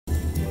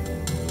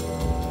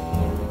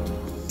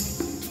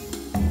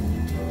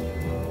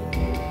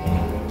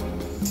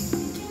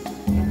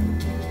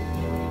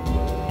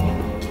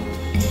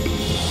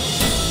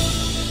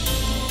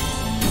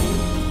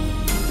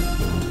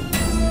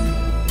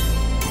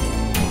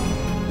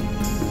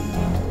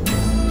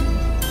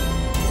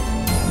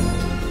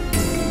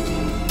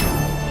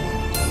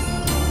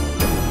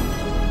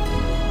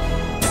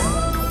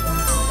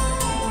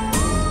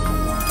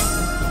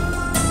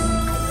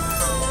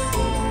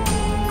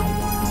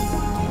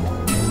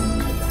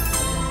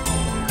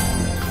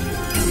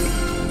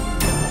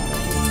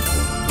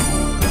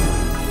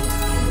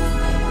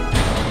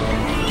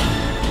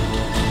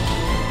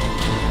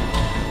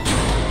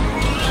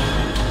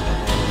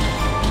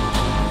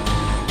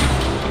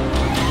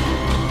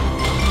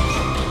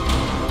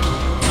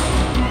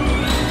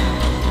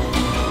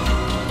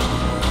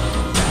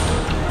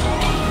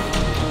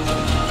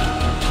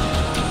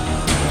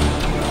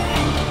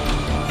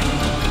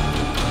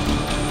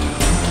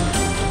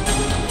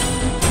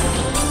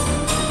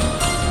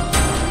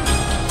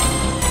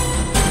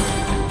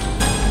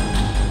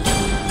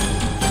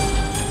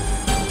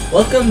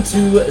Welcome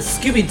to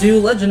Scooby-Doo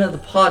Legend of the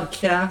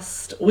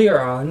Podcast. We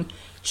are on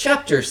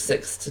Chapter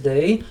 6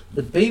 today,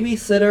 The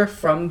Babysitter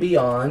from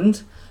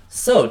Beyond.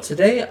 So,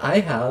 today I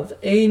have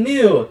a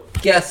new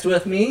guest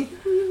with me.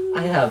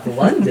 I have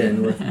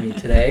London with me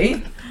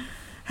today.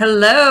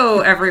 Hello,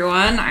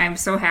 everyone. I'm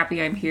so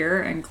happy I'm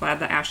here and glad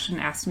that Ashton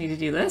asked me to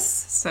do this.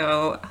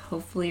 So,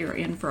 hopefully you're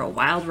in for a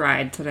wild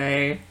ride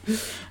today.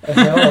 I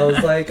know, I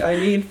was like, I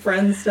need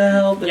friends to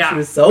help, and Yeah. she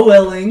was so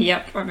willing.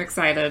 Yep, I'm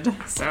excited.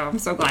 So, I'm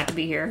so glad to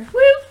be here.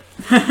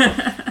 Woo!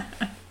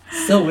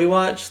 So, we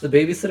watched The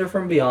Babysitter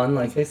from Beyond,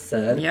 like I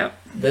said. Yep.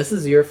 This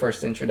is your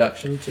first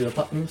introduction to a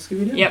pup named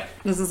Scooby-Doo? Yep,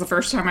 this is the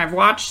first time I've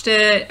watched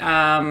it.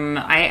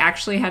 I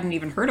actually hadn't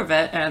even heard of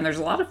it, and there's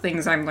a lot of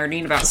things I'm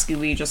learning about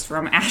Scooby just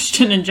from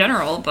Ashton in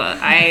general, but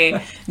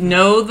I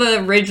know the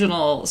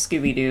original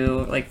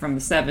Scooby-Doo, like from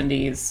the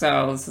 70s,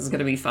 so this is going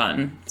to be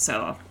fun.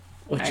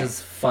 Which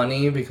is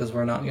funny because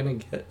we're not going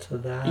to get to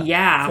that.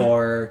 Yeah.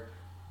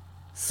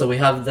 So we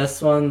have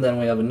this one, then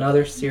we have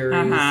another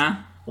series.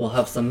 We'll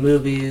have some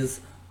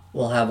movies.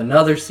 We'll have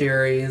another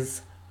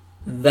series.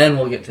 Then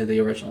we'll get to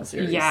the original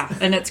series. Yeah,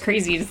 and it's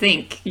crazy to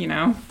think,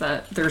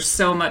 that there's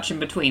so much in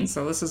between,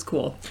 so this is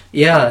cool.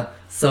 Yeah,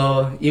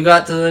 so you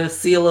got to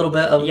see a little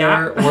bit of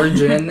their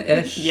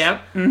origin-ish.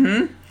 Yep,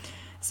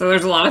 So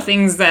there's a lot of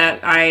things that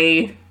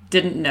I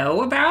didn't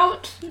know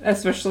about,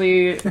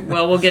 especially,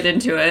 well, we'll get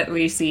into it.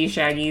 We see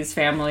Shaggy's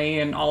family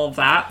and all of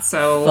that,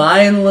 so...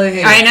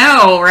 Finally! I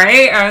know,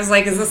 right? I was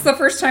like, is this the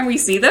first time we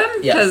see them?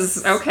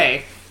 Yes.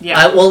 Okay,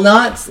 yeah.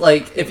 Not,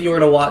 like, if you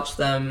were to watch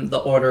them, the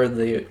order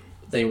they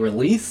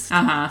released,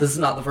 this is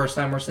not the first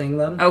time we're seeing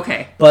them.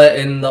 Okay. But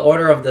in the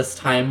order of this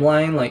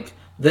timeline, like,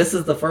 this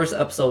is the first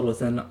episode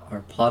within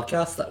our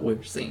podcast that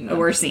we're seeing them.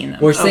 We're seeing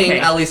them. We're seeing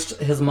at least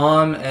his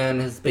mom and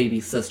his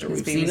baby sister.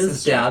 We've seen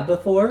his dad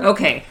before.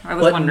 Okay, I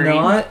was wondering.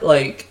 But not,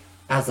 like,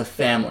 as a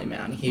family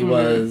man. He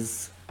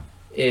was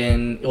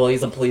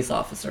he's a police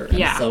officer.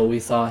 And so we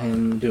saw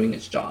him doing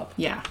his job.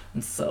 Yeah.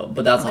 And so,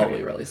 but that's all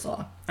we really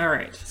saw. All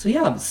right. So,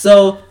 yeah.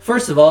 So,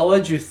 first of all, what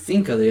did you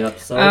think of the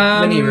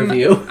episode? Mini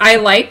review. I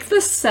like the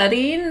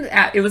setting.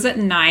 It was at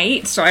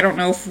night, so I don't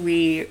know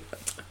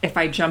if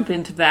I jump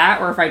into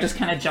that or if I just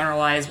kind of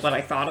generalize what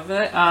I thought of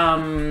it.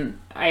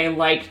 I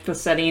liked the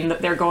setting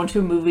that they're going to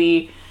a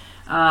movie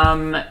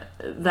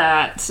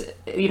that,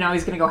 he's going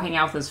to go hang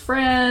out with his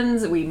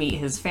friends. We meet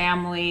his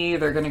family.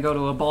 They're going to go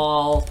to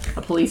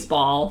a police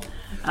ball.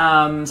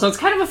 So it's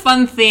kind of a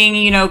fun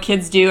thing,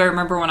 kids do. I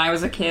remember when I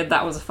was a kid,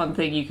 that was a fun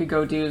thing you could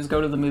go do, is go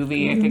to the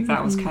movie. I think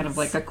that was kind of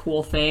like a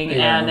cool thing.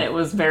 Yeah. And it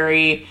was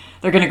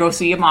they're going to go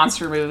see a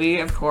monster movie,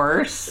 of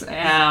course.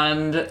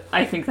 And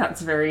I think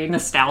that's very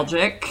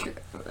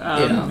nostalgic.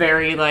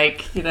 Very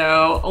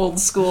old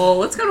school.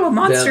 Let's go to a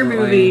monster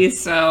movie.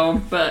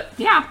 So, but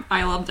yeah,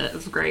 I loved it. It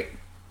was great.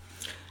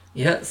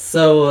 Yeah,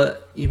 so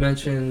you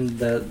mentioned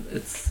that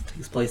it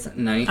takes place at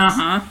night.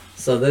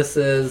 So this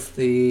is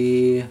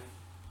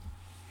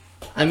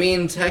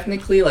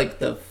technically like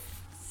the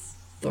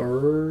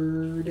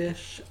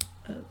third-ish,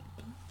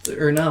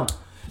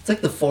 it's like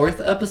the fourth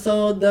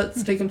episode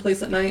that's taking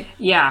place at night.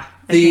 Yeah,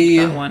 I think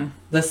that one.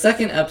 The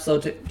second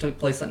episode took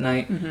place at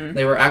night.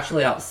 They were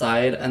actually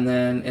outside, and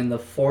then in the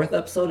fourth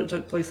episode it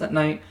took place at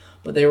night,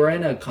 but they were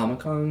in a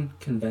Comic-Con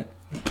convention.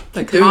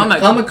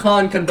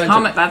 Comic-Con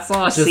convention. That's a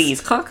lot of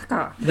C's.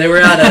 They were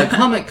at a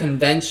comic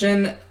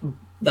convention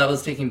that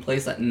was taking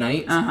place at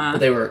night, but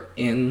they were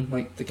in,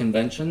 like, the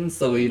convention,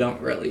 so you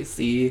don't really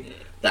see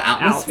the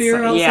atmosphere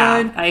outside.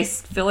 Yeah, I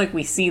feel like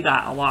we see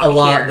that a lot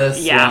here.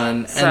 This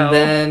one. So... And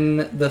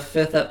then the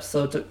fifth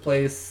episode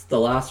the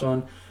last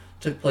one,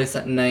 took place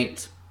at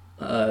night,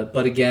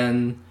 but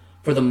again,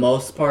 for the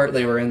most part,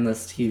 they were in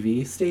this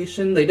TV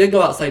station. They did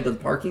go outside to the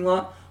parking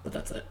lot, but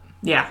that's it.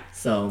 Yeah.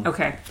 So...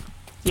 Okay.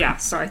 Yeah,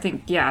 so I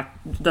think,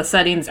 the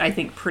setting's,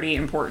 pretty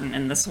important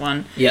in this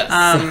one. Yes.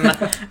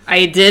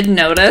 I did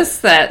notice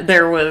that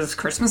there was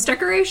Christmas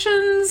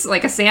decorations,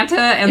 like a Santa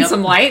and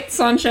some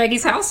lights on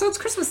Shaggy's house, so it's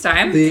Christmas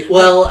time. Actually...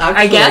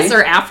 I guess,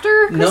 or after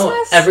Christmas?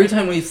 No, every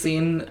time we've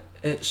seen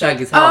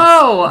Shaggy's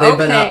house, they've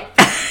been up.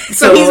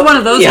 So he's one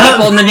of those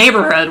people in the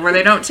neighborhood where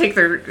they don't take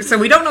so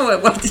we don't know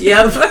what to do.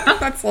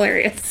 That's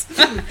hilarious.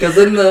 Because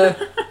in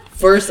the...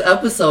 first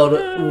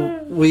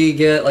episode, we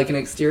get like an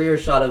exterior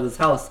shot of his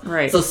house.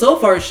 Right. So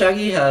far,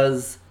 Shaggy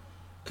has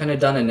kind of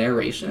done a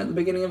narration at the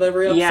beginning of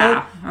every episode.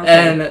 Yeah. Okay.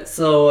 And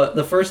so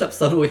the first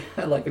episode, we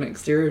had like an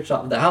exterior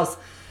shot of the house,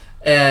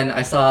 and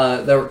I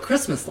saw there were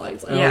Christmas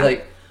lights, and I was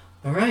like,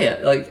 "Mariah,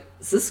 like,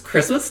 is this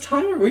Christmas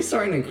time? Are we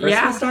starting in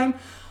Christmas time?"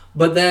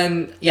 But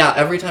then,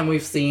 every time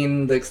we've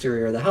seen the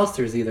exterior of the house,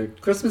 there's either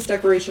Christmas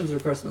decorations or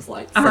Christmas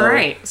lights. So. All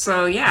right.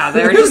 So, they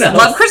just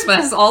love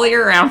Christmas all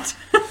year round.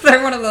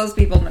 They're one of those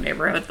people in the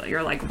neighborhood that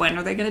you're like, when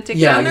are they going to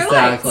take down their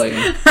lights?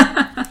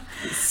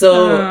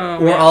 So,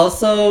 we're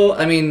also,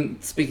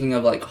 speaking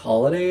of, like,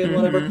 holiday and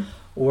whatever,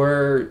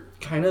 we're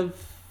kind of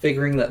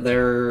figuring that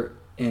they're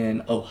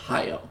in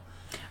Ohio.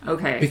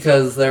 Okay.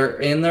 Because they're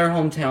in their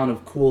hometown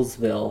of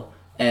Coolsville,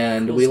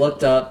 and we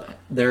looked up,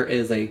 there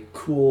is a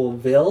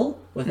Coolville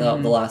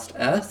without the last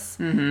S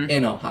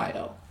in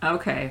Ohio.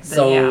 Okay.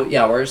 So,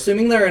 yeah, we're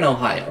assuming they're in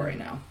Ohio right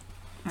now.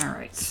 All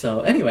right.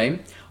 So, anyway,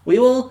 we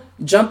will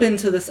jump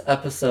into this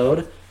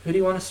episode. Who do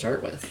you want to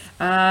start with?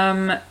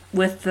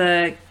 With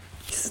the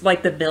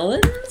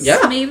villains?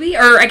 Yeah. Maybe?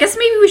 Or I guess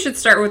maybe we should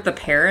start with the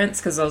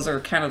parents, because those are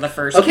kind of the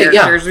first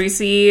characters we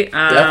see.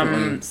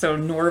 Definitely. So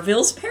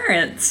Norville's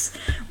parents,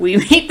 we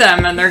meet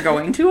them, and they're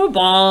going to a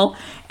ball,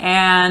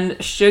 and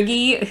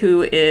Shuggy,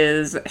 who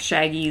is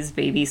Shaggy's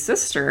baby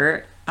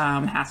sister,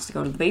 has to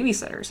go to the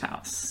babysitter's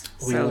house.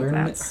 We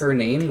learned her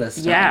name this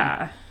time.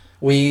 Yeah.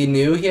 We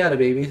knew he had a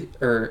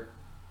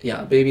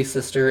baby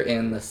sister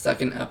in the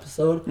second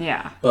episode.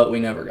 Yeah. But we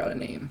never got a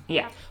name.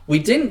 Yeah. We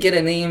didn't get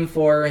a name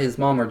for his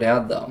mom or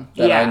dad, though,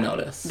 I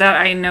noticed. That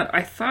I know.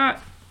 I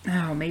thought,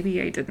 oh,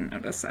 maybe I didn't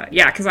notice that.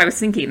 Yeah, because I was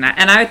thinking that.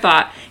 And I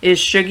thought, is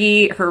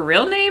Shuggy her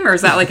real name, or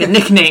is that like a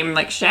nickname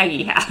like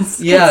Shaggy has?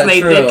 Yeah,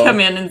 they true. did come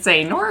in and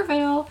say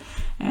Norville.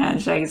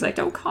 And Shaggy's like,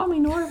 don't call me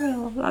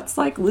Norville. That's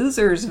like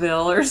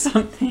Losersville or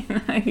something,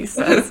 he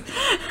says.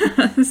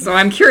 So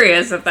I'm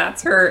curious if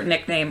that's her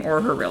nickname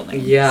or her real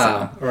name.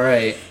 Yeah,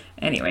 right.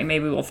 Anyway,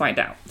 maybe we'll find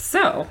out.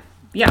 So,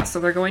 yeah, so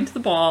they're going to the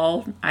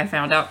ball. I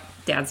found out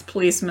Dad's a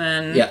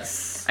policeman.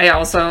 Yes. I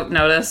also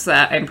noticed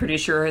that I'm pretty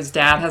sure his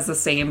dad has the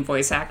same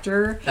voice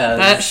actor As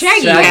that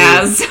Shaggy Shaggy.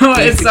 has. So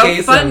Casey it's so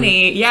Kasem.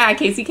 funny. Yeah,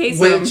 Casey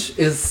Kasem. Which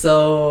is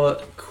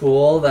so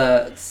cool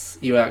that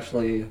you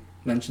actually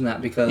mentioned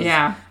that, because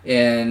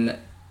in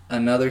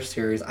another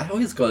series, I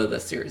always go to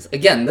this series.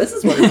 Again, this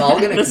is what it's all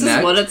going to connect. This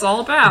is what it's all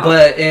about.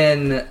 But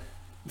in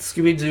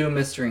Scooby-Doo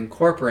Mystery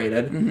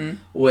Incorporated,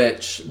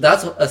 which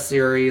that's a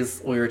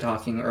series we were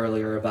talking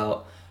earlier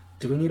about,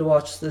 do we need to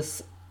watch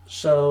this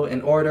show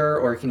in order,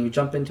 or can you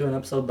jump into an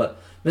episode?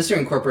 But Mystery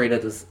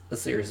Incorporated is a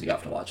series you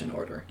have to watch in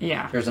order.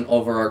 Yeah. There's an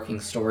overarching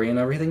story and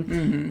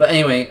everything. But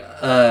anyway,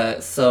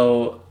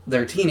 so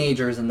they're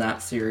teenagers in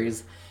that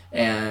series,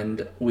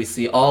 and we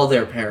see all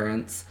their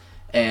parents,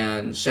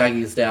 and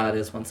Shaggy's dad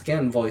is once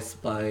again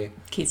voiced by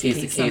Casey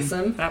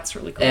Kasem. That's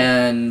really cool.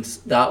 And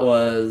that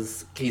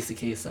was Casey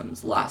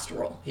Kasem's last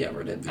role he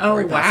ever did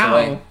before he passed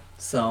away.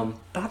 So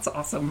that's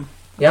awesome.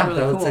 That's really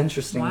that's cool.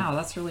 interesting. Wow,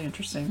 that's really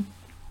interesting.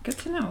 Good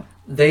to know.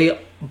 They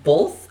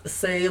both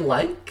say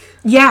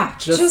Yeah,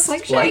 just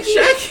like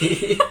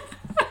Shaggy.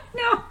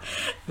 No,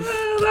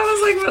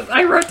 that was like,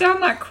 I wrote down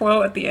that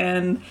quote at the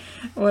end.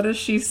 What does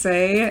she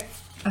say?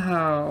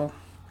 Oh,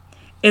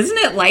 isn't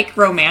it like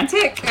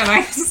romantic? And I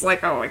was just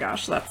like, oh my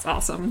gosh, that's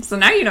awesome. So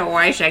now you know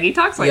why Shaggy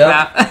talks like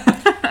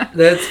that.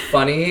 That's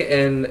funny.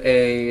 In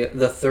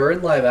the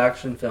third live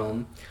action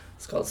film,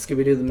 it's called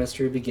Scooby-Doo The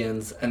Mystery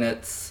Begins, and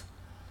it's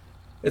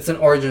an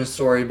origin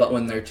story, but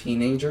when they're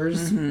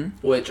teenagers,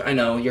 which I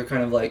know you're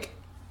kind of like,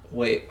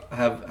 wait,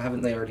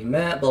 haven't they already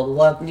met? Blah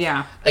blah blah.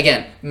 Yeah.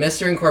 Again,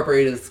 Mystery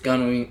Incorporated is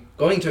going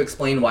to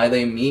explain why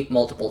they meet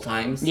multiple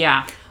times.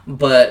 Yeah.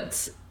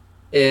 But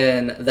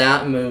in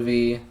that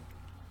movie,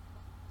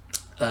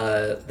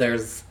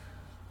 there's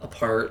a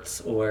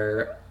part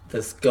where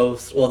this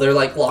ghost, well, they're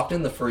like locked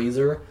in the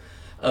freezer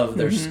of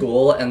their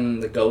school,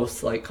 and the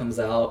ghost like comes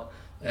out,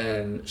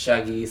 and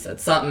Shaggy said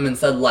something and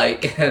said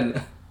like,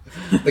 and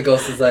the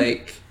ghost is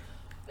like,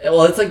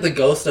 well, it's like the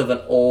ghost of an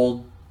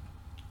old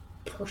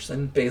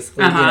person,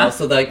 basically, you know,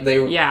 so like they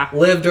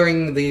live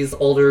during these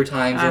older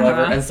times or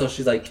whatever, and so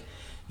she's like,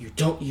 you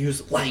don't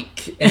use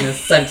like in a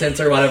sentence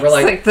or whatever,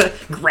 like the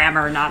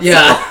grammar not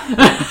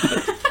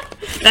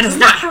that is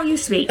not how you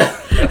speak.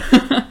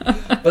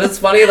 But it's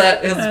funny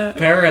that his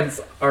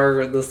parents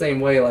are the same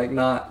way, like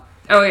not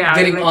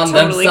getting on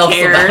totally themselves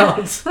cared.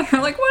 about.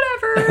 They're like,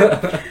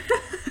 whatever.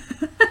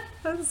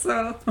 That's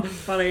so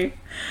funny.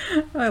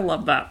 I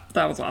love that.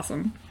 That was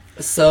awesome.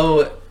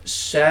 So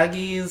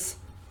Shaggy's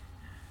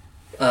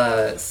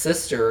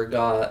sister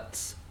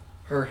got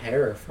her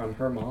hair from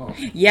her mom.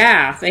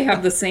 Yeah, they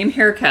have the same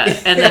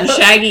haircut, and then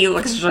Shaggy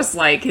looks just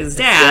like his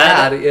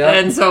dad.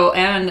 And so,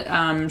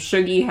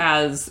 Shuggy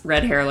has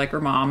red hair like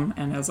her mom,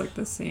 and has like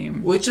the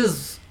same. Which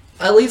is,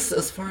 at least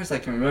as far as I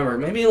can remember,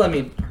 maybe let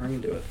me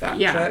do a fact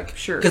check.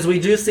 Sure. Because we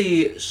do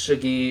see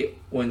Shuggy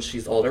when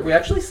she's older. We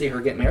actually see her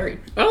get married.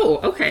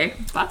 Oh, okay,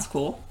 that's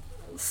cool.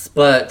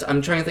 But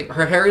I'm trying to think.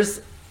 Her hair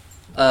is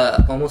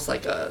almost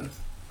like a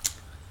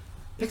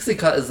pixie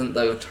cut. Isn't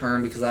the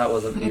term because that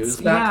wasn't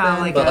used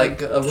back then, but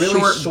like a really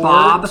short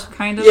bob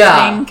kind of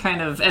thing,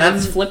 kind of, and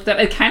it's flipped up.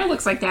 It kind of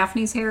looks like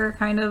Daphne's hair,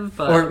 kind of,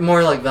 but or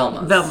more like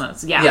Velma's.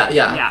 Velma's,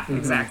 yeah,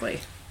 exactly.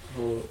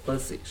 Well,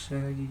 let's see,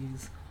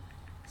 Shaggy's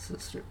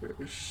sister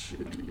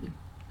Shuggy.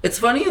 It's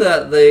funny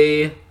that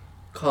they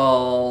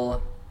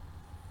call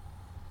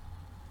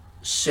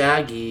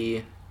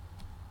Shaggy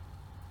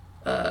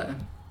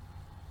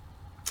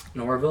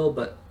Norville,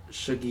 but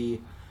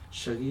Shuggy,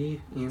 you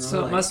know.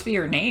 So it must be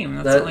your name.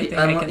 That's the only thing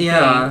I can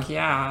think.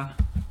 Yeah.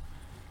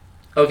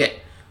 Okay.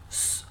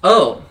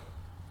 Oh.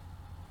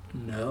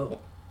 No.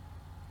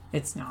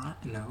 It's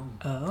not. No.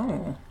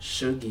 Oh.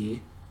 Shuggy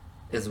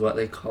is what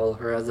they call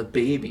her as a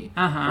baby.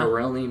 Uh-huh. Her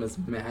real name is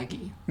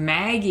Maggie.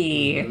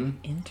 Maggie. Mm-hmm.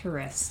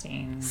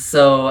 Interesting.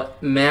 So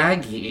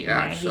Maggie,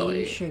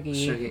 actually.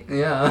 Shuggy.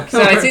 Yeah.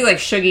 So I see like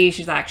Shuggy,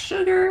 she's like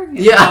sugar.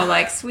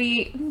 Like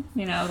sweet,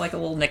 like a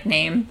little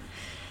nickname.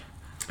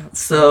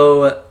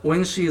 So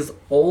when she's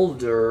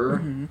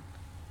older,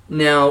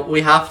 now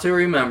we have to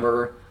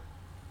remember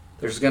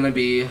there's going to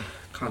be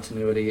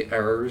continuity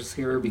errors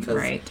here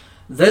because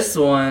this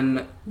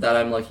one that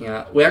I'm looking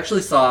at, we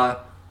actually saw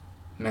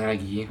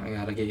Maggie. I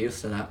gotta get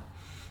used to that.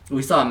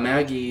 We saw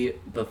Maggie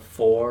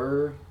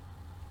before,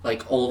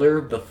 like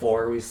older,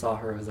 before we saw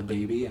her as a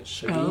baby at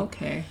Shuggy. Oh,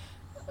 okay.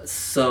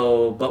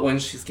 So, but when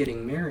she's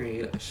getting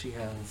married, she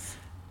has...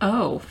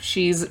 Oh,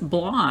 she's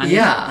blonde.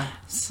 Yeah.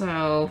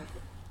 So...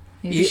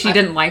 Maybe she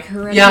didn't like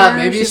her anymore. Yeah,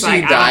 maybe she's she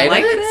like, dyed I don't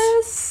like it.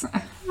 This.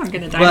 I'm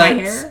gonna dye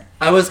my hair.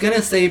 I was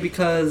gonna say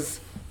because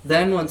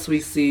then once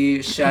we see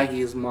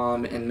Shaggy's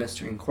mom in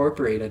Mr.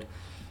 Incorporated,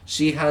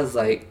 she has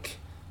like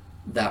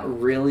that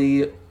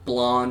really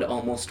blonde,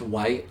 almost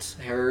white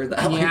hair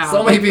that like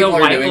so many people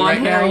are doing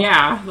right now.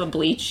 Yeah, the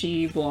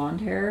bleachy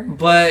blonde hair.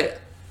 But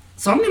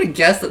so I'm gonna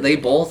guess that they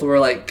both were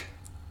like,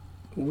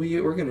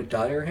 we're gonna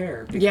dye our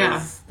hair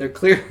because they're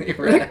clearly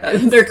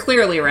redheads. They're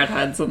clearly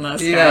redheads in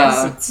this.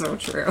 Guys. It's so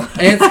true.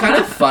 And it's kind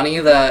of funny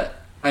that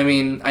I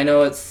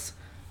know it's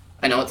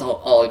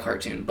all a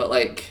cartoon, but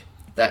like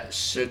that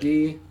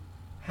Shuggy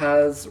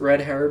has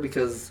red hair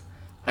because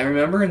I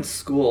remember in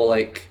school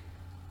like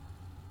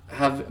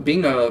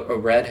being a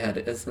redhead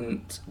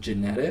isn't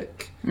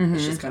genetic.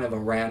 It's just kind of a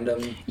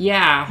random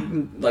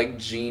like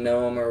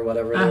genome or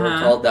whatever they were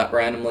called that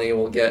randomly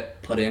will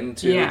get put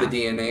into the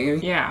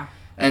DNA. Yeah.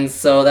 And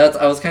so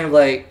I was kind of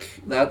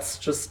like, that's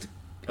just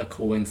a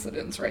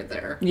coincidence right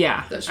there.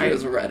 Yeah. That she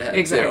was a redhead.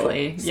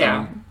 Exactly. Too.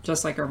 Yeah.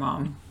 Just like her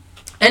mom.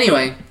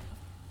 Anyway.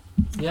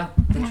 Yeah.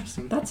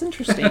 Interesting. That's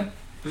interesting.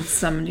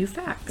 Some new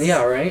facts.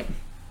 Yeah, right?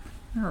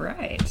 All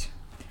right.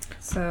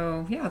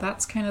 So, yeah,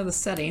 that's kind of the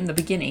setting, the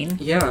beginning.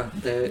 Yeah.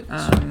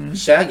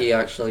 Shaggy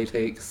actually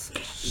takes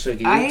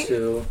Shuggy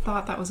to... I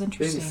thought that was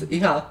interesting.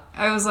 Yeah.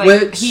 I was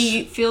like,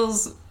 he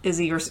feels...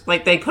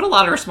 like they put a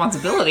lot of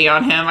responsibility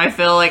on him. I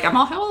feel like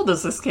how old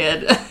is this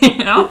kid?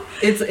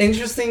 It's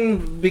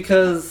interesting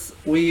because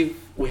we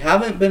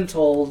haven't been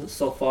told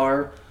so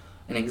far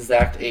an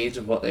exact age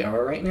of what they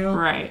are right now.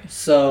 Right.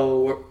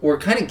 So we're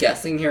kind of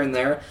guessing here and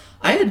there.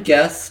 I had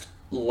guessed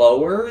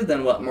lower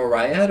than what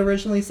Mariah had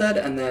originally said,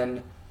 and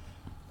then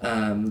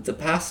the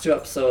past 2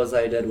 episodes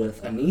I did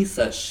with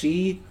Anissa,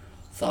 she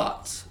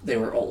thought they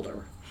were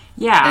older.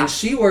 Yeah. And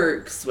she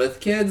works with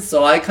kids,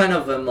 so I kind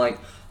of am like,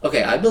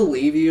 okay, I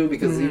believe you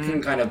because you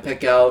can kind of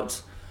pick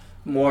out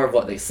more of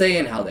what they say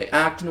and how they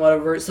act and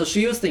whatever. So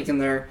she was thinking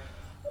they're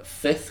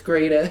 5th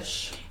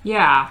grade-ish.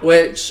 Yeah.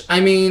 Which,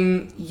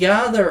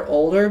 they're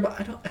older,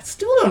 but I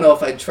still don't know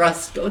if I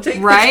trust go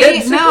take the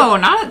kids. No,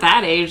 not at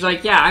that age.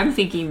 Like, I'm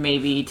thinking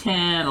maybe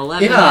 10,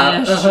 11-ish.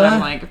 Yeah, I'm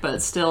like,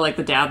 but still, like,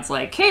 the dad's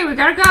like, hey, we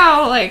gotta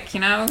go. Like,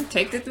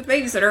 take the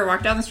babysitter,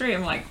 walk down the street.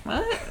 I'm like,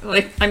 what?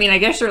 Like, I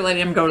guess you're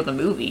letting them go to the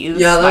movies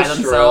by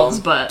themselves,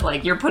 true. But,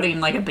 like, you're putting,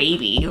 like, a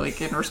baby,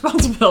 like, in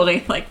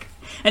responsibility, like...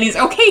 And he's,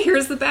 okay,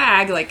 here's the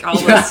bag, like, all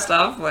this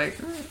stuff. Like,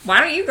 why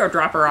don't you go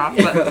drop her off?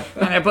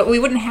 But we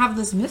wouldn't have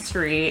this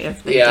mystery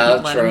if they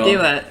didn't let him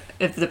do it.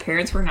 If the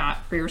parents were not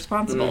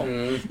irresponsible.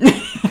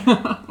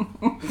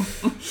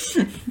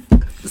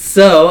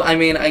 So,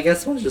 I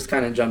guess we'll just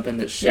kind of jump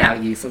into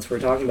Shaggy since we're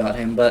talking about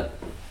him. But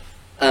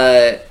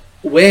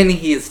when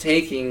he's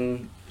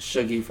taking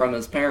Shuggy from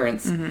his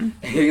parents,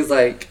 he's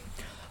like,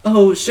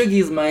 oh,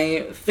 Shuggy's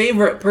my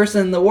favorite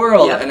person in the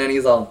world. Yep. And then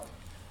he's all...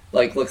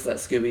 like, looks at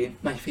Scooby,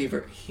 my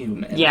favorite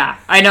human. Yeah,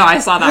 I know, I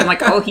saw that. I'm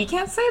like, oh, he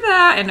can't say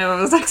that. I know,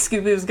 it was like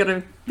Scooby was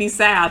gonna be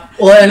sad.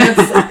 Well, and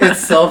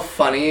it's so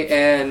funny,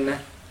 in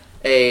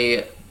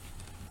a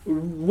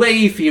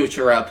way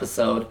future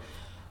episode,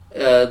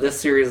 this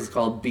series is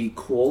called Be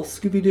Cool,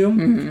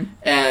 Scooby-Doo.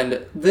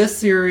 And this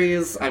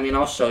series,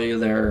 I'll show you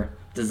their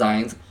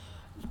designs.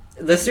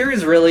 The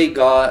series really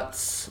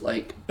got,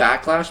 like,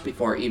 backlash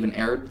before it even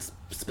aired,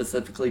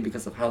 specifically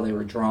because of how they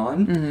were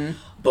drawn.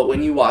 But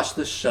when you watch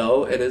the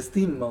show, it is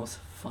the most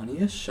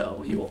funniest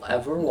show you will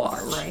ever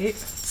watch. Right.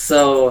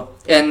 So,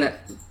 and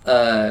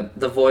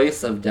the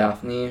voice of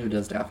Daphne, who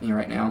does Daphne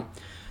right now,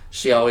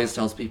 she always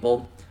tells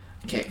people,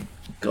 okay,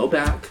 go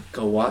back,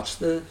 go watch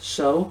the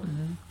show,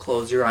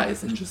 close your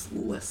eyes and just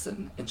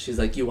listen. And she's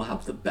like, you will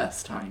have the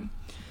best time.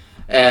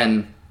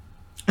 And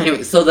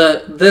anyway, so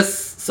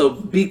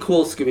Be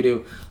Cool,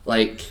 Scooby-Doo,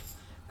 like...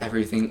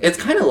 everything. It's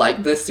kind of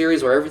like this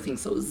series where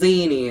everything's so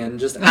zany and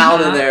just out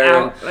of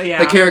there.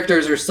 The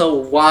characters are so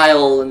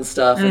wild and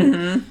stuff.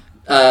 And,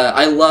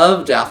 I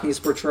love Daphne's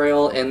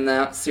portrayal in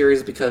that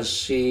series because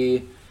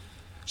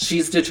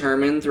she's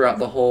determined throughout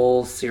the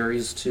whole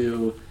series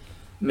to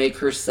make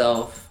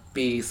herself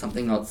be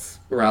something else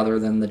rather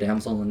than the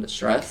damsel in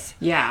distress.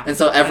 Yeah. And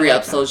so every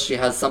episode she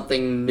has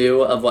something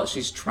new of what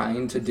she's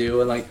trying to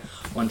do. And like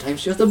one time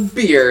she has a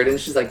beard and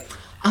she's like,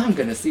 I'm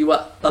going to see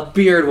what a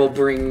beard will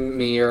bring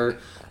me, or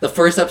the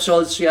first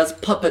episode, she has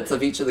puppets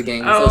of each of the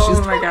gangs, Oh, so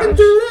she's my talking gosh.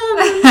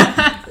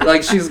 to them.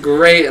 Like, she's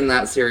great in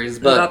that series.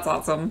 But That's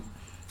awesome.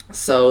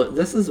 so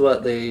this is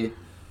what they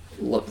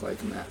look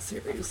like in that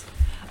series.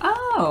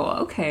 Oh,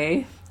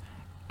 okay.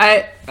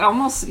 I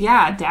almost,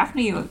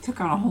 Daphne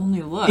took on a whole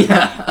new look.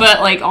 Yeah. But,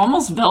 like,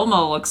 almost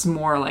Velma looks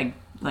more like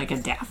a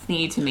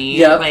Daphne to me.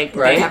 Yep, like,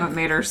 right. they haven't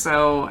made her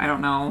so, I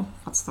don't know,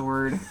 what's the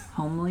word?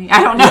 Homely?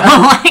 I don't know.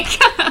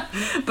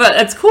 Like, but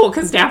it's cool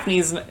because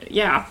Daphne's,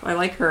 I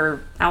like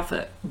her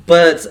outfit.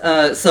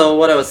 But, so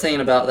what I was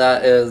saying about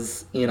that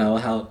is, you know,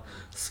 how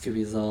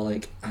Scooby's all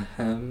like,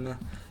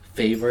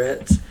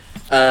 favorite.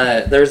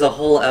 There's a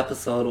whole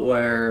episode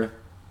where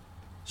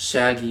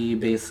Shaggy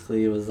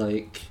basically was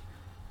like,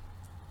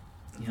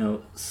 you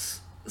know,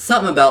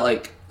 something about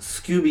like,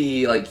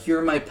 Scooby, like,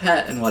 you're my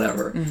pet and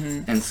whatever.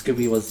 Mm-hmm. And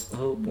Scooby was,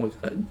 oh, we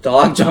got a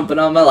dog jumping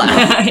on my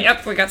lap.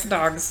 Yep, we got the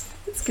dogs.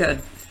 It's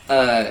good.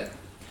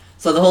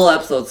 So the whole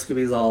episode,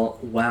 Scooby's all,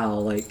 wow,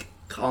 like,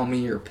 call me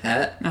your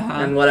pet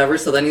and whatever.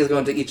 So then he's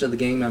going to each of the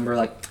gang member,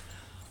 like,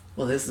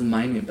 well, this is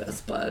my new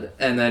best bud.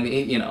 And then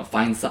he, you know,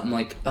 finds something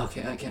like,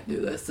 okay, I can't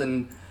do this.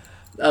 And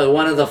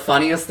one of the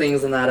funniest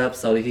things in that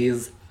episode,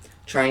 he's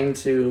trying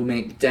to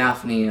make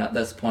Daphne, at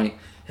this point,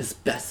 his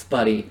best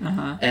buddy.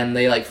 And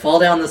they, like, fall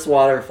down this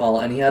waterfall,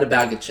 and he had a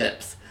bag of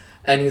chips.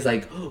 And he's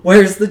like,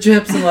 where's the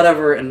chips and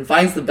whatever, and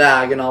finds the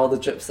bag, and all the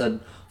chips had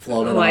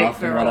floated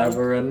off and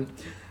whatever. And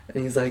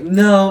he's like,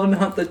 no,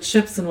 not the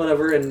chips and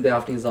whatever. And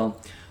Daphne's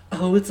all,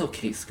 oh, it's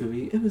okay,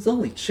 Scooby. It was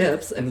only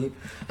chips. And he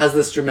has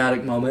this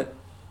dramatic moment.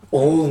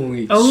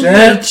 Only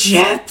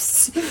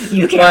chips?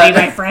 You can't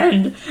be my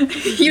friend.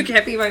 You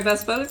can't be my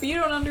best bud if you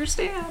don't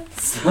understand.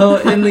 So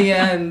in the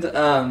end,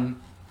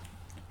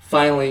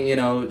 finally, you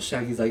know,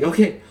 Shaggy's like,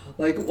 okay,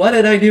 like, what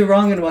did I do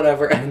wrong and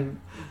whatever? And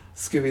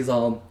Scooby's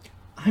all,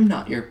 I'm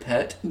not your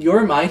pet.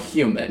 You're my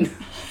human.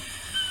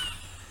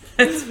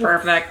 It's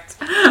perfect.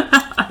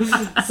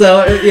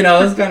 So, you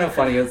know, it's kind of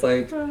funny. It's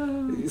like,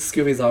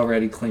 Scooby's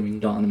already claiming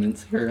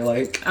dominance here.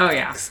 Like, oh,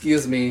 yeah.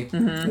 Excuse me.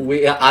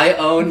 I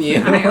own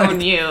you. I own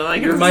you.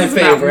 Like, you're my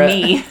favorite.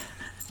 Me.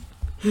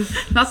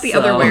 Not the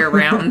other way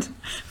around.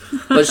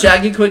 But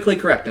Shaggy quickly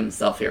corrected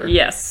himself here.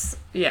 Yes.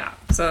 Yeah.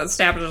 So it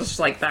established,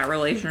 like, that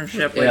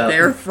relationship. Like,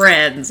 they're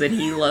friends, and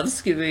he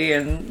loves Scooby,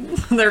 and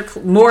they're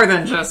more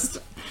than just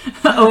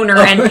owner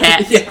and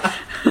pet. Yeah.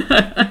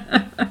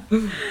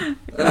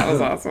 That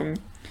was awesome.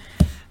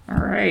 All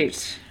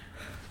right.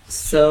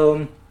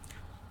 So,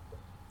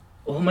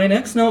 well, my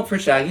next note for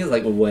Shaggy is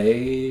like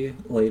way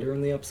later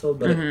in the episode,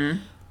 but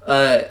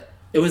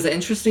it was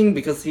interesting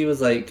because he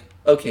was like,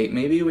 okay,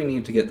 maybe we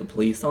need to get the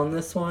police on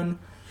this one.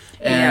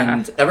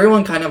 And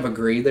everyone kind of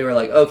agreed. They were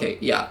like, okay,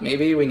 yeah,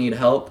 maybe we need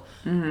help.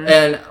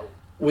 And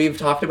we've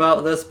talked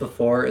about this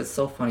before. It's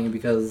so funny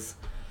because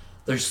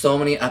there's so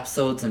many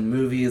episodes and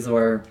movies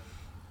where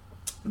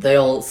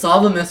they'll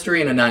solve a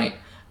mystery in a night,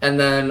 and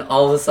then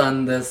all of a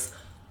sudden this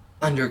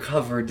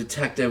undercover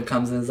detective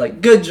comes in and is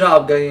like, good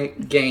job,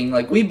 gang.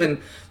 Like, we've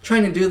been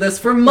trying to do this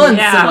for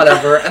months and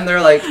whatever. And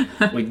they're like,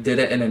 we did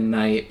it in a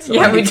night.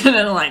 Yeah, like, we did it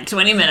in like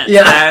 20 minutes,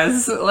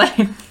 guys.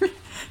 Like,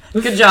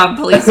 good job,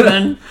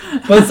 policeman.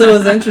 But so it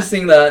was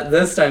interesting that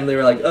this time they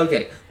were like,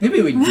 okay,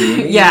 maybe we do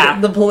need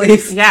the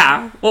police.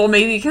 Yeah. Well,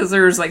 maybe because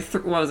there's like,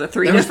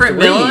 three different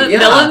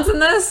villains in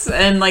this?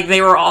 And like,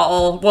 they were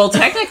all, well,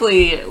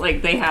 technically,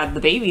 like, they had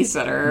the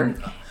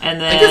babysitter. And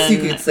then, I guess you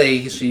could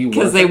say she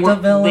was a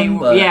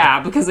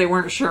villain. Because they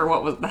weren't sure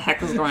what the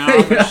heck was going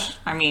on. Which,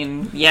 I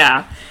mean,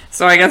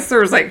 So I guess there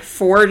was like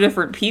 4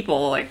 different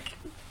people. Like,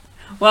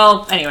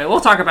 well, anyway,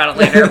 we'll talk about it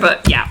later.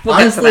 But we'll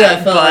honestly, get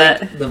to that. I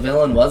felt like the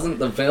villain wasn't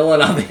the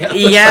villain of the episode.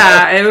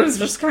 Yeah, it was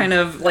just kind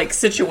of like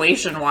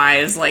situation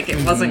wise, like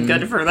it wasn't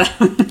good for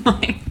them.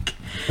 Like,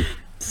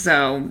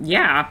 so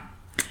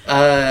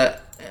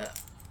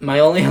my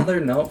only other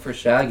note for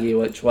Shaggy,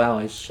 which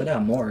I should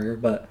have more,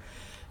 but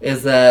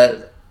is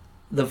that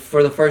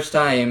for the first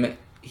time,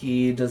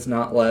 he does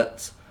not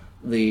let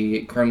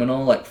the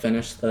criminal, like,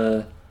 finish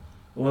the...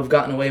 Would have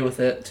gotten away with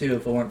it, too,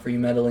 if it weren't for you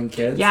meddling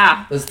kids.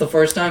 Yeah. This is the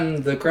first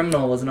time the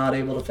criminal was not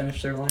able to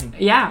finish their line.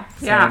 Yeah.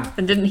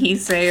 And didn't he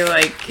say,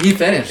 like... He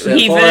finished it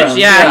He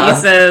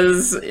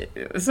says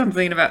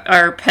something about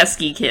our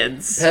pesky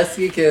kids.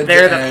 Pesky kids.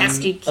 They're the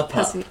pesky... a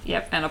pup.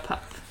 Yep, and a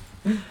pup.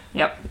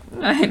 Yep.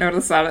 I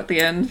noticed that at the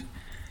end.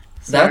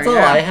 That's all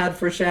I had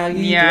for Shaggy.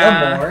 Yeah. Do you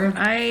have more?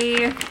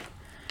 I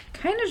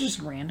kind of just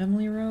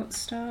randomly wrote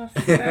stuff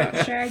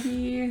about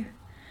Shaggy.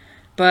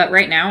 But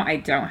right now, I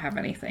don't have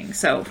anything.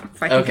 So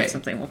if I think of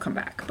something, we'll come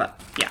back.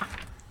 But yeah,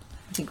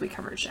 I think we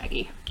covered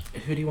Shaggy.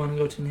 Who do you want to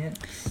go to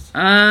next?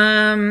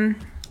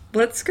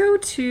 Let's go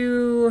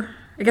to...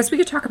 I guess we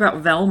could talk about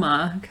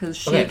Velma, because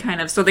she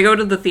kind of... So they go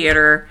to the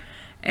theater,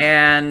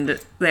 and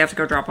they have to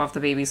go drop off the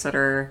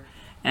babysitter,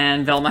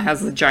 and Velma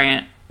has the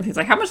giant... He's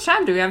like, how much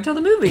time do we have until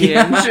the movie?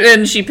 Yeah.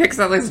 And she picks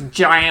up this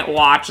giant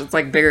watch that's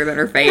like bigger than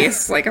her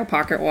face, like a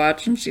pocket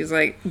watch. And she's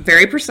like,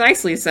 very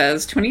precisely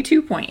says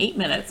 22.8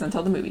 minutes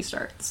until the movie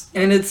starts.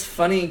 And it's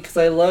funny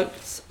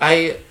because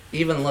I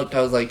even looked, I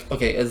was like,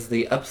 okay, is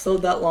the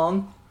episode that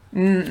long?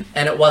 and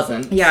it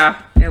wasn't.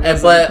 Yeah, it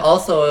wasn't. But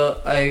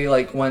also, I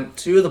like went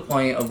to the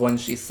point of when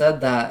she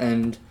said that,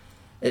 and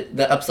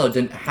the episode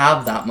didn't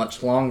have that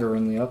much longer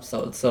in the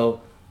episode,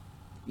 so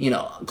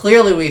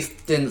clearly we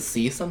didn't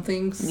see some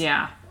things.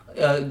 Yeah.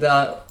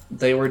 That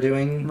they were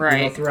doing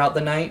throughout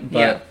the night,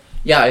 but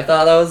yeah, I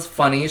thought that was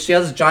funny. She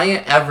has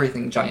giant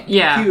everything, giant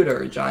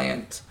computer,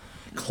 giant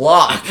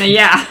clock.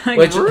 Yeah.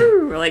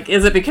 Like,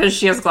 is it because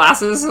she has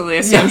glasses, so they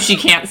assume she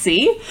can't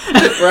see?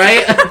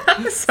 Right?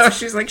 So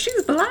she's like,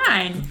 she's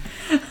blind.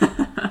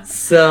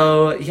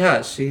 So,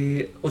 yeah,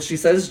 she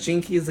says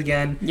Jinkies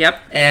again.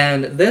 Yep.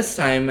 And this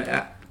time,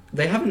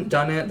 they haven't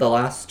done it the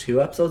last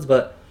 2 episodes,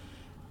 but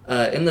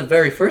in the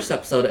very first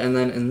episode, and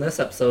then in this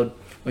episode,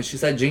 when she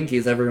said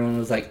Jinkies, everyone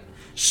was like,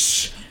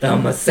 shh,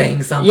 Velma's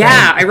saying something.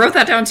 Yeah, I wrote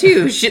that down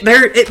too.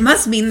 It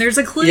must mean there's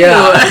a clue.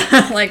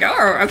 Yeah. Like,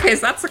 oh, okay,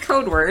 so that's a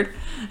code word.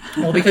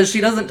 Well, because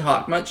she doesn't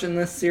talk much in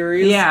this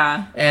series.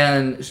 Yeah.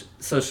 And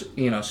so,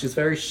 she's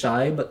very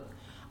shy, but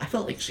I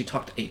felt like she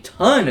talked a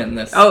ton in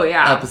this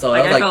episode.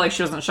 Like, I felt like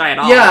she wasn't shy at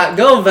all. Yeah,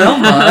 go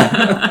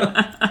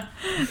Velma.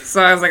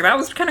 So I was like, that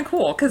was kind of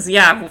cool. Because,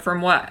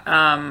 from what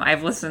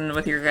I've listened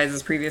with your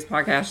guys' previous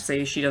podcast,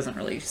 say she doesn't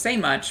really say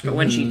much. But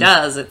when she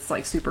does, it's,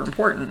 like, super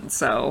important.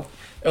 So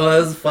it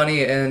was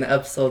funny in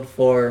episode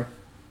 4,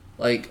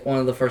 like, one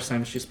of the first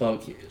times she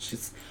spoke,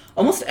 she's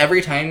almost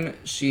every time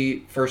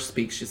she first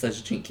speaks, she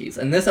says Jinkies.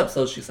 In this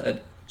episode, she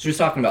was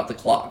talking about the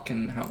clock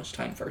and how much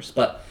time first.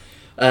 But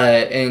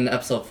in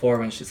episode 4,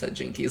 when she said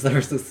Jinkies, there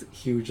was this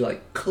huge,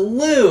 like,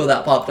 clue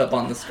that popped up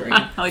on the screen.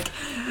 Like,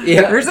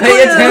 there's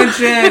pay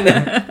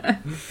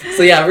attention.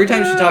 So yeah, every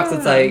time she talks,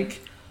 it's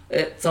like,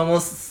 it's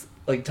almost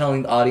like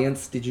telling the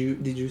audience, did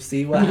you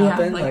see what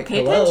happened? Like,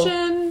 pay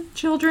attention,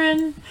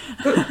 children.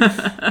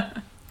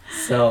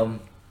 So,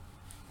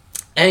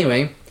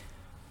 anyway,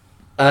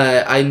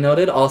 I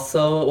noted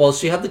also, well,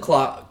 she had the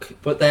clock,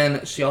 but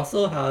then she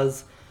also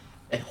has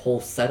a whole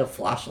set of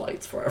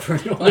flashlights for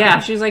everyone. Yeah,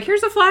 she's like,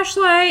 here's a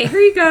flashlight,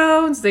 here you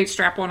go. And so they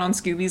strap one on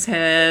Scooby's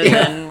head,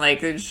 and like,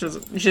 she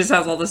just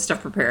has all this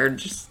stuff prepared,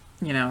 just,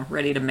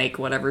 ready to make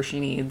whatever she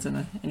needs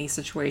in any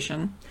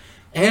situation.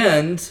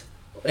 And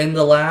in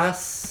the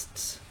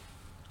last,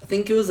 I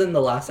think it was in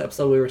the last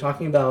episode, we were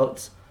talking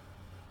about,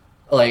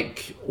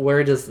 like,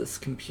 where does this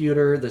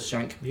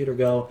giant computer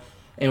go?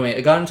 Anyway,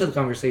 it got into the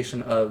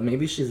conversation of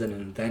maybe she's an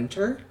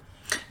inventor.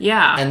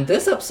 Yeah. And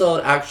this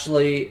episode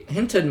actually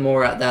hinted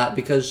more at that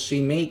because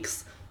she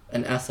makes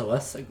an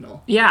SOS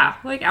signal. Yeah,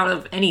 like out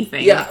of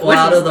anything. Yeah, well,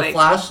 out of the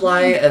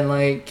flashlight and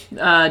like...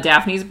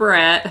 Daphne's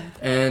barrette.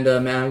 And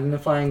a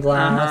magnifying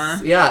glass.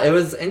 Uh-huh. Yeah, it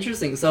was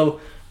interesting. So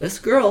this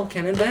girl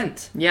can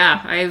invent.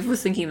 Yeah, I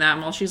was thinking that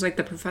while she's like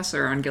the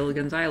professor on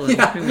Gilligan's Island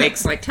who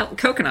makes like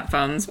coconut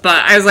phones.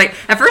 But I was like,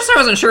 at first I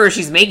wasn't sure what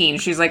she's making.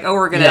 She's like, oh,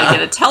 we're going to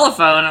get a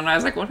telephone. And I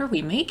was like, what are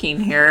we making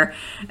here?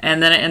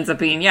 And then it ends up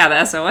being,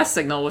 the SOS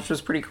signal, which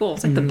was pretty cool.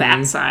 It's like the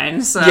bat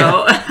sign. So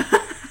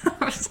I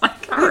was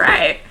like, all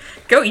right.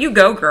 You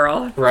go,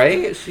 girl.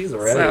 Right? She's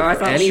ready. So I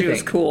thought she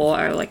was cool.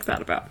 I like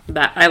that about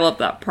that. I love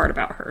that part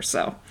about her.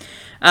 So,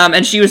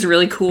 and she was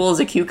really cool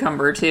as a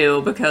cucumber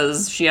too,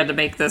 because she had to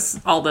make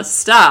all this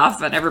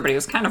stuff, and everybody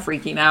was kind of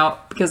freaking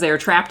out because they were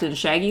trapped in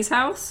Shaggy's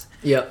house.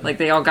 Yep. Like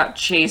they all got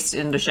chased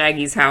into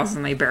Shaggy's house,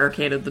 and they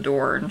barricaded the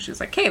door. And she's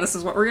like, "Hey, this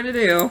is what we're gonna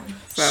do."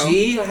 So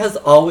she has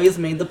always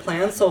made the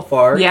plan so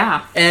far.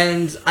 Yeah.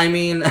 And I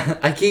mean,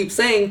 I keep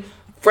saying,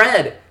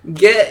 Fred,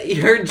 get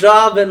your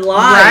job in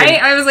line.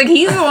 Right? I was like,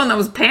 he's the one that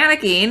was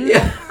panicking.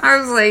 Yeah. I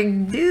was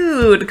like,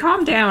 dude,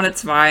 calm down,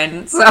 it's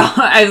fine. So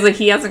I was like,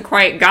 he hasn't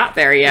quite got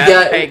there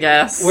yet, I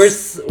guess.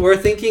 We're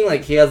thinking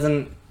like he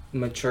hasn't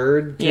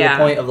matured to the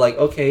point of like,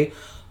 okay.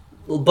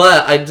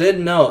 But I did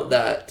note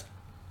that,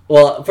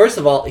 well, first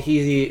of all,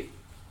 he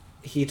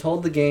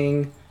told the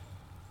gang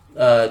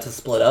to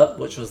split up,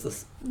 which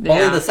was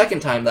only the second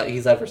time that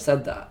he's ever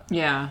said that.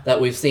 Yeah.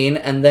 That we've seen.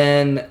 And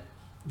then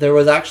there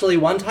was actually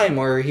one time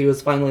where he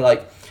was finally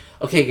like,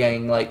 okay,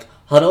 gang, like,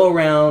 huddle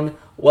around.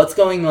 What's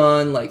going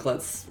on? Like,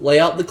 let's lay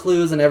out the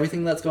clues and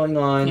everything that's going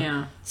on.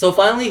 Yeah. So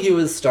finally he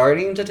was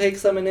starting to take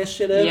some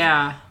initiative.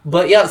 Yeah.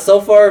 But yeah,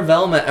 so far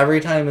Velma every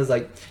time is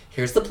like,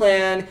 here's the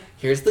plan,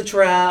 here's the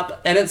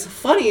trap. And it's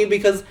funny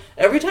because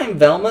every time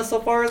Velma so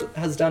far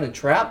has done a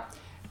trap,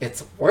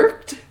 it's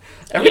worked.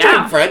 Every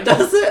time Fred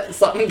does it,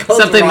 something goes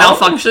wrong. Something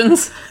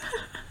malfunctions.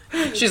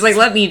 She's like,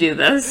 let me do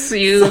this.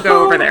 You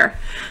go over there.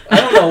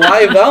 I don't know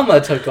why Velma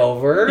took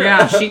over.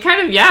 Yeah, she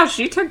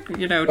took,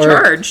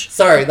 charge.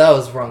 Sorry, that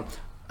was wrong.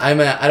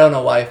 I don't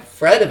know why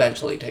Fred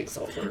eventually takes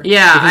over.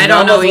 Yeah, I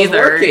don't know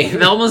either.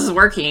 Velma's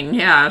working.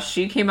 Yeah,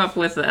 she came up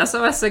with the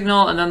SOS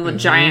signal and then the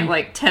giant,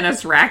 like,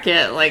 tennis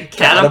racket, like,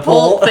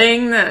 catapult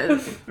thing.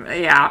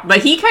 But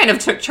he kind of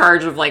took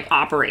charge of, like,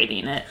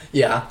 operating it.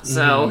 Yeah.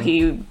 So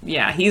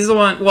he's the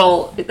one,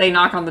 well, they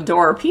knock on the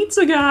door,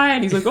 pizza guy,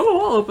 and he's like, oh,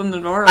 I'll open the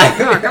door. I'm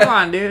like, oh, come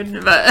on,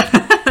 dude.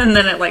 But and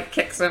then it, like,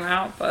 kicks him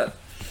out, but...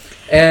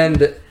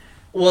 And,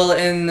 well,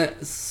 in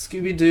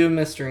Scooby-Doo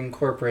Mystery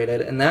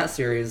Incorporated, in that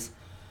series...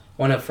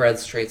 One of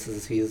Fred's traits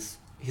is he's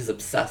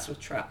obsessed with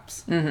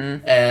traps.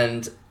 Mm-hmm.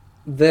 And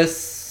this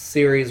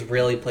series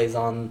really plays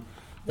on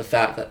the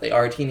fact that they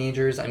are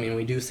teenagers. I mean,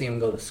 we do see them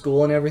go to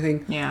school and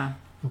everything. Yeah.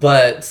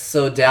 But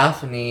so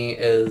Daphne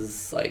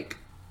is like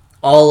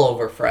all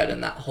over Fred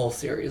in that whole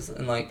series,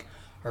 and like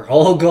her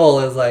whole goal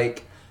is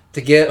like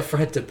to get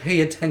Fred to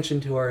pay attention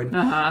to her and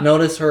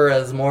notice her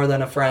as more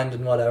than a friend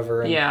and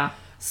whatever. And yeah.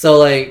 So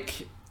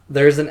like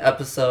there's an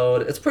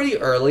episode. It's pretty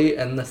early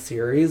in the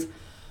series.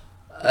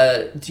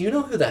 Do you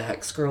know who the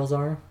Hex Girls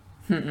are?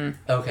 Mm-mm.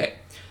 Okay,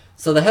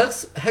 so the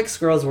Hex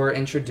Girls were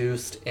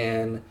introduced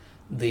in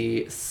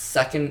the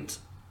second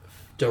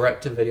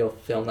direct-to-video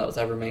film that was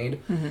ever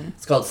made. Mm-hmm.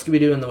 It's called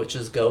Scooby-Doo and the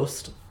Witch's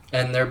Ghost,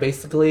 and they're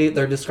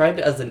described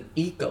as an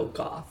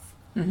eco-goth.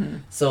 Mm-hmm.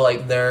 So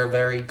like they're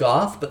very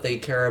goth, but they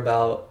care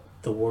about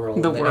the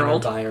world, the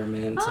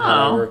environment, and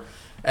whatever.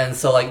 And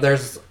so like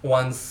there's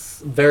one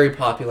very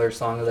popular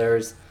song of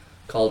theirs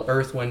called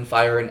Earth, Wind,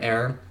 Fire, and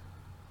Air,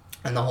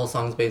 and the whole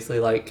song's basically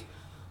like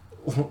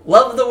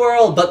love the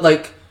world, but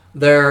like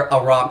they're a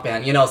rock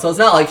band, you know, so it's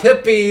not like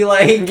hippie,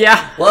 like,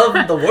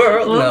 love the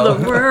world. Love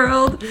the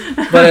world.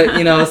 But,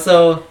 you know,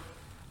 so,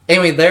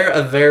 anyway, they're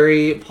a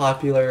very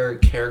popular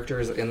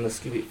characters in the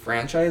Scooby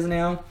franchise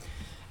now,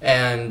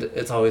 and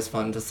it's always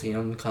fun to see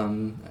them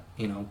come,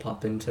 you know,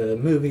 pop into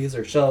movies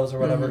or shows or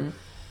whatever. Mm-hmm.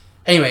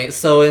 Anyway,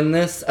 so in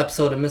this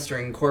episode of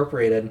Mystery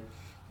Incorporated,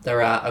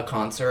 they're at a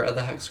concert of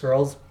the Hex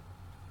Girls.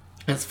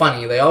 It's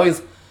funny, they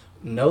always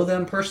know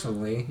them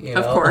personally, you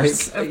know. Of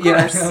course.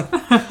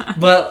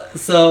 But,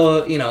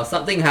 so, you know,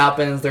 something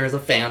happens, there's a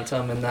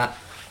phantom in that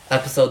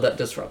episode that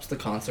disrupts the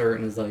concert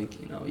and is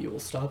like, you know, you will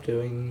stop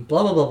doing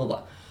blah, blah, blah, blah,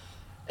 blah.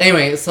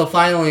 Anyway, so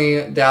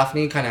finally,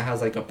 Daphne kind of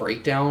has, like, a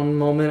breakdown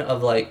moment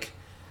of, like,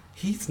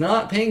 he's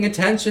not paying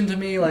attention to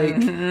me, like,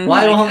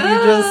 why won't you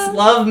just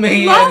love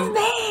me? Love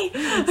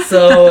me!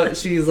 So,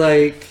 she's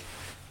like,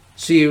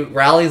 she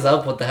rallies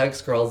up with the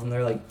Hex Girls, and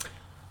they're like,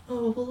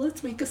 oh, well,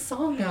 let's make a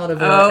song out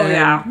of it. Oh, and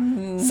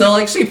yeah. So,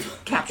 like, she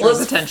captures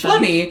attention. It's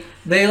funny.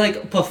 They,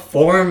 like,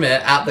 perform it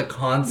at the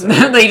concert.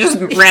 They just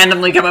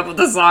randomly come up with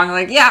a song,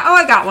 like, yeah, oh,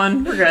 I got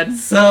one. We're good.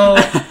 So,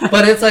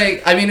 but it's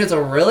like, I mean, it's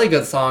a really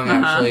good song,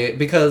 actually,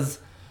 because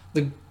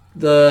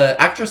the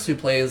actress who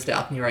plays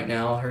Daphne right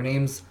now, her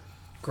name's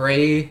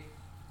Grey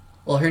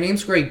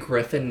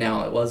Griffin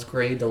now. It was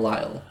Grey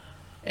Delisle.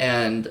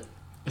 And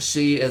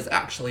she is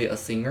actually a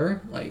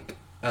singer, like,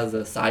 as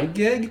a side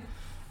gig.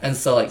 And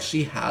so, like,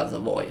 she has a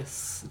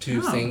voice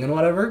to sing and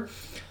whatever.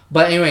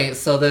 But anyway,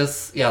 so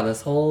this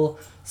whole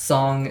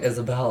song is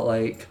about,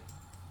 like,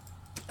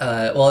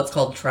 it's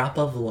called Trap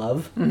of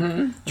Love.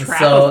 Mm-hmm.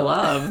 Trap of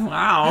Love.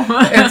 Wow.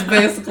 It's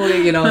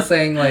basically, you know,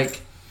 saying,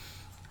 like,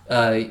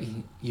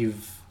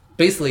 you've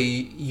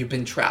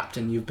been trapped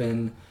and you've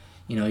been,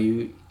 you know,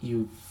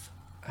 you've,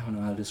 I don't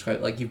know how to describe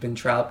it, like, you've been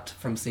trapped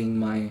from seeing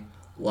my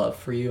love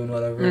for you and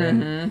whatever.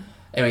 Mm-hmm. And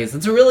anyways,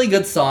 it's a really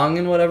good song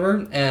and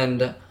whatever,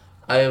 and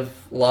I've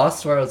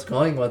lost where I was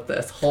going with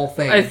this whole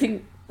thing. I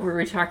think we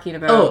were talking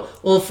about... Oh,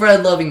 well,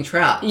 Fred loving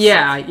traps.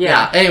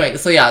 Yeah. Anyway,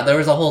 so yeah, there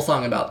was a whole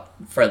song about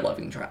Fred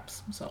loving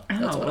traps. So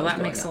that's what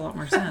that makes a lot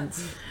more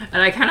sense.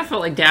 And I kind of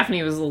felt like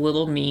Daphne was a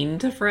little mean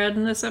to Fred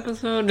in this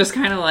episode. Just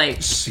kind of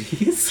like...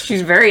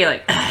 She's very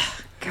like,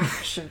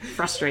 gosh,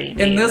 frustrating.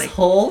 In this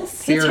whole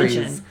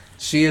series,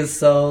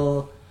 she's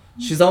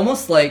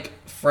almost like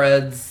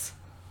Fred's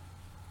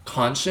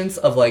conscience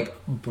of like,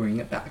 bring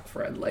it back,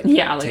 Fred, like,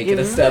 take it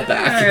a step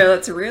back,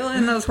 let's reel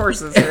in those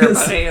horses here,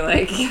 buddy.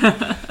 Like,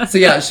 so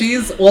yeah,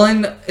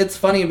 and it's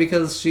funny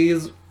because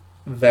she's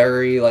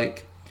very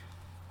like,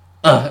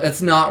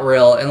 it's not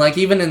real, and like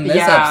even in this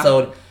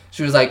episode,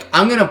 she was like,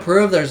 I'm gonna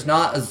prove there's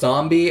not a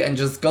zombie, and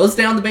just goes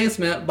down the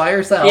basement by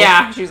herself.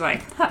 She's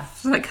like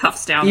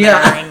huffs down there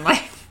and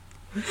like.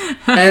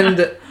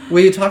 And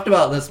we talked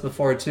about this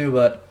before too,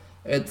 but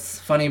it's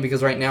funny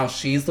because right now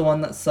she's the one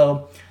that's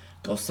so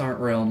ghosts aren't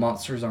real,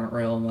 monsters aren't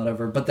real, and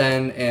whatever. But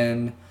then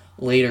in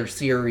later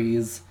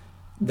series,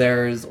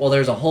 there's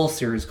a whole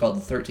series called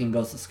The 13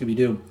 Ghosts of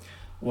Scooby-Doo,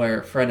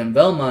 where Fred and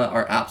Velma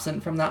are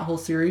absent from that whole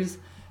series.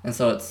 And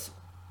so it's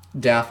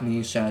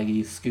Daphne,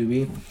 Shaggy,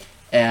 Scooby.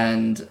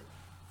 And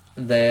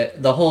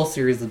the whole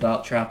series is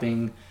about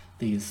trapping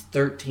these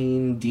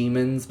 13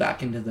 demons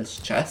back into this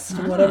chest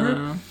or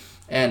whatever.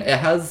 And it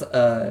has,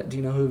 do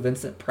you know who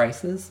Vincent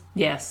Price is?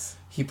 Yes.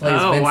 He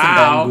plays Vincent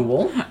Van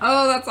Ghoul.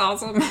 Oh, that's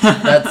awesome.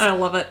 I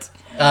love it.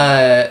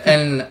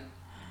 And,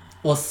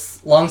 well,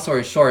 long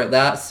story short,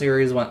 that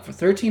series went for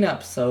 13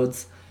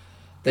 episodes.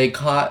 They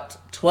caught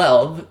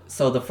 12.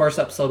 So the first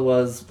episode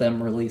was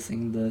them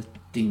releasing the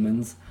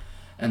demons.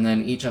 And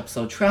then each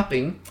episode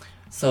trapping.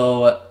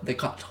 So they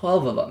caught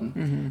 12 of them.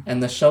 Mm-hmm.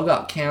 And the show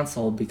got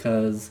canceled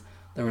because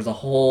there was a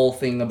whole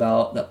thing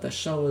about that the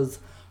show was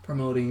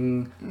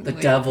promoting the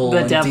devil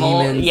and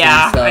demons.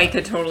 Yeah, and stuff. I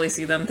could totally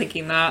see them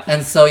thinking that.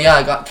 And so, it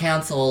got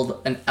canceled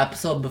an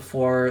episode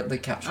before they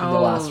captured the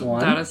last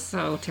one. That is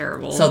so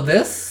terrible. So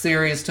this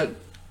series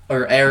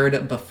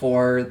aired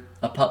before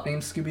A Pup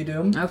Named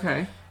Scooby-Doo.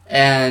 Okay.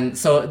 And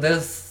so the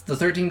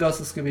 13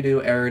 Ghosts of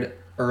Scooby-Doo aired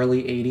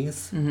early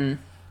 80s. Mm-hmm.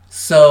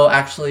 So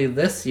actually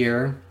this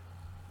year,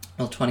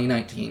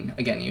 2019.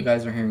 Again, you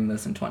guys are hearing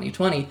this in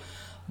 2020.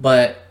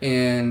 But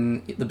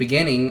in the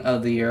beginning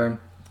of the year,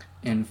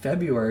 in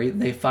February,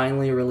 they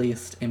finally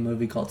released a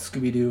movie called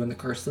Scooby-Doo and the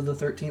Curse of the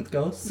 13th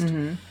Ghost.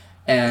 Mm-hmm.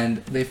 And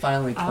they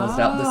finally closed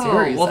out the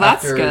series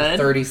after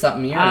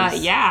 30-something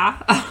years.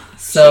 Yeah.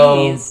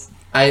 So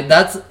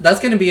that's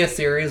going to be a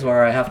series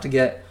where I have to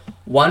get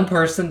one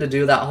person to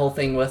do that whole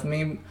thing with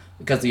me,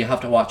 because you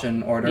have to watch it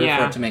in order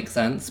for it to make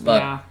sense.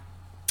 But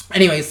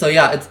anyway, so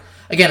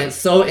it's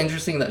so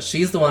interesting that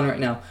she's the one right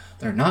now.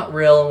 They're not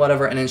real and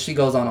whatever, and then she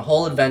goes on a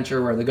whole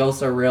adventure where the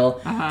ghosts are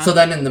real. So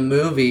then in the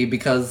movie,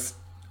 because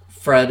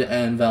Fred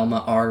and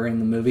Velma are in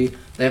the movie,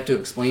 they have to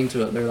explain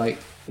to it. They're like,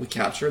 we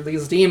captured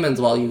these demons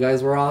while you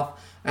guys were off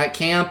at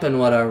camp and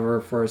whatever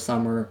for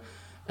summer.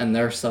 And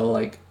they're so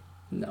like,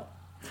 no.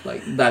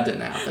 Like, that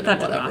didn't happen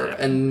and whatever.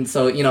 And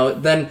so,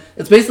 then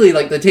it's basically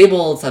like the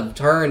tables have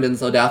turned, and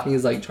so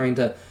Daphne's like trying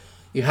to,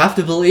 you have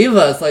to believe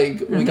us.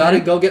 Like, we got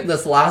to go get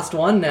this last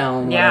one now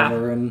and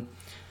whatever. And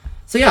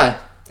so,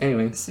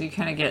 anyway. So you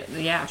kind of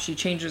get, she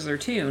changes her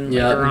tune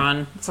later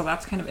on. So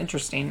that's kind of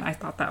interesting. I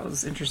thought that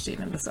was interesting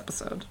in this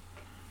episode.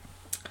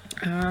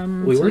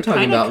 We were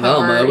talking about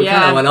Velma. We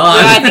kind of went on.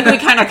 Yeah, I think we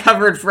kind of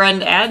covered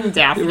Fred and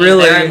Daphne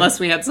there, unless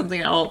we had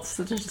something else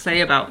to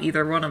say about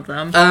either one of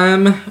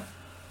them.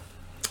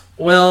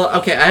 Well,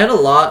 okay, I had a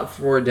lot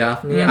for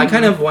Daphne. I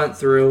kind of went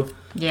through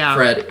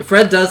Fred.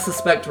 Fred does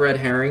suspect red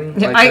herring.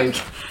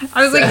 Like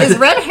I was like, is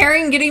red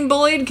herring getting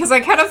bullied? Because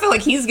I kind of feel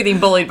like he's getting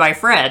bullied by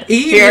Fred.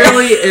 He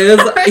really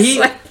is.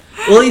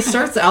 He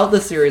starts out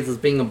the series as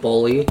being a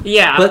bully.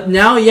 Yeah. But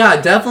now,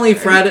 definitely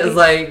Fred is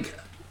like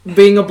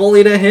being a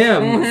bully to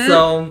him.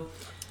 So,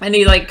 and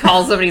he like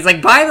calls him and he's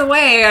like, by the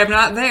way, I'm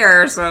not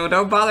there, so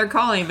don't bother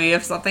calling me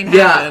if something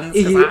happens,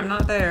 because I'm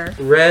not there.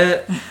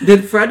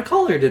 Did Fred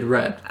call or did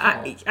Red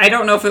call? I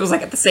don't know if it was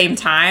like at the same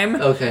time.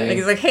 Okay. Like,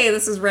 he's like, hey,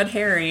 this is Red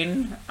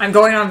Herring. I'm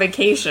going on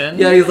vacation.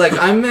 Yeah, he's like,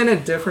 I'm in a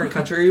different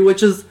country,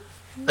 which is,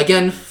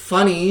 again,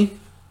 funny.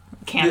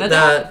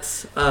 Canada?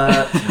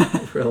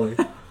 That, really.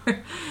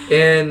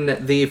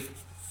 In the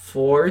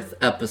 4th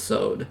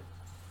episode,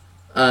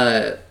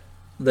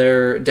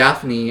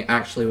 Daphne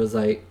actually was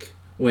like,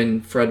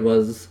 when Fred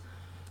was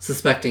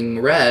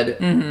suspecting Red,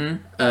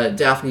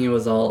 Daphne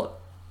was all,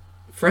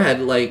 Fred,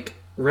 like,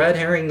 red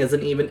herring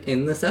isn't even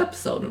in this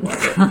episode and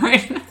whatever.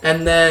 Right.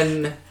 And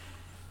then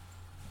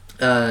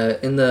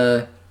in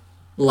the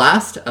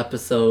last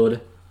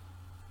episode,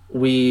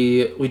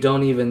 we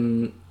don't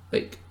even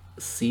like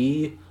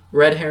see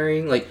red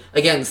herring. Like,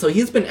 again, so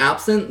he's been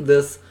absent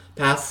this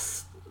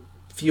past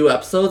few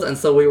episodes, and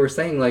so we were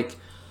saying like,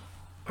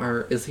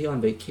 is he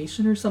on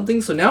vacation or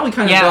something? So now we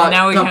kind of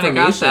got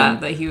confirmation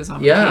that he was on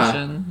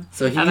vacation.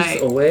 So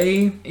he's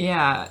away.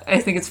 Yeah, I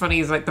think it's funny.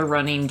 He's like the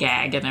running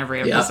gag in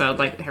every episode.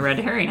 Like, red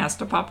herring has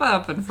to pop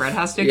up, and Fred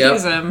has to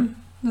accuse him.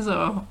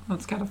 So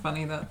that's kind of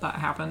funny that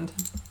happened.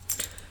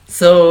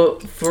 So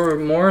for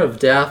more of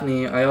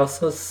Daphne, I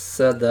also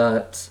said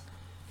that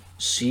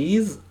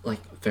she's like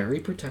very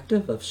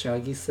protective of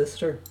Shaggy's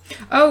sister.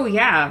 Oh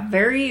yeah,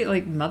 very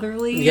like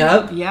motherly.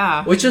 Yep.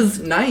 Yeah. Which is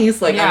nice.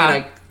 Like, I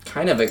mean, I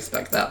kind of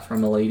expect that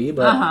from a lady,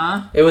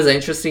 but it was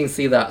interesting to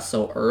see that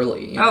so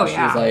early. She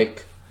was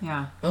like,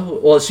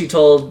 she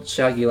told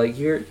Shaggy, like,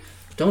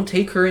 don't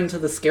take her into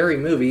the scary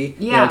movie.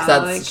 Yeah,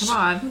 like, come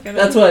on.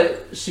 That's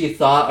what she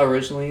thought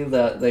originally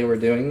that they were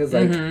doing, is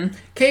like,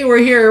 okay, we're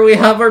here, we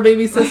have our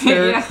baby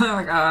sister. Like,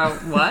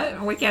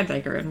 what? We can't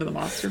take her into the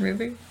monster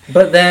movie.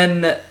 But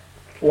then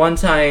one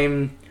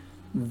time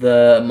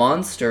the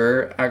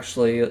monster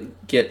actually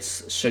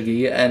gets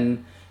Shaggy,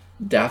 and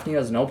Daphne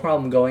has no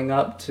problem going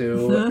up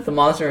to the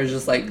monster and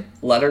just like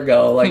let her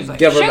go, like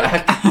give her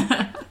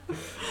back.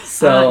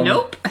 So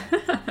nope.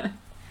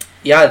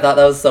 Yeah, I thought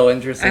that was so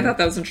interesting. I thought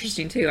that was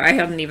interesting too. I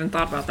hadn't even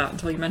thought about that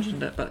until you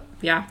mentioned it, but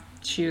yeah,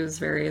 she was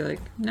very like,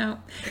 no,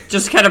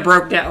 just kind of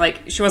broke down.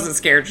 Like, she wasn't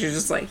scared. She was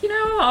just like,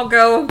 I'll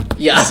go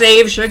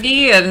save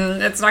Shaggy,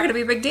 and it's not going to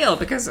be a big deal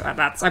because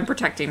I'm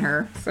protecting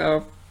her.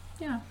 So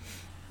yeah,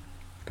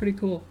 pretty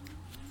cool.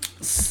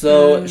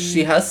 So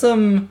she has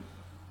some.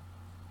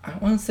 I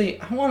want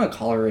to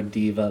call her a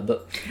diva,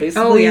 but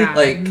basically,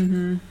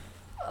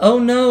 oh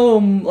no,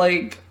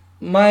 like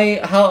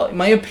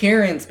my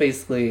appearance,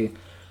 basically.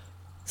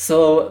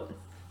 So,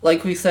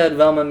 like we said,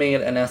 Velma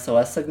made an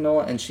SOS signal,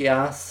 and she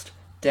asked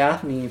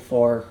Daphne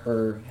for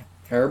her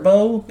hair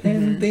bow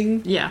pin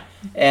thing. Yeah.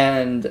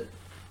 And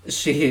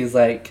she's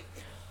like,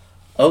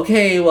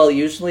 okay, well,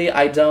 usually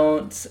I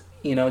don't,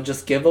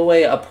 just give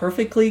away a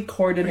perfectly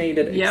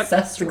coordinated accessory.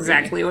 That's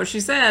exactly what she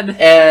said.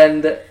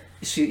 And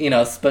she,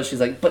 but she's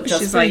like, but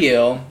just she's for like,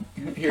 you.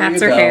 Here pats you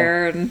go. her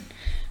hair, and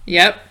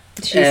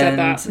she said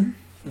that.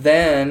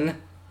 Then,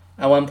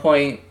 at one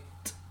point,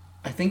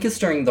 I think it's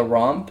during the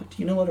romp. Do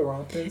you know what a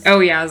romp is? Oh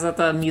yeah, is that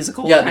the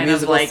musical? Yeah, the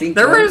musical sequence.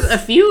 There were a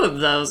few of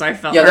those. I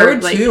felt. Yeah, there were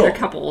two. A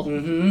couple.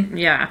 Mm-hmm.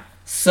 Yeah.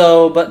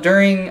 So, but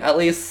during at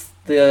least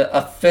the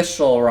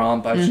official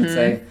romp, I should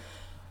say,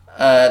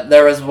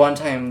 there was one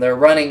time they're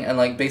running and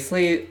like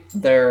basically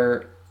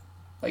their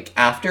like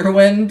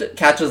afterwind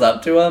catches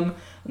up to them.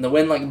 and the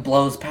wind like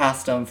blows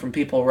past them from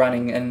people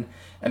running, and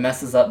it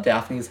messes up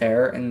Daphne's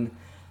hair, and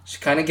she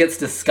kind of gets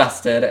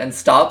disgusted and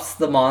stops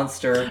the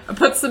monster.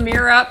 Puts the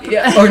mirror up.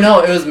 Yeah. Or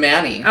no, it was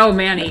Manny. Oh,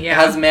 Manny, yeah.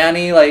 Has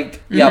Manny,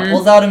 like,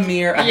 pulls out a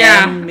mirror, a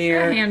hand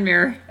mirror. A hand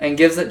mirror. And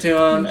gives it to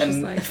him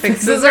and like,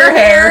 fixes her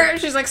hair.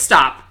 She's like,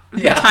 stop.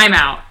 Yeah. Time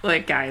out.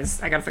 Like,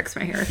 guys, I gotta fix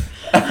my hair.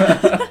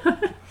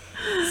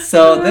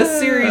 So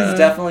this series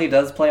definitely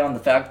does play on the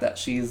fact that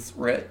she's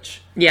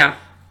rich. Yeah.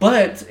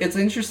 But it's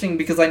interesting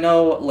because I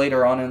know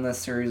later on in this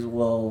series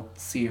we'll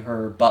see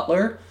her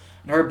butler.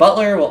 And her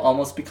butler will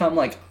almost become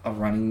like a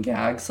running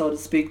gag, so to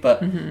speak,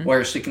 but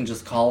where she can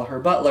just call her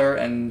butler,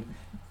 and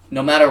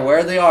no matter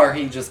where they are,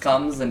 he just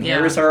comes and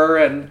hears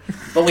her.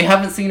 But we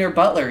haven't seen her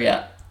butler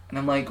yet. And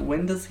I'm like,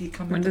 when does he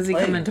come into play? When does he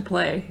come into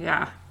play?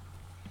 Yeah.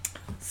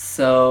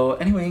 So,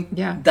 anyway,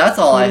 that's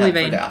all I had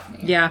for Daphne.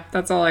 Yeah,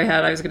 that's all I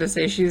had. I was going to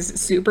say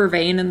she's super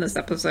vain in this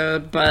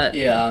episode, but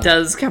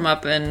does come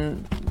up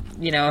and,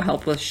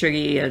 help with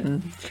Shuggy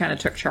and kind of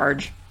took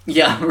charge.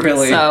 Yeah,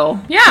 really. So,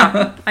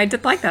 yeah, I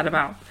did like that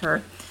about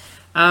her.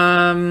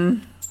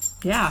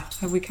 Yeah,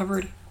 have we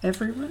covered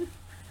everyone?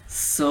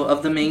 So,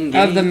 of the main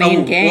gang? Of the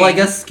main gang. Well, I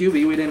guess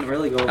Scooby. We didn't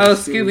really go over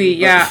Scooby,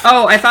 yeah.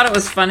 Oh, I thought it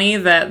was funny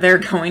that they're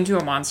going to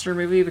a monster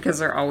movie because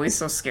they're always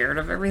so scared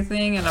of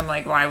everything. And I'm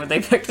like, why would they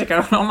pick to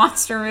go to a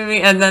monster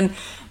movie? And then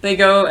they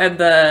go and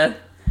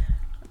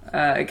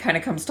it kind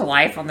of comes to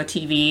life on the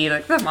TV.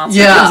 Like, the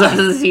monster comes out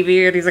of the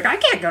TV and he's like, I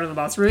can't go to the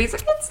monster movie. He's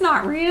like, it's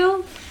not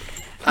real.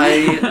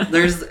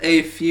 There's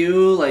a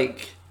few,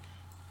 like,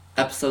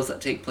 episodes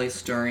that take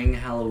place during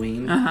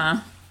Halloween.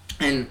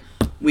 And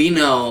we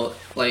know,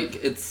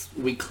 like,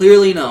 we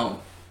clearly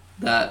know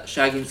that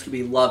Shaggy and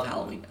Scooby love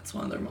Halloween. It's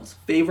one of their most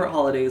favorite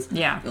holidays.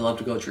 Yeah. They love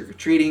to go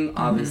trick-or-treating,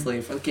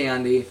 obviously, for the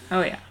candy.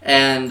 Oh, yeah.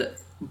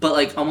 But,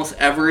 like, almost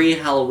every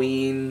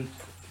Halloween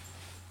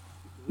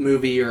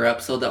movie or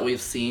episode that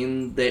we've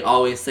seen, they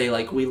always say,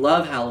 like, we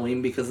love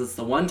Halloween because it's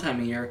the one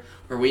time a year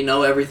where we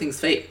know everything's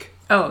fake.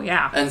 Oh,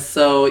 yeah. And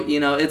so,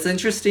 it's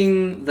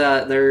interesting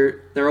that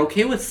they're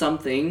okay with some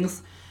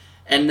things.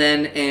 And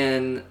then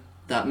in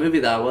that movie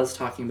that I was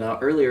talking about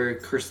earlier,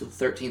 Curse of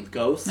the 13th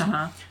Ghost,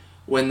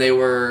 when they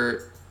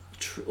were,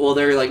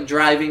 they're like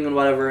driving and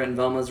whatever, and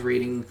Velma's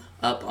reading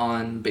up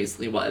on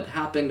basically what had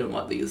happened and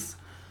what these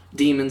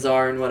demons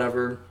are and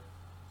whatever.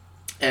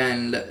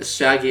 And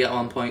Shaggy at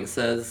one point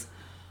says,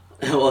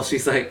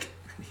 he's like,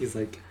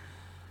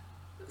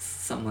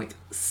 something like,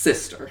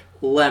 sister,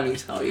 let me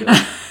tell you.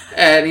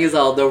 And he's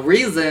all, the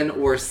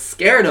reason we're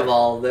scared of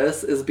all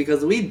this is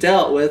because we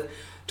dealt with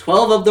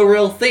 12 of the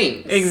real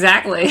things.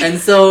 Exactly. And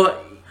so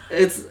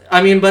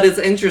but it's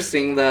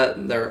interesting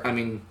that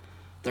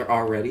they're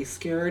already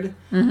scared.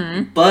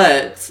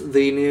 But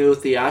the new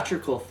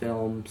theatrical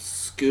film,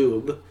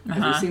 Scoob,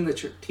 have you seen the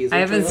teaser trailer? I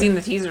haven't seen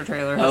the teaser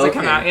trailer. Has it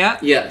come out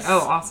yet? Yes.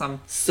 Oh,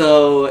 awesome.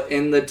 So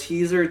in the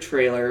teaser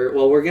trailer,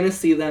 we're going to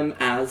see them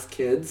as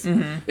kids.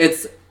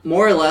 It's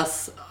more or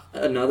less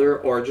another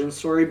origin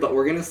story, but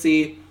we're going to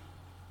see...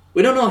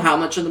 We don't know how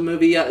much of the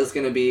movie yet is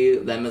going to be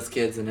them as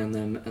kids and then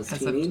them as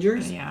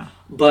teenagers.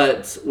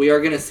 But we are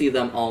going to see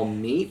them all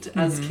meet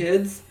as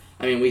kids.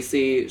 I mean, we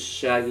see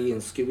Shaggy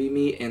and Scooby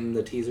meet in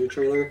the teaser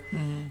trailer.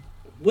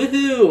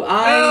 Woohoo!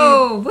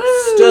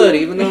 I stood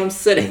even though I'm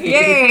sitting.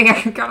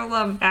 Yay! Gotta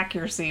love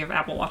accuracy of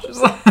Apple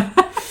Watches.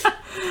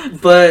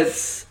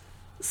 But,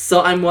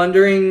 so I'm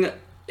wondering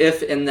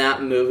if in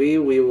that movie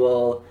we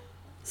will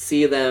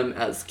see them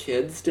as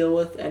kids deal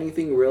with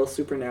anything real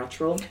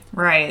supernatural.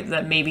 Right,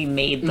 that maybe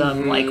made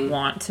them, like,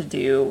 want to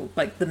do,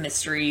 like, the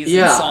mysteries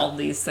and solve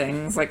these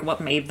things. Like, what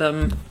made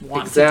them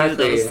want to do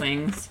those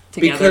things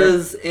together.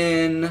 Because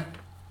in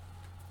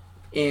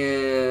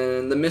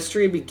The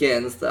Mystery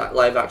Begins, that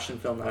live-action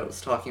film that I was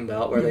talking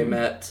about, where they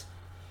met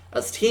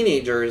as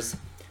teenagers,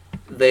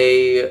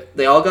 they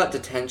all got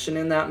detention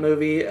in that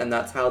movie, and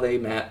that's how they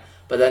met.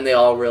 But then they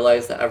all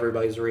realized that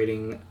everybody's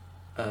reading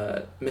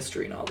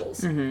mystery novels.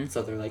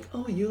 So they're like,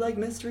 oh, you like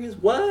mysteries?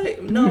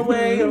 What? No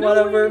way, and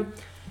whatever.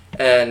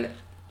 And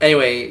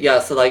anyway,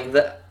 so like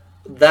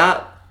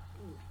that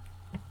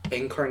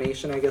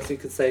incarnation, I guess you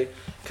could say,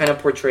 kind of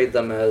portrayed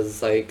them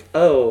as like,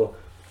 oh,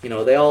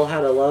 they all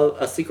had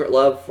a secret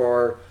love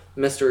for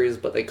mysteries,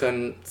 but they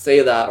couldn't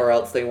say that or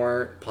else they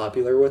weren't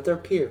popular with their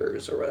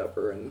peers or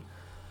whatever.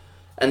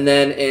 And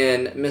then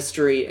in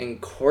Mystery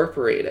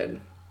Incorporated,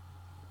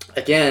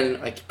 again,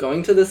 I keep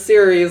going to this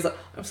series.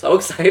 I'm so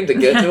excited to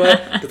get to it.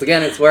 Because,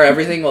 again, it's where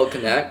everything will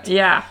connect.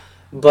 Yeah.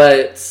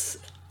 But,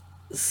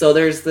 so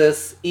there's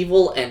this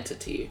evil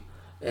entity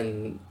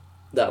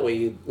that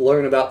we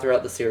learn about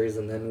throughout the series.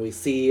 And then we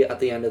see at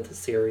the end of the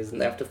series.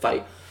 And they have to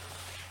fight.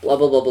 Blah,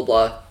 blah, blah, blah,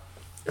 blah.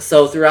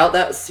 So, throughout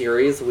that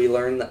series, we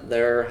learn that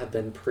there have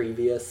been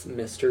previous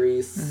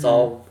mysteries,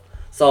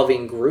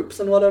 solving groups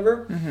and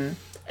whatever.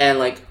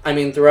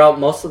 And, throughout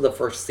most of the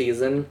first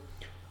season...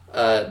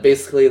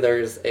 basically,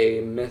 there's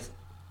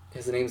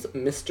his name's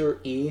Mr.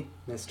 E.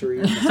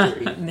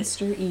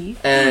 Mr. E.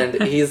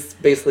 And he's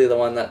basically the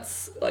one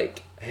that's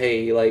like,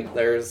 hey, like,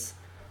 there's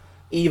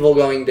evil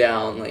going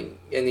down, like,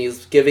 and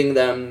he's giving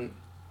them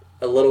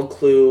a little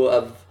clue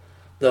of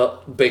the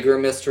bigger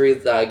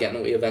mysteries that,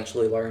 again, we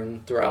eventually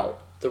learn throughout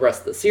the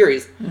rest of the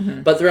series.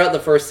 Mm-hmm. But throughout the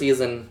first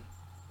season,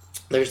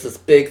 there's this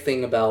big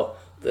thing about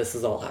this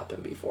has all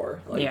happened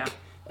before. Like,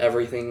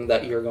 everything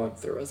that you're going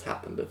through has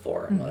happened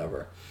before and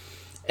whatever.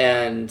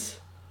 And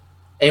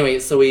anyway,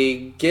 so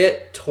we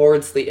get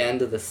towards the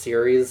end of the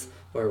series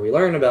where we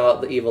learn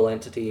about the evil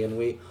entity and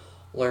we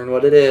learn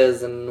what it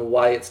is and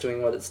why it's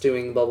doing what it's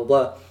doing, blah, blah,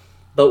 blah.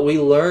 But we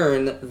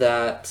learn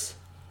that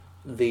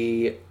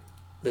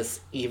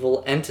this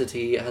evil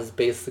entity has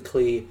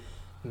basically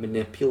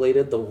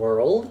manipulated the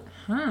world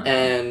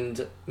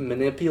and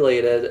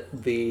manipulated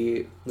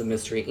the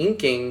Mystery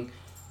Inking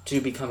to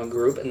become a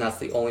group, and that's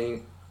the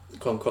only,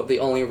 quote unquote, the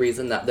only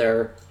reason that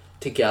they're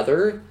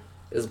together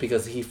is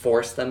because he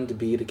forced them to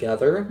be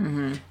together.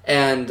 Mm-hmm.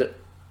 And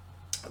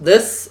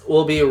this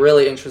will be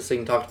really interesting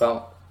to talk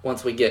about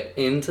once we get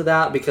into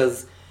that,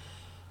 because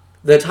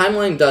the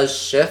timeline does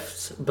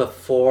shift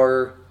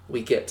before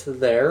we get to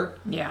there.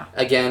 Yeah.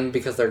 Again,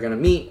 because they're going to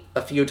meet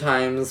a few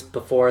times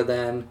before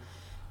then.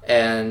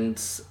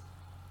 And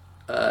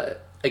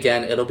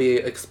again, it'll be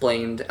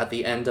explained at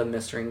the end of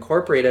Mystery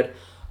Incorporated.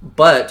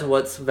 But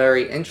what's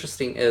very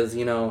interesting is,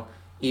 you know,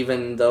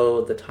 even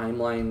though the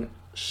timeline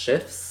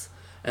shifts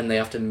and they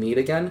have to meet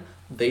again,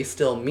 they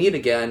still meet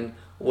again,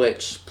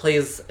 which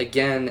plays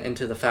again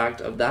into the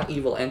fact of that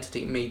evil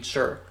entity made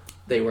sure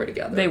they were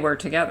together. They were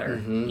together.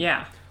 Mm-hmm.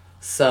 Yeah.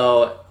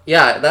 So,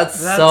 yeah, that's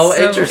so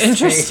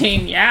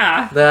interesting.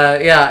 Yeah.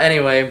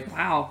 Anyway.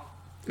 Wow.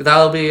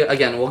 That'll be,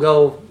 again, we'll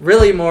go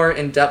really more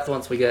in depth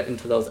once we get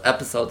into those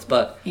episodes,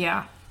 but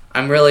yeah,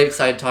 I'm really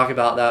excited to talk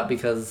about that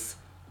because,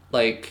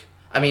 like,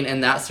 I mean,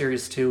 in that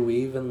series too,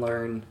 we even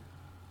learn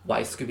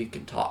why Scooby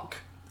can talk.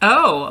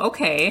 Oh,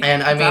 okay.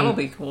 And I mean, that'll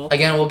be cool.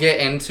 Again, we'll get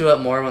into it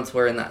more once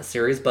we're in that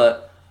series,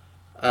 but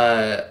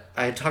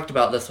I talked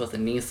about this with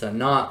Anissa,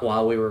 not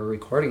while we were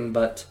recording,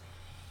 but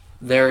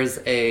there's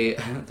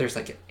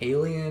like an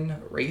alien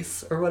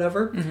race or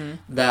whatever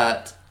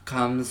that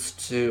comes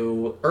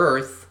to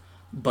Earth,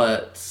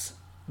 but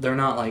they're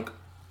not like,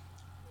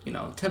 you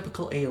know,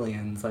 typical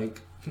aliens,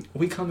 like,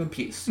 we come in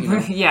peace, you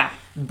know? Yeah.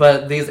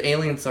 But these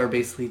aliens are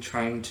basically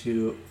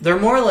they're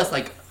more or less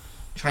like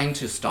trying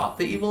to stop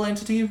the evil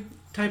entity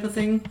type of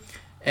thing.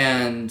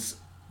 And,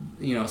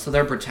 you know, so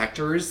they're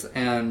protectors,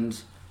 and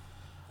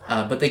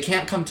but they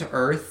can't come to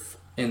Earth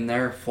in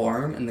their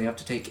form, and they have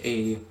to take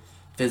a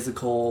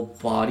physical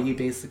body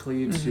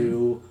basically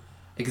to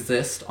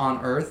exist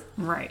on Earth.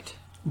 Right.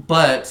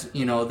 But,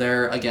 you know,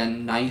 they're,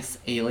 again, nice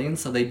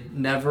aliens, so they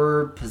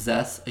never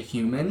possess a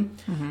human.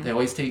 Mm-hmm. They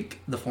always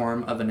take the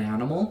form of an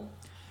animal.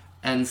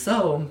 And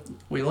so,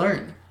 we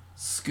learn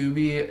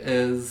Scooby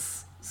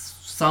is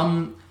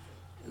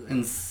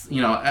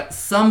at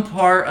some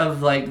part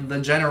of, like,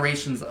 the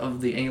generations of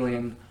the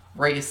alien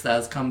race that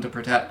has come to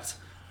protect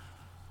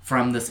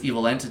from this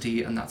evil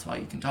entity, and that's why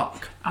he can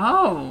talk.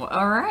 Oh,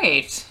 all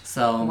right.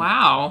 So...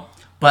 Wow.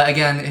 But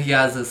again, he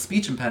has a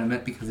speech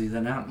impediment because he's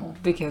an animal.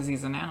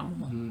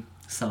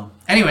 So,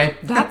 anyway.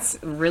 That's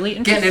really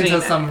interesting. Getting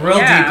into some real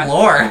deep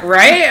lore.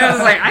 Right? I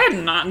was like, I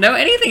did not know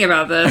anything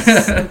about this,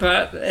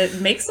 but it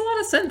makes a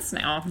lot of sense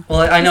now. Well,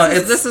 I know.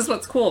 This is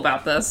what's cool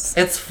about this.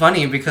 It's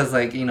funny because,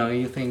 like, you know,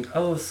 you think,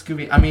 oh,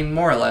 Scooby. I mean,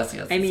 more or less,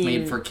 yes, it's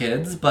made for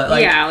kids, but,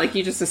 like... Yeah, like,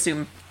 you just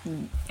assume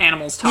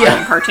animals talk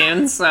in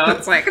cartoons, so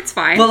it's like, it's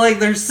fine. But,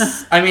 like,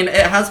 I mean,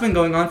 it has been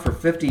going on for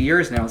 50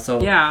 years now, so...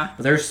 Yeah.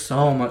 There's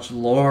so much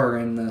lore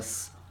in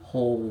this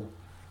whole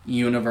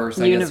universe,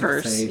 I guess you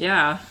could say.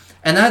 Yeah.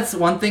 And that's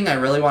one thing I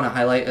really want to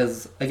highlight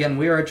is, again,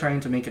 we are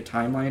trying to make a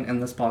timeline in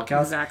this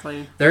podcast.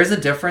 Exactly. There's a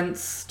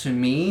difference to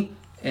me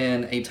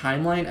in a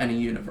timeline and a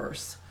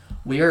universe.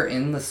 We are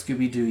in the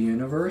Scooby-Doo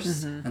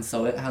universe, and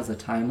so it has a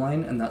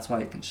timeline, and that's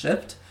why it can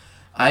shift.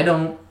 I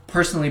don't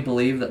personally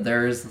believe that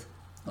there's,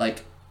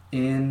 like,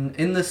 in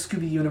the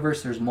Scooby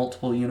universe, there's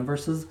multiple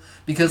universes,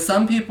 because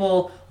some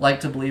people like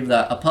to believe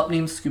that A Pup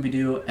Named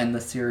Scooby-Doo and the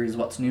series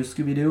What's New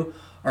Scooby-Doo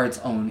are its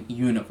own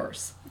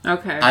universe.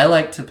 Okay. I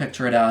like to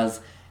picture it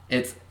as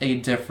it's a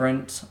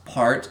different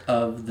part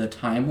of the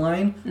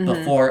timeline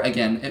before,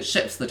 again, it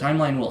shifts. The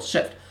timeline will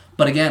shift.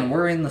 But again,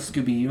 we're in the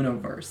Scooby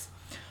universe.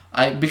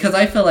 Because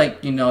I feel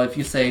like, you know, if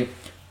you say,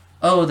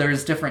 oh,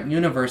 there's different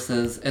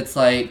universes, it's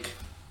like,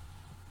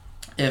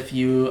 I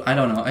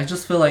don't know, I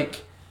just feel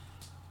like,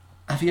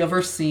 have you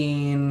ever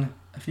seen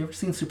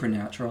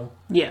Supernatural?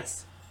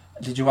 Yes.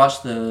 Did you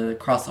watch the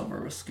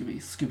crossover with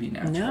Scooby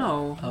Natural?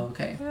 No. Oh,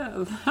 okay.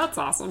 Yeah, that's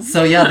awesome.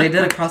 So yeah, they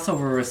did a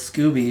crossover with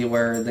Scooby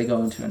where they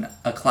go into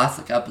a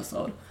classic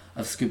episode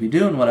of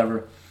Scooby-Doo and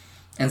whatever.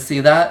 And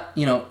see that,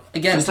 you know,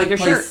 again, just like your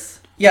shirt.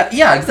 Yeah,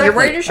 exactly. You're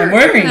wearing your shirt. I'm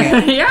wearing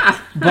it. Yeah.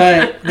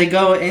 But they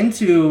go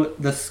into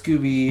the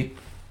Scooby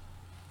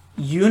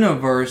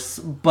universe,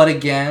 but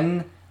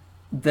again,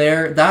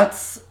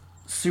 that's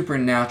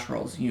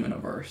Supernatural's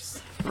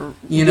universe.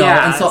 You know,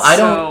 and so I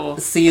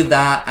don't see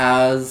that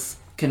as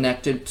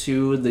connected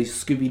to the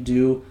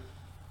Scooby-Doo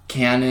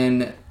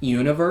canon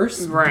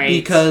universe. Right.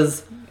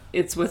 Because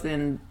it's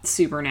within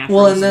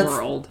Supernatural's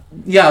world.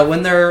 Yeah,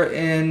 when they're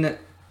in,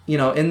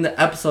 in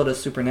the episode of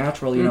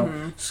Supernatural,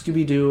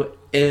 Scooby-Doo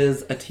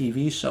is a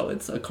TV show.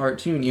 It's a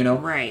cartoon,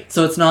 Right.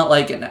 So it's not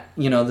like, the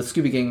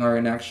Scooby Gang are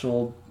an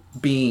actual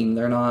being.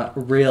 They're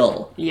not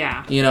real.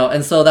 Yeah.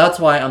 And so that's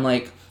why I'm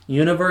like,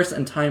 universe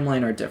and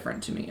timeline are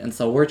different to me. And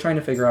so we're trying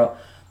to figure out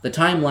the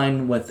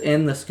timeline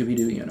within the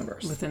Scooby-Doo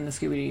universe. Within the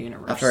Scooby-Doo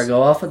universe. After I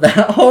go off of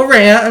that whole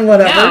rant and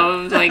whatever.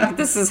 No, like,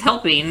 this is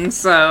helping,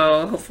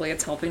 so hopefully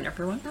it's helping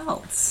everyone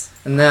else.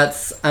 And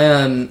that's,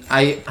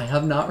 I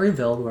have not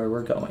revealed where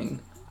we're going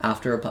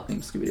after A Pup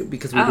Named Scooby-Doo,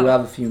 because we do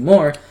have a few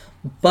more.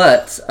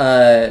 But,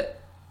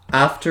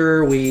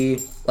 after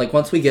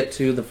once we get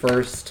to the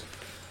first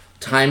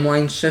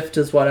timeline shift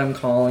is what I'm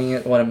calling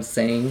it, what I'm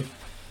saying,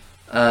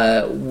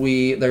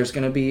 there's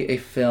going to be a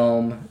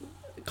film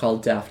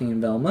called Daphne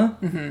and Velma,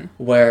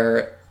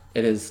 where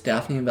it is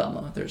Daphne and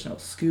Velma. There's no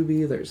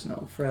Scooby, there's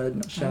no Fred,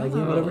 no Shaggy,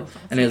 whatever.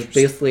 And it's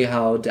basically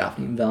how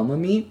Daphne and Velma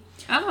meet.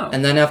 Oh.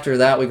 And then after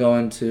that, we go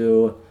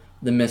into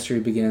The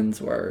Mystery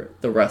Begins, where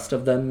the rest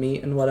of them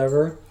meet and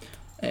whatever.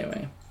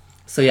 Anyway.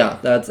 So yeah,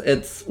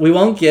 we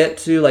won't get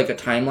to, a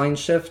timeline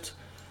shift,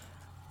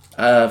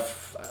 not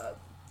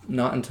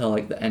until,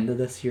 the end of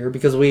this year.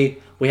 Because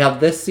we have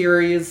this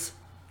series,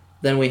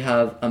 then we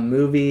have a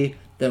movie,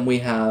 then we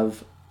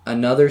have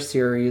another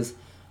series,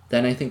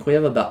 then I think we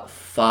have about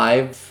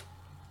 5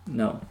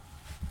 movies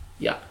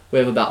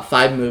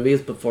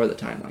before the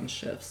timeline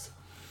shifts.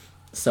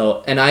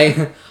 So, and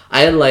I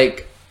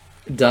had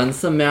done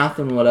some math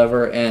and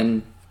whatever,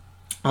 and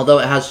although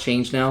it has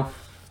changed now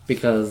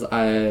because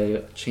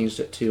I changed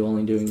it to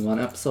only doing 1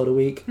 episode a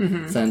week,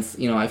 since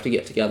I have to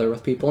get together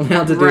with people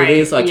now to do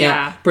these, so I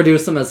can't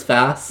produce them as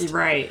fast.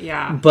 Right,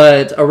 yeah.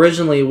 But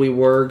originally we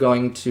were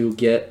going to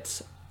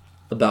get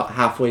about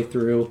halfway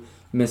through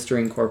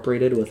Mystery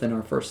Incorporated within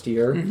our first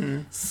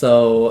year.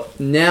 So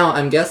now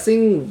I'm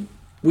guessing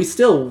we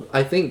still,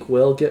 I think,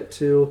 will get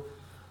to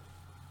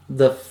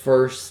the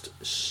first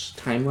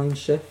timeline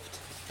shift,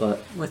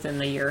 but within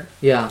the year.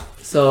 Yeah.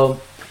 So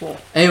cool.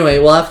 Anyway,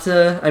 we'll have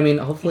to. I mean,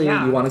 hopefully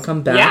you want to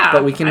come back,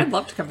 but we can. I'd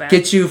love to come back.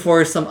 Get you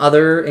for some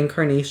other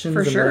incarnations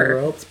for and sure. whatever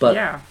else. But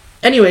yeah.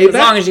 Anyway, as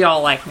long as you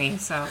all like me,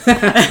 so.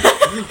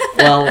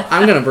 Well,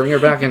 I'm gonna bring her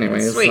back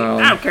anyway. Sweet. So.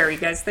 I don't care what you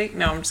guys think.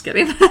 No, I'm just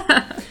kidding.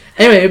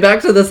 Anyway,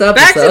 back to this episode.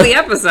 Back to the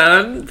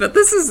episode, but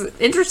this is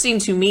interesting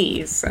to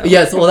me. So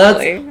yes, well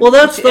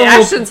that's the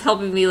Ashton's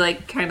helping me,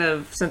 kind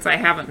of, since I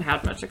haven't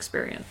had much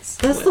experience.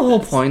 That's the whole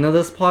point of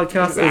this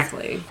podcast.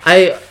 Exactly.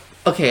 I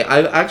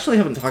actually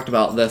haven't talked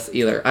about this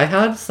either. I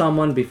had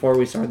someone before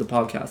we started the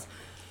podcast,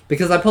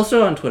 because I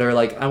posted on Twitter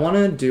I want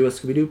to do a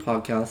Scooby-Doo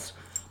podcast,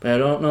 but I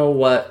don't know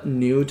what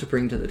new to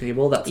bring to the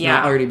table that's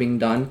not already being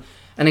done.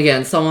 And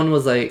again, someone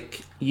was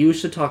like, you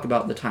should talk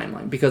about the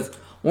timeline, because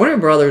Warner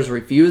Brothers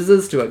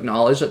refuses to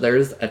acknowledge that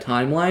there's a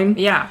timeline.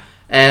 Yeah.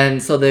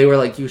 And so they were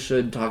like, you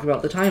should talk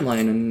about the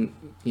timeline and,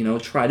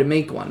 try to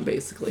make one,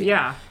 basically.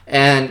 Yeah.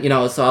 And,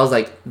 so I was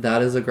like,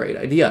 that is a great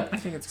idea. I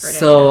think it's a great idea.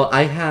 So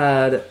I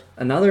had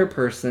another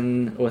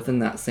person within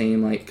that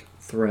same,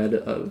 thread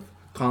of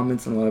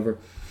comments and whatever.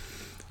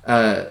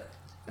 And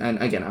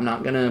again, I'm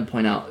not going to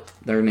point out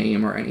their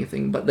name or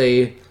anything, but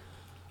they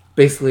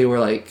basically were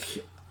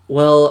like,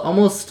 well,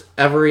 almost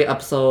every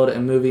episode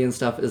and movie and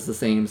stuff is the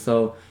same.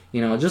 So,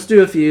 just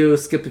do a few,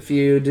 skip a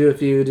few, do a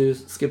few,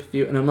 skip a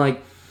few. And I'm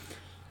like,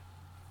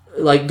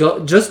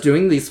 just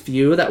doing these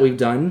few that we've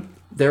done,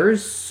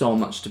 there's so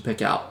much to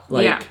pick out.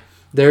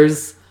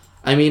 There's,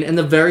 in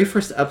the very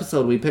first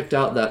episode, we picked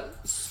out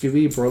that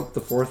Scooby broke the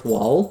fourth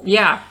wall.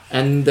 Yeah.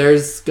 And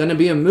there's going to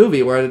be a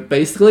movie where it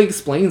basically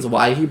explains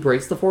why he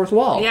breaks the fourth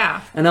wall.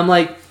 Yeah. And I'm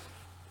like,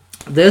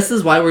 this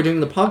is why we're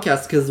doing the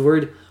podcast, because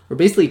we're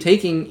basically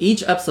taking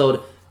each episode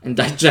and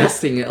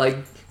digesting it,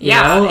 anything.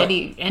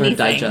 Or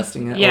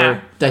digesting it, yeah.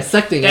 or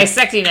dissecting it.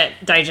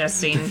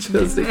 Digesting.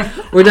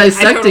 We're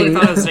dissecting. I totally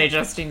thought it was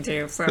digesting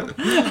too, so.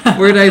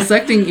 We're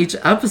dissecting each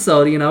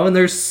episode, and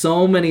there's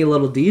so many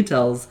little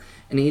details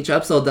in each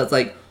episode that's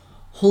like,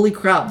 holy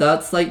crap,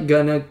 that's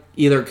gonna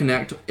either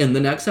connect in the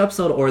next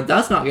episode, or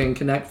that's not gonna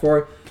connect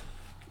for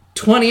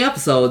 20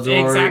 episodes,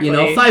 or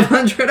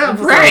 500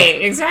 episodes. Right,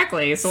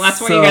 exactly. So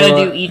that's why you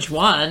gotta do each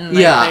one.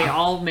 They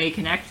all may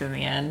connect in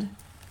the end.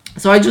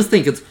 So I just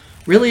think it's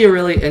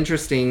really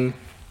interesting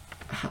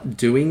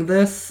doing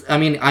this.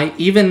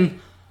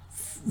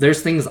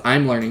 There's things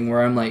I'm learning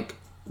where I'm like,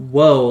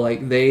 whoa, I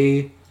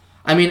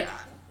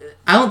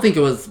don't think it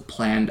was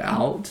planned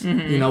out,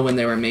 when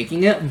they were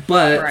making it,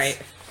 but right.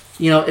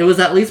 It was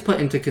at least put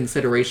into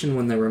consideration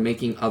when they were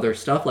making other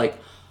stuff,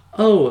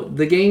 oh,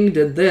 the gang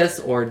did this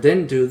or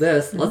didn't do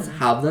this, let's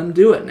have them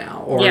do it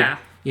now, or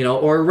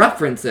or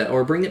reference it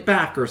or bring it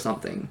back or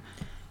something.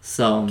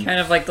 So kind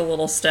of the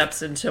little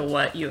steps into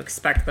what you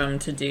expect them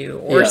to do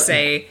or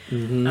say.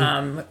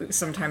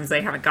 Sometimes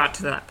they haven't got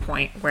to that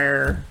point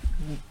where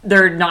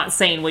they're not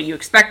saying what you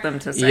expect them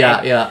to say.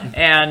 Yeah.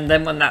 And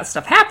then when that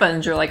stuff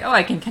happens, you're like, oh,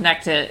 I can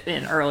connect it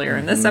in earlier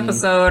in this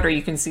episode, or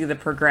you can see the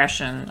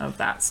progression of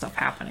that stuff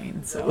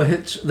happening. So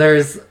which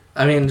there's,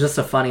 just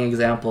a funny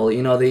example.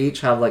 They each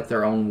have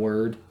their own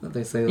word that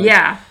they say.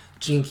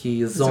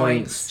 Jinkies,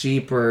 zoinks,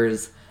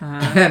 jeepers.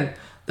 And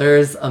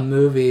there's a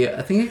movie,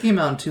 I think it came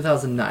out in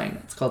 2009.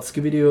 It's called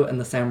Scooby-Doo and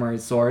the Samurai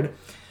Sword.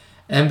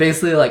 And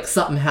basically, like,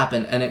 something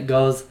happened, and it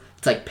goes,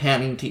 it's like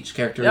panning to each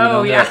character.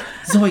 Oh, yeah. Like,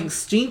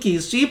 Zoinks,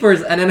 Jinkies,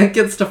 Jeepers, and then it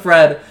gets to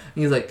Fred, and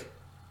he's like,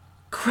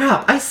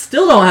 crap, I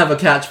still don't have a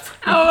catchphrase.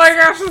 Oh my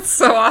gosh, that's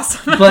so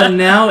awesome. But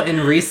now,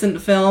 in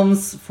recent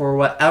films, for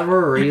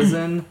whatever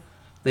reason,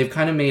 they've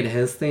kind of made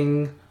his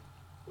thing,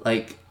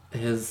 like,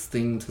 his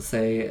thing to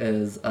say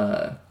is,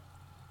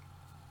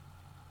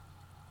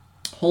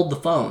 hold the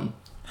phone.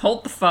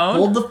 Hold the phone?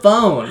 Hold the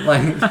phone.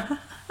 Like,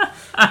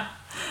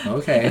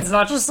 okay. It's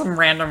not just some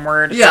random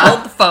word. It's Yeah.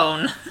 hold the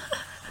phone.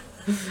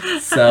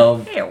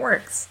 So. Hey, it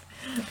works.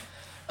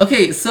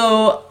 Okay,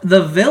 so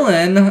the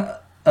villain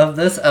of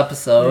this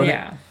episode,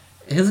 Yeah.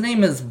 his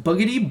name is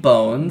Boogity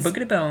Bones.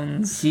 Boogity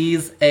Bones.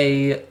 He's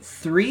a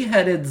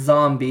 3-headed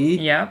zombie.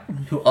 Yep.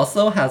 Who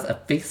also has a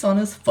face on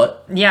his foot.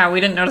 Yeah,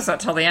 we didn't notice that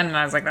till the end, and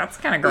I was like, that's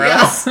kind of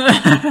gross.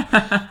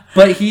 Yeah.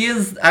 But he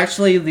is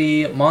actually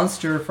the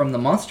monster from the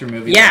monster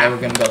movie that they were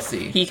going to go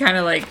see. He kind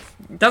of, like,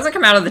 doesn't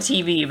come out of the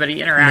TV, but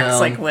he interacts,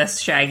 like, with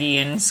Shaggy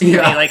and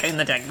Scooby, like, in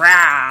the deck.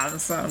 Rah!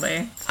 So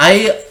they...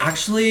 I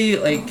actually,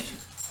 like,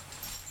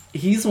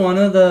 he's one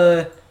of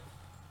the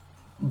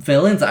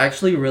villains I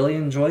actually really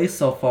enjoy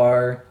so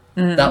far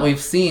that we've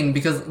seen,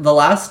 because the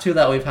last two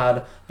that we've had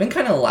have been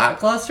kind of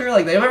lackluster.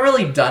 Like, they haven't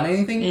really done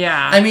anything.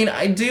 Yeah. I mean,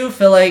 I do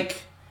feel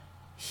like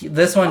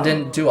this one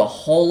didn't do a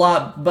whole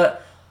lot,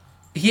 but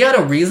he had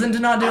a reason to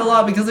not do a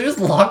lot because he was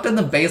locked in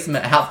the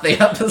basement half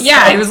the episode.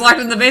 Yeah, he was locked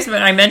in the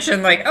basement. I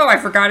mentioned, like, oh, I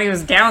forgot he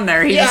was down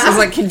there. He just was,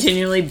 like,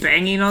 continually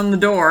banging on the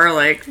door,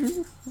 like,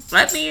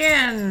 let me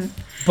in.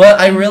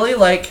 But I really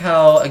like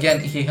how, again,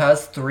 he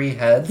has 3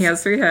 heads. He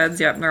has 3 heads,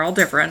 yep, they're all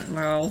different.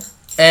 They're all...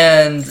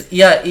 And,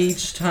 yeah,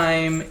 each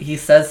time he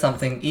says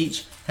something,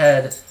 each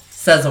head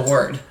says a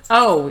word.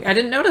 Oh, I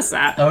didn't notice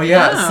that. Oh,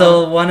 yeah.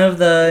 So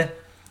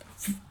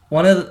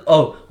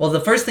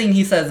the first thing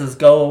he says is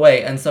go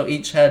away. And so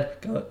each head,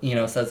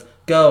 says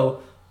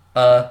go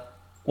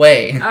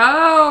away.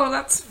 Oh,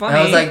 that's funny.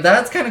 And I was like,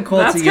 that's kind of cool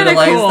to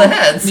utilize the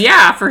heads.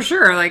 Yeah, for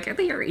sure. Like,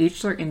 they are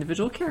each their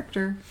individual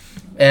character.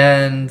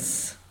 And...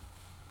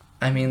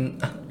 I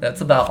mean,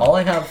 that's about all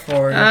I have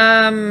for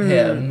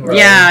him. Really.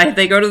 Yeah,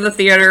 they go to the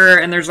theater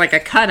and there's like a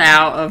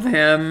cutout of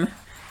him,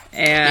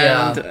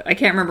 and I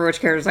can't remember which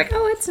character's like,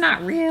 oh, it's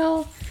not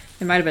real.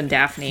 It might have been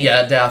Daphne.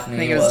 Yeah, Daphne. I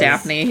think it was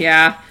Daphne.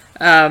 Yeah.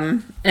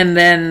 And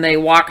then they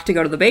walk to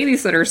go to the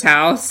babysitter's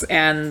house,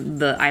 and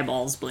the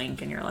eyeballs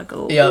blink, and you're like,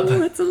 oh,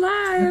 it's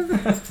alive.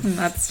 And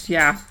that's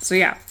So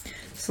yeah.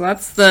 So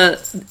that's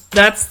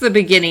the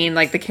beginning,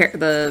 like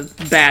the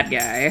bad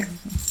guy,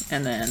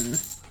 and then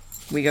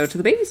we go to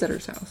the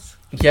babysitter's house.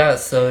 Yeah,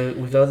 so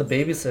we go to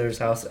the babysitter's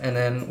house, and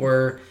then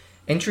we're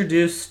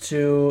introduced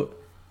to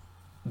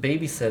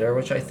Babysitter,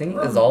 which I think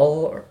is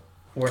all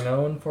we're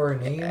known for her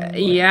name.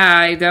 Yeah,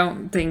 I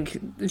don't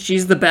think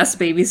she's the best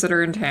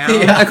babysitter in town,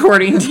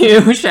 according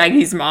to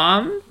Shaggy's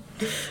mom.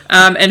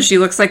 And she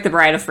looks like the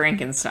Bride of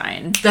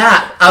Frankenstein.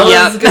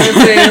 I was going to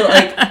say,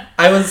 like,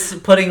 I was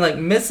putting, like,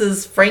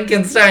 Mrs.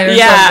 Frankenstein or something.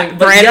 Yeah,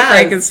 Bride of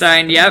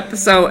Frankenstein, yep.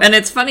 So, and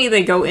it's funny,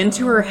 they go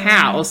into her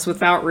house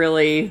without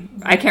really,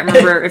 I can't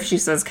remember if she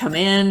says come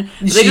in.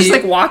 They just,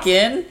 like, walk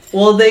in.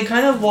 Well, they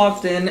kind of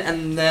walked in,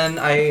 and then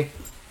I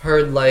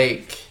heard,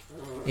 like,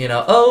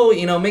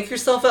 make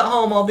yourself at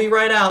home, I'll be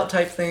right out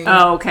type thing.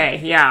 Oh,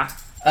 okay, yeah.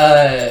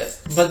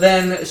 But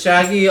then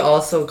Shaggy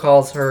also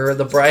calls her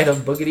the Bride of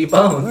Boogity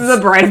Bones. The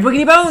Bride of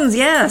Boogity Bones,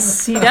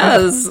 yes, he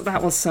does.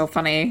 That was so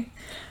funny.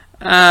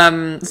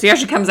 So yeah,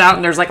 she comes out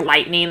and there's like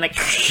lightning, like,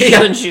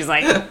 and she's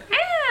like,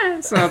 ah!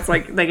 So it's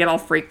like they get all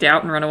freaked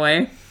out and run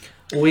away.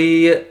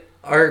 We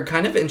are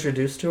kind of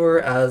introduced to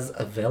her as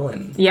a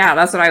villain. Yeah,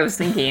 that's what I was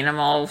thinking.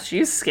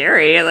 She's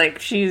scary. Like,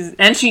 she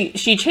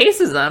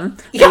chases them.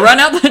 They run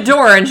out the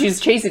door and she's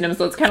chasing them,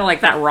 so it's kind of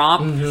like that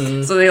romp.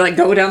 Mm-hmm. So they, like,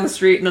 go down the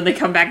street and then they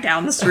come back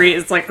down the street.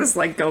 It's like this,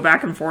 like, go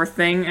back and forth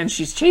thing, and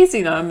she's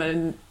chasing them,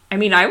 and, I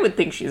mean, I would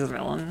think she's a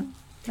villain.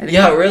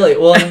 Yeah, really.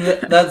 Well, and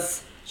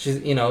that's, she's,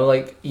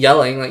 like,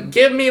 yelling, like,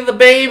 give me the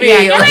baby!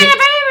 Yeah, give me the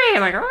baby!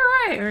 Like, all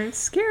right, it's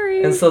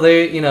scary. And so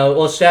they,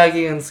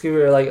 Shaggy and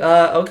Scooby are like,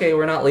 okay,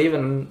 we're not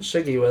leaving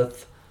Shaggy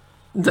with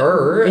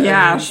her.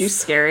 Yeah, she's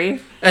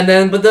scary. But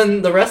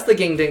then the rest of the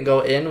gang didn't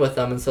go in with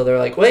them, and so they're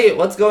like, wait,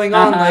 what's going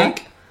on?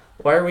 Like,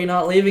 why are we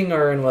not leaving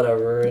her and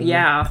whatever? And,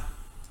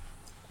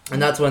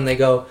 and that's when they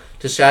go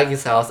to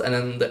Shaggy's house, and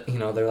then,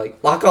 they're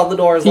like, lock all the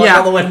doors, lock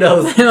all the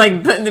windows.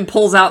 Like,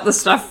 pulls out the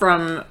stuff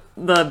from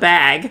the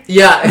bag.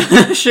 Yeah.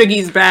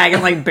 Shuggy's bag,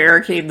 and like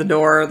barricade the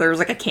door. There was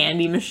like a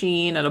candy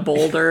machine and a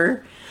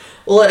boulder.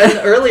 Well, and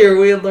earlier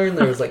we had learned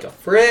there was like a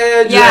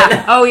fridge.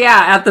 Yeah. Oh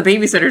yeah, at the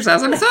babysitter's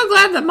house. I'm so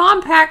glad that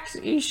Mom packed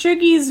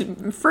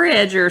Shuggy's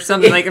fridge or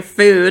something like a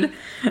food.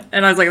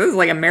 And I was like, this is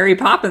like a Mary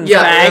Poppins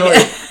bag.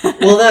 Like,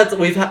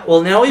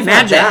 now we've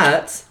had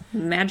that.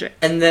 Magic.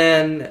 And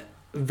then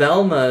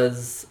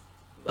Velma's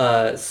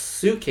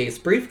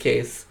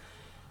briefcase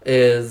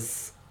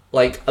is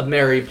like a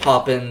Mary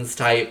Poppins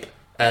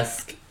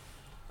type-esque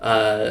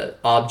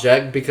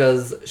object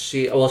because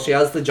she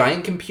has the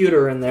giant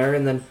computer in there,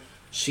 and then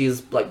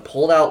she's like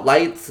pulled out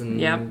lights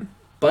and a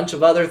bunch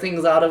of other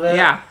things out of it.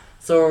 Yeah.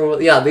 So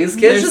these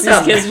kids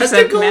have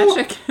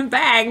magic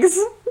bags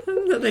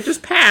that they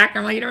just pack.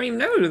 I'm like, you don't even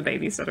know the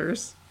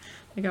babysitters.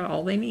 They got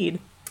all they need.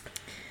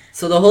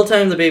 So the whole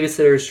time the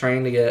babysitter is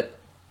trying to get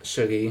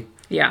Shuggy.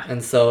 Yeah.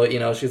 And so,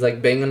 she's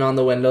like banging on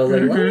the windows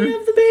like, let me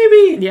have the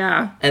baby.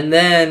 Yeah. And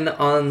then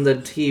on the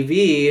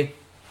TV,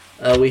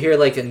 we hear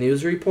like a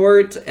news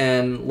report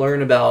and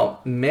learn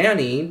about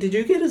Manny. Did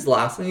you get his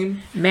last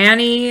name?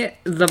 Manny,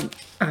 the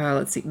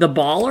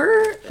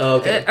baller? Oh,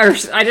 okay. Or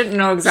I didn't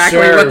know exactly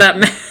what that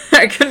meant.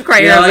 I couldn't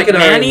quite hear. I was like,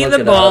 Manny the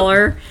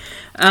baller.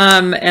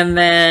 And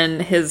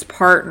then his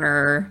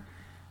partner,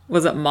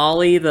 was it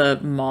Molly the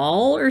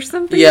Mall or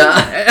something?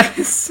 Yeah.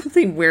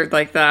 Something weird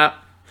like that.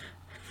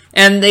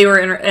 And they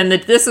were,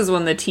 this is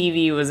when the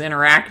TV was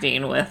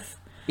interacting with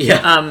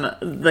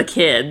the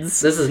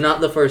kids. This is not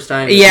the first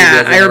time.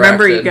 Yeah, I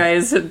remember you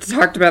guys had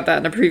talked about that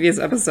in a previous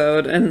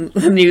episode, and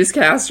the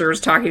newscaster was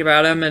talking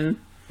about him, and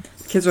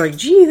the kids were like,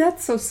 gee,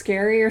 that's so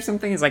scary or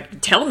something. He's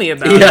like, tell me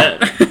about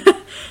it.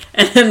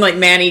 And then, like,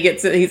 Manny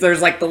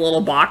there's, like, the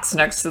little box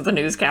next to the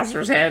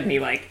newscaster's head, and he,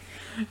 like,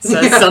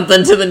 says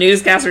something to the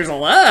newscaster's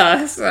so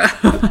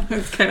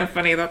it's kind of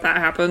funny that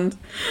happened.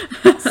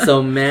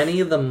 So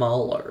Manny the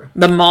Mauler.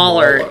 The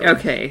Mauler.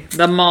 Okay.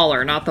 The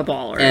Mauler, not the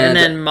baller. And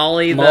then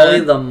Molly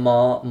the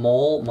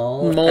Mole.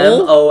 M-O-L-L.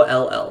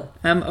 M-O-L-L.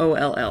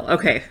 M-O-L-L.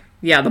 Okay.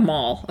 Yeah, the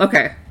mall.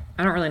 Okay.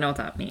 I don't really know what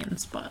that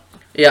means, but...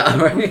 Yeah,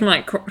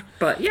 right.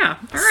 But yeah,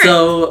 all right.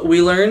 So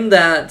we learned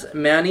that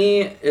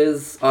Manny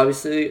is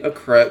obviously a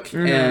crook,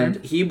 and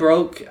he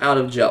broke out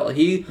of jail.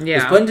 He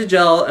was put into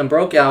jail and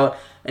broke out,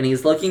 and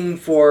he's looking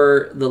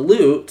for the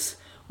loot,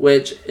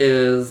 which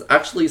is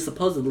actually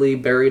supposedly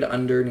buried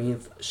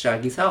underneath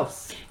Shaggy's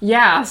house.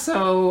 Yeah,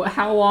 so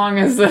how long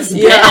has this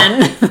been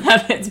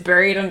that it's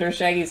buried under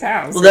Shaggy's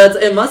house? Well,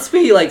 it must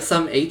be like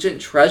some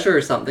ancient treasure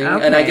or something,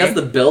 and I guess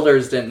the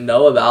builders didn't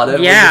know about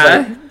it.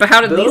 Yeah, but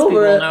how did these people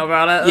know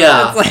about it?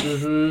 Yeah.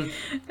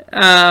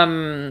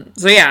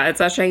 So yeah,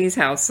 it's at Shaggy's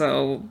house,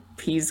 so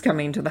he's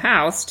coming to the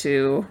house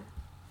to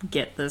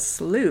get this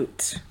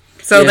loot.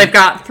 So they've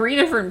got three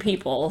different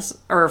people,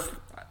 three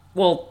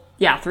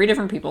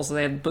different people. So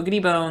they have Boogity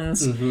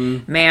Bones,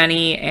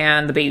 Manny,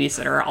 and the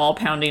babysitter all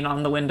pounding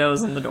on the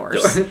windows and the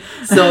doors.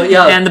 So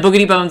and the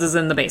Boogity Bones is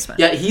in the basement.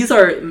 Yeah,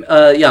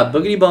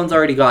 Boogity Bones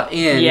already got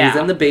in. Yeah. He's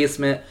in the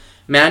basement.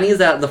 Manny's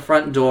at the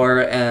front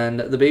door, and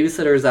the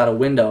babysitter's at a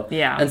window.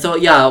 Yeah. And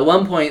so at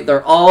one point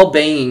they're all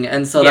banging,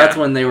 and so that's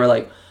when they were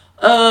like,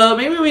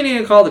 maybe we need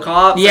to call the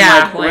cops.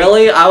 Yeah.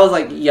 Really? I was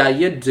like, yeah,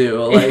 you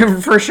do.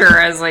 Like, for sure.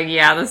 I was like,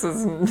 yeah, this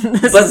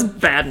is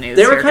bad news.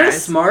 They were kind of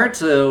smart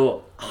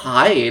to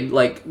hide,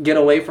 like, get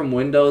away from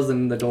windows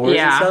and the doors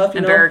and stuff,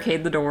 and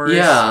barricade the doors.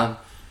 Yeah.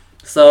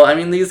 So, I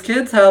mean, these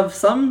kids have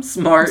some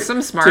smarts to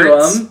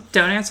them.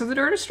 Don't answer the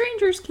door to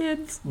strangers,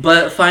 kids.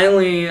 But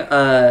finally,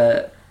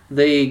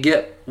 they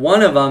get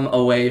one of them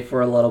away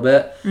for a little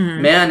bit.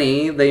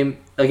 Manny,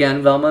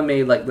 Velma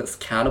made, like, this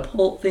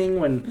catapult thing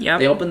when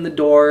they open the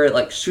door. It,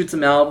 like, shoots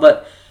him out,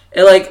 but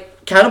it, like,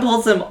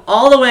 catapults him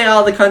all the way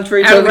out of the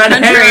country to Red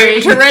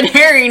Herring. To Red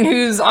Herring,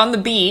 who's on the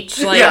beach.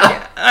 Like,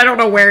 I don't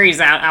know where he's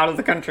out of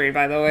the country,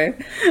 by the way.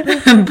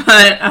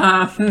 But,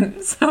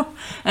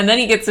 and then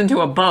he gets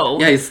into a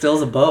boat. Yeah, he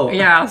steals a boat.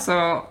 Yeah,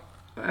 so...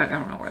 I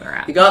don't know where they're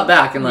at. He got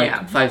back in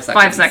 5 seconds.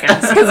 5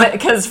 seconds.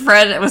 Because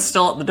Fred was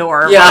still at the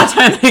door. By the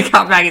time they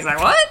got back, he's like,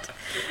 what?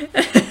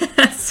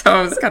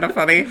 So it was kind of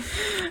funny.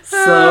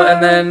 So,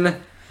 and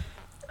then,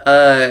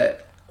 I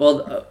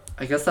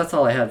guess that's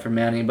all I had for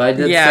Manny. But I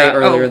did say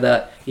earlier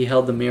that he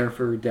held the mirror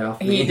for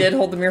Daphne. He did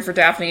hold the mirror for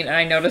Daphne, and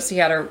I noticed he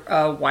had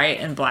a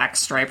white and black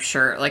striped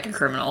shirt, like a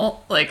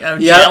criminal, like a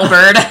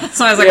jailbird.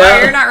 So I was like,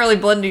 wow, you're not really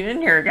blending in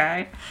here,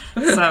 guy.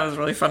 So that was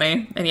really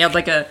funny. And he had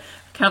like a...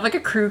 kind of like a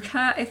crew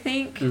cut, I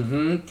think.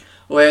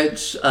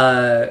 Which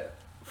Fred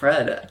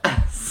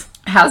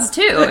has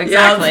too,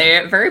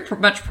 exactly. Very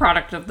much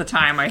product of the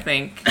time, I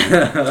think.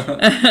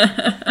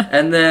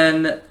 And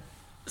then,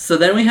 so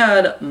then we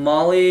had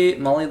Molly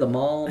the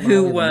Mall.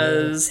 Who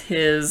was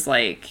his,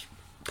 like,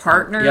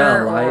 partner?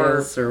 Yeah,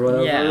 Elias or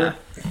whatever.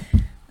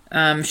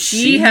 Yeah.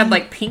 She had,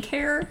 like, pink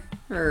hair,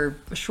 or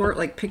a short,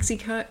 like, pixie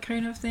cut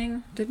kind of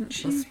thing, didn't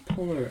she? Let's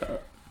pull her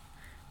up.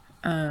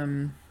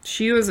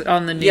 She was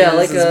on the news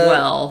as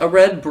well. A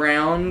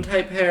red-brown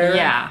type hair.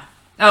 Yeah.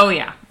 Oh,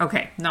 yeah.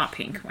 Okay. Not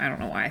pink. I don't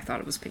know why I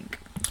thought it was pink.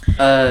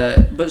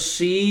 But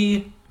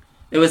it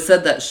was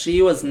said that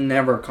she was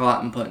never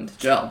caught and put into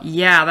jail.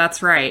 Yeah,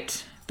 that's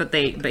right. But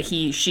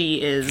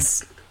she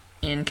is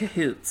in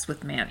cahoots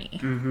with Manny.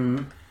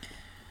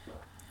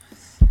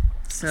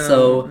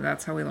 So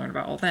that's how we learned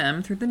about all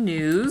them, through the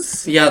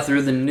news. Yeah,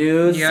 through the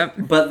news. Yep.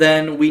 But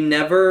then we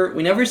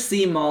never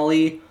see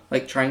Molly,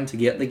 like, trying to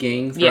get the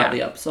gang throughout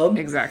the episode.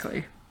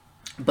 Exactly.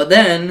 But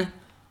then,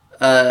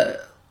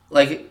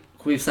 like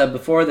we've said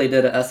before, they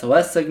did an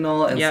SOS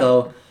signal, and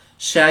so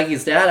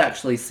Shaggy's dad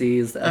actually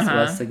sees the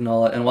SOS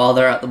signal, and while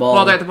they're at the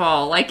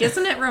ball... Like,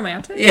 isn't it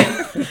romantic?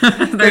 Yeah.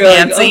 They're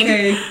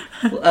dancing.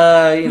 Like,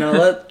 okay,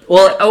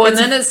 and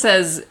then it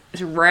says,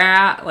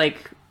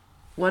 like,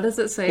 what does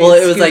it say? Well,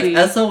 it was like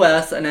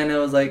SOS, and then it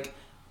was like,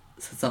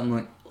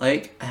 something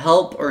like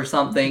help or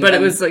something. But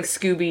it was like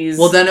Scooby's...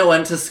 Well, then it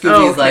went to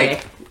Scooby's,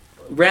 like,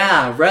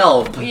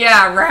 relp.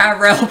 Yeah,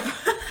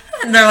 relp.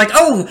 And they're like,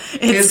 oh,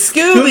 it's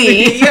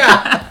Scooby.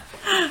 Yeah.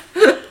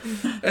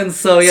 And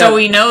so, yeah. So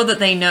we know that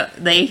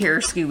they hear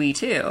Scooby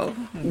too.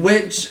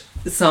 Which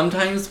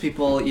sometimes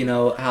people,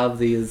 have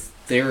these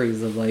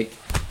theories of like,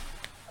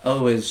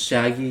 oh, is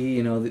Shaggy,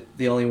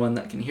 the only one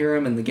that can hear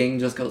him, and the gang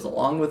just goes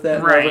along with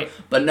it? Right.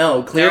 But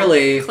no,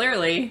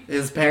 clearly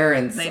his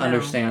parents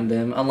understand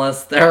him,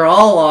 unless they're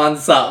all on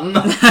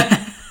something.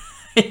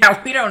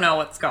 Yeah, we don't know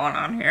what's going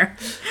on here.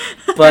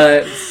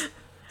 But,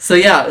 so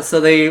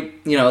they,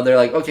 they're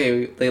like,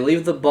 okay, they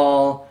leave the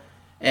ball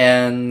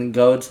and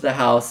go to the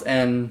house,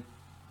 and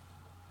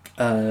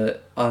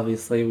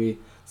obviously we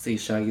see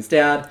Shaggy's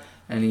dad,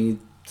 and he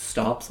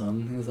stops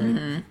them. He's like,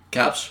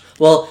 Capsh.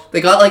 Well, they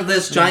got like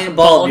this giant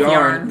ball of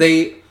yarn.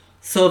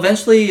 So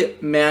eventually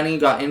Manny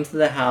got into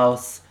the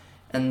house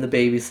and the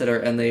babysitter,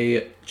 and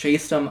they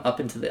chased them up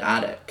into the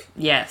attic.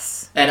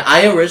 Yes. And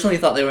I originally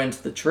thought they went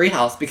to the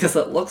treehouse because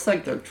it looks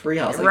like their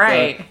treehouse, like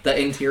right. the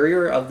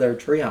interior of their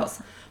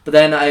treehouse. But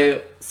then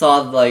I saw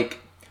like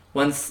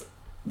once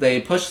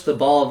they pushed the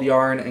ball of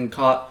yarn and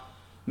caught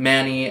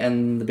Manny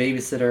and the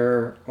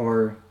babysitter,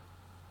 or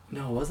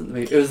no, it wasn't the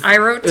baby. It was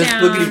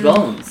Boogity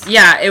Bones.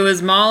 Yeah, it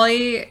was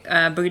Molly,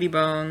 Boogity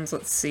Bones.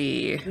 Let's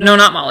see. No,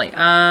 not Molly.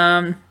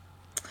 Manny.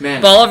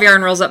 Ball of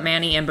yarn rolls up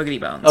Manny and Boogity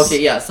Bones.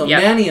 Okay, yeah. So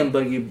Manny and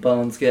Boogity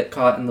Bones get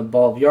caught in the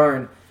ball of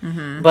yarn,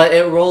 but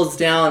it rolls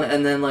down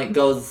and then like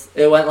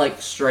it went like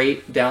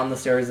straight down the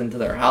stairs into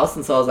their house,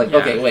 and so I was like,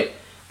 okay, wait,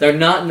 they're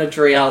not in the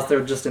treehouse;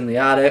 they're just in the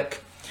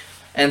attic.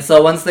 And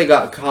so once they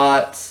got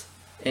caught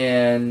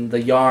in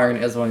the yarn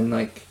is when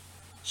like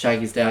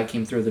Shaggy's dad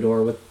came through the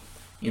door with,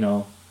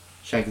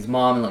 Shaggy's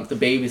mom and like the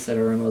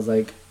babysitter, and was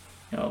like,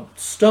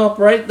 stop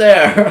right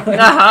there.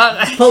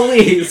 Like,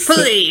 Police.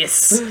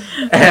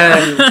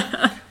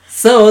 And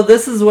so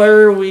this is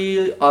where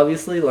we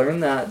obviously learn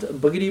that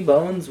Boogity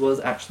Bones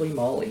was actually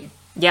Molly.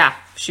 Yeah,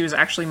 she was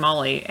actually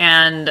Molly.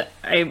 And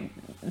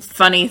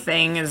funny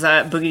thing is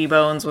that Boogity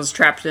Bones was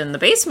trapped in the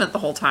basement the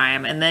whole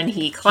time, and then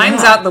he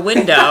climbs out the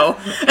window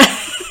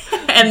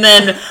and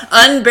then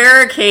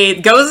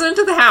goes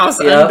into the house,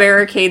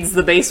 unbarricades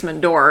the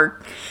basement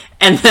door,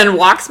 and then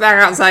walks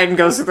back outside and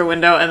goes through the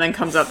window and then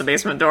comes out the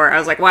basement door. I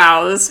was like,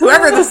 wow,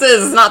 whoever this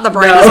is not the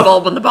brightest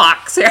bulb in the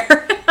box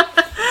here.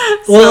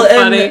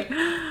 Funny.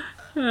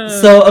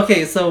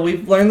 So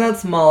we've learned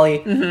that's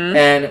Molly,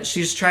 and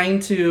she's trying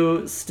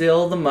to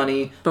steal the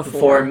money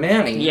before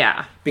Manny.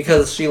 Yeah.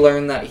 Because she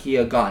learned that he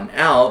had gotten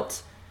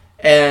out,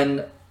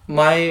 and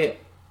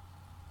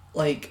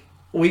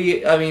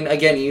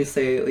again, you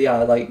say,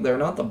 they're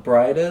not the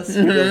brightest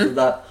because of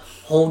that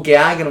whole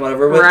gag and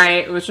whatever.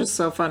 Which is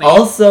so funny.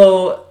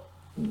 Also,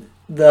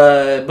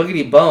 the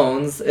Boogity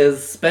Bones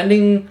is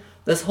spending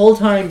this whole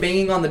time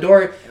banging on the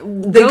door.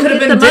 They could have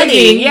been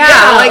digging.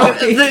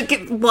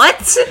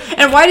 What?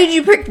 And why did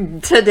you pick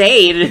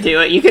today to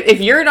do it? You could, if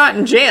you're not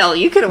in jail,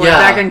 you could have went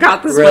back and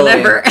got this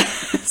whenever.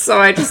 So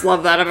I just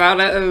love that about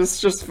it. It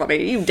was just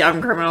funny. You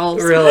dumb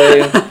criminals.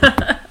 Really.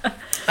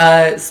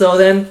 So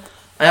then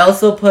I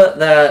also put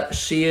that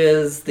she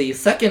is the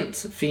second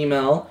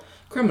female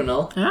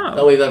criminal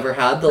that we've ever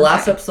had. The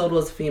last episode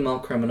was female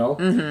criminal.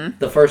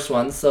 The first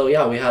one. So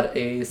yeah, we had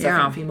a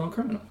second female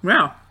criminal.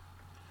 Wow.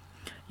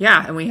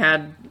 Yeah, and we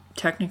had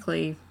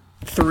technically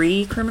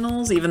 3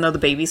 criminals, even though the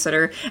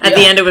babysitter... At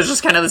the end, it was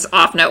just kind of this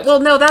off note. Well,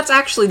 no, that's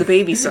actually the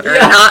babysitter,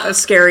 not a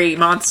scary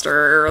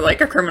monster or like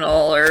a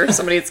criminal or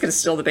somebody that's going to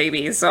steal the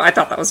baby. So I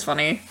thought that was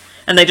funny.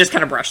 And they just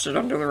kind of brushed it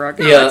under the rug.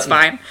 That's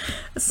fine.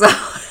 So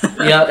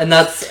and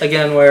that's,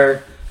 again,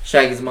 where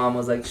Shaggy's mom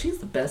was like, she's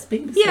the best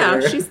babysitter.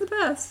 Yeah, she's the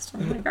best.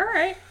 I'm like, all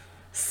right.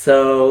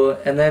 So,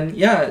 and then,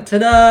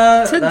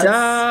 ta-da! Ta-da!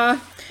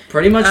 That's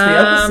pretty much the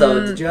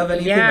episode. Did you have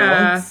anything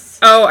else?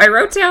 Oh, I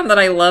wrote down that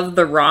I love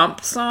the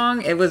romp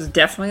song. It was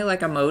definitely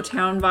like a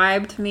Motown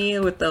vibe to me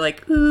with the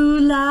like, ooh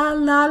la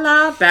la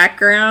la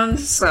background.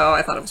 So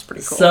I thought it was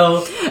pretty cool.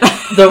 So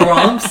the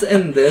romps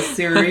in this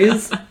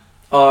series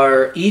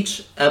are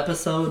each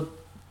episode,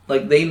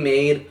 like they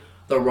made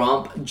the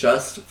romp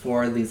just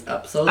for these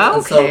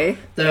episodes. Okay. And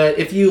so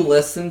if you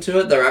listen to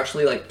it, they're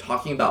actually like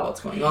talking about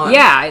what's going on.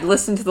 Yeah, I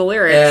listened to the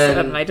lyrics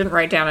and I didn't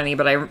write down any,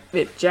 but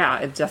it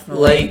definitely.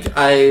 Like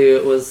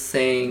I was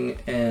saying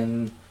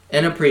in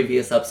a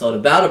previous episode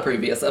about a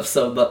previous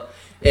episode, but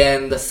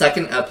in the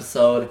second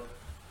episode,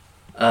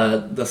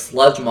 the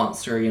sludge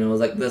monster,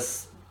 was like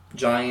this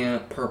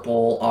giant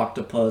purple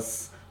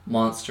octopus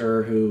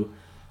monster who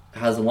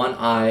has one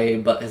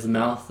eye, but his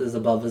mouth is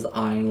above his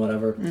eye and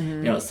whatever.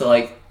 So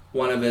like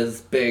one of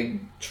his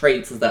big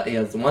traits is that he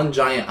has one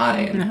giant eye.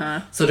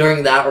 And so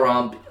during that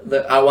romp,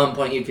 at one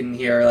point you can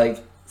hear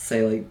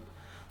say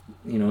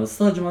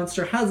sludge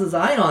monster has his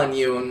eye on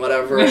you and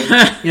whatever.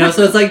 And,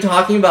 so it's like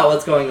talking about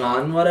what's going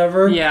on,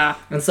 whatever. Yeah.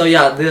 And so,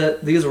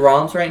 these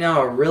romps right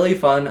now are really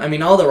fun. I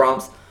mean, all the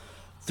romps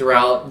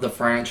throughout the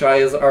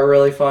franchise are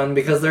really fun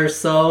because they're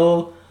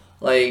so,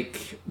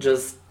 like,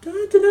 just...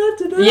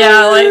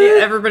 Yeah, like,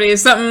 everybody...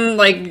 Something,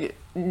 like...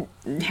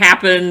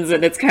 happens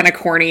and it's kind of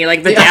corny,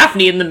 like the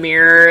Daphne in the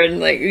mirror,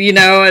 and like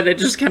and it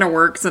just kind of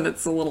works, and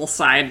it's a little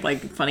side like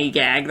funny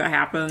gag that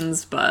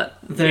happens. But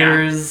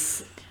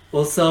there's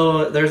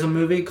a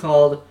movie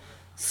called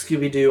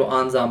Scooby-Doo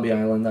on Zombie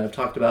Island that I've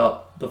talked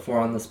about before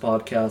on this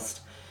podcast.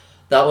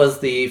 That was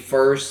the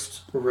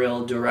first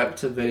real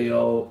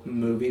direct-to-video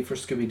movie for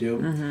Scooby-Doo.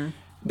 Mm-hmm.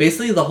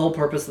 Basically, the whole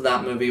purpose of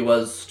that movie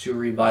was to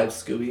revive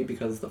Scooby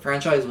because the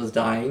franchise was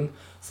dying.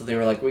 So they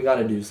were like, we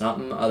gotta do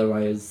something,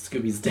 otherwise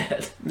Scooby's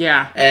dead.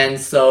 Yeah. And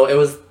so it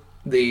was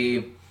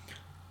they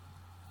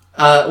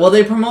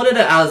promoted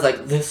it as,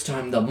 like, this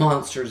time the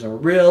monsters are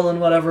real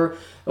and whatever.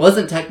 It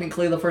wasn't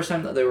technically the first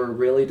time that they were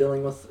really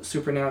dealing with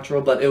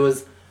supernatural, but it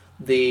was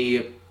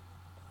the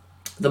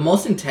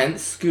most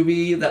intense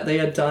Scooby that they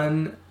had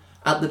done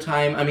at the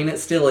time. I mean, it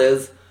still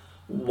is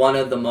one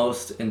of the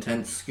most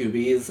intense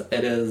Scoobies.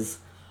 It is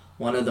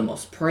one of the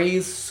most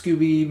praised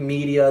Scooby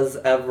medias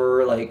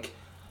ever, like...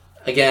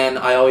 Again,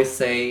 I always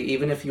say,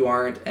 even if you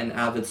aren't an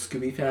avid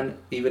Scooby fan,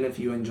 even if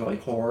you enjoy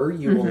horror,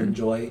 you will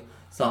enjoy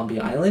Zombie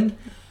Island.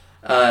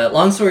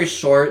 Long story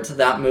short,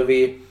 that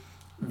movie,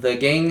 the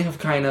gang have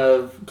kind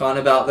of gone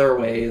about their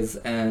ways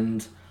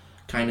and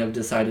kind of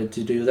decided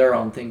to do their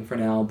own thing for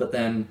now. But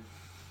then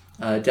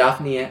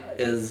Daphne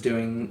is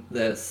doing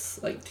this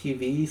like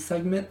TV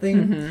segment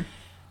thing.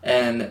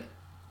 And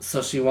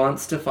so she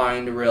wants to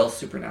find real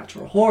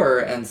supernatural horror.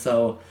 And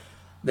so...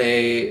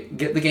 they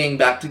get the gang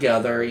back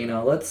together,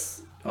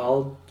 let's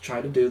all try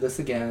to do this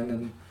again.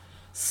 And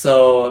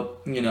so,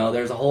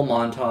 there's a whole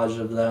montage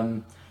of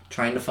them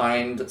trying to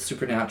find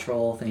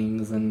supernatural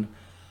things, and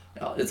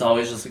it's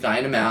always just a guy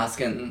in a mask.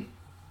 And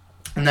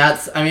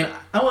that's, I mean,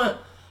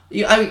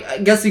 I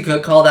guess you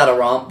could call that a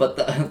romp, but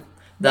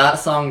that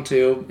song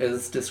too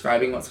is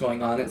describing what's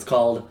going on. It's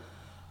called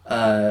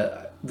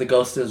The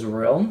Ghost is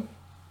Real.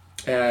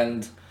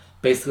 And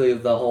basically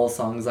the whole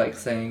song's like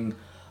saying...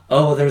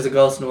 oh, there's a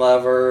ghost and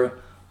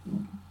whatever,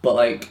 but,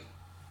 like,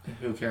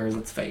 who cares?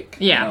 It's fake.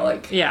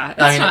 Yeah.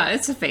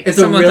 It's a fake. It's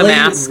a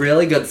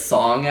really good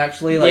song,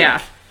 actually. Like,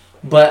 yeah.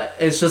 But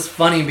it's just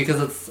funny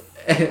because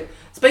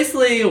it's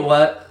basically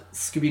what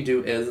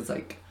Scooby-Doo is. It's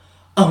like,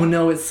 oh,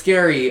 no, it's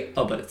scary.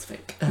 Oh, but it's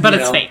fake. But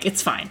it's fake.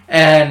 It's fine.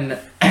 And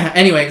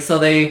anyway, so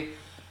they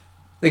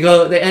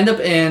end up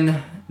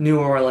in New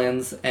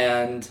Orleans,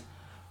 and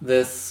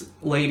this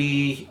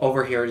lady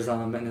overhears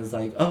them and is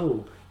like,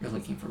 oh... you're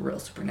looking for real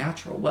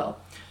supernatural. Well,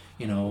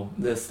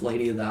 this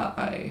lady that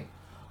I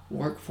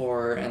work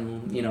for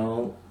and,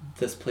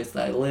 this place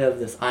that I live,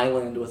 this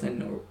island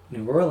within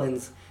New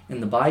Orleans in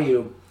the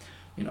bayou,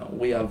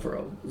 we have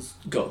real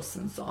ghosts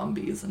and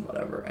zombies and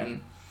whatever.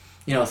 And,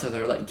 so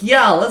they're like,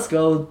 yeah, let's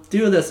go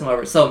do this and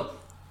whatever. So,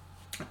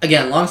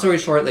 again, long story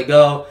short, they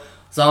go,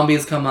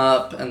 zombies come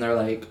up, and they're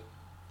like,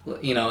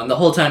 and the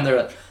whole time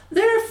they're like,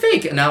 they're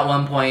fake. And at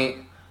one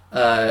point,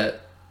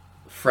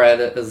 Fred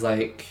is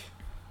like...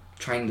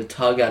 trying to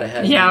tug at a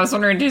head. Yeah, I was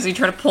wondering, does he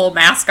try to pull a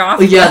mask off?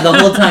 Yeah, the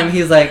whole time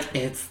he's like,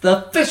 it's the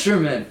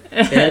fisherman,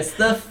 it's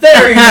the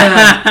ferryman,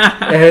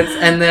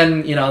 and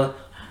then,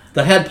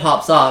 the head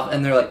pops off,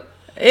 and they're like,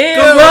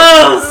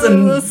 gross,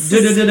 and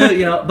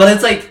but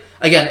it's like,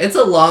 again, it's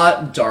a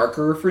lot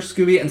darker for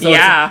Scooby, and so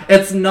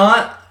it's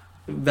not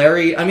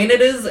very, I mean,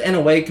 it is in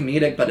a way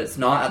comedic, but it's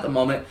not at the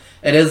moment.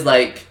 It is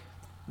like,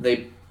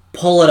 they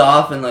pull it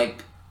off and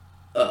like,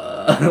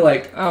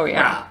 like, oh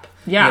yeah. Crap.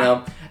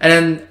 Yeah. And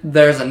then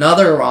there's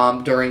another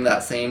romp during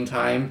that same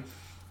time.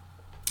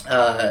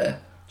 I'm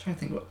trying to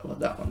think what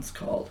that one's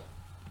called.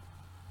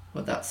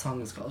 What that song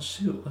is called.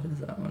 Shoot, what is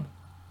that one?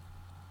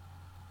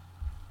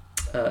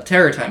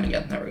 Terror Time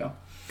Again. There we go.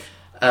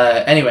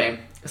 Anyway,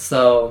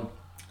 so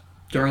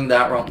during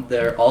that romp,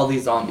 all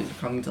these zombies are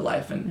coming to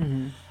life.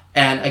 And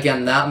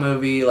again, that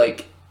movie,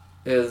 like,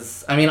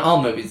 is... I mean,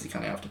 all movies you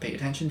kind of have to pay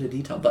attention to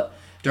detail. But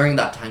during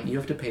that time, you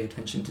have to pay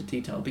attention to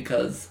detail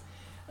because...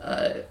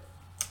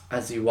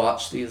 as you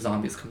watch these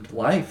zombies come to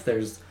life,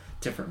 there's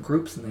different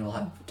groups and they all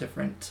have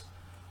different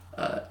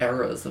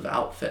eras of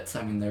outfits.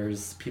 I mean,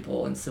 there's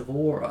people in Civil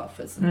War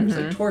outfits and there's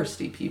like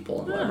touristy people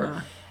and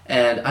whatever.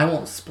 And I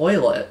won't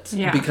spoil it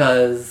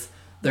because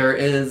there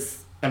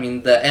is, I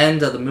mean, the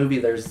end of the movie,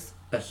 there's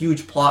a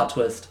huge plot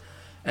twist,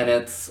 and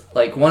it's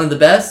like one of the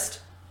best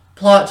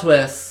plot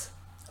twists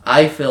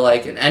I feel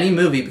like in any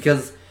movie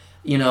because,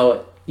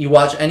 you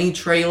watch any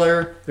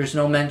trailer, there's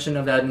no mention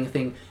of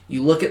anything.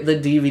 You look at the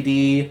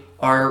DVD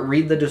or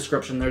read the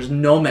description, there's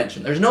no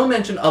mention. There's no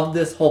mention of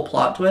this whole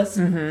plot twist.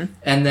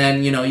 And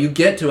then, you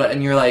get to it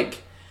and you're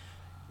like,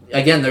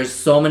 again, there's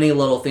so many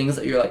little things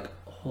that you're like,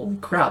 holy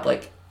crap,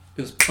 like,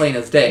 it was plain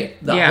as day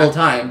the whole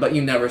time, but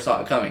you never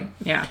saw it coming.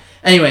 Yeah.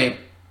 Anyway,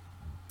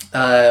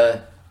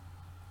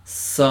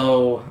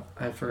 so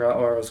I forgot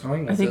where I was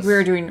going with I think we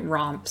were doing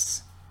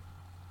romps.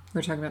 We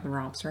were talking about the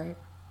romps, right?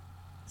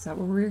 Is that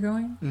where we're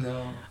going?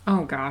 No.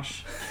 Oh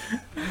gosh.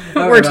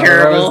 We're terrible.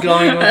 Where I was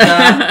going with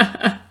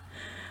that.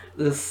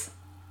 This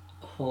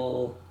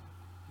whole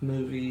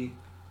movie,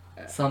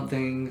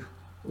 something,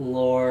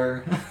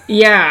 lore.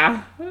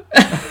 Yeah.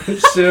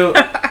 Shoot.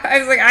 I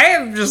was like, I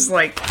am just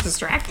like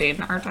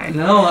distracting, aren't I?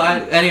 No,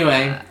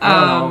 anyway.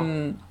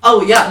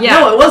 Oh yeah.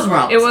 No, it was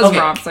romps. It was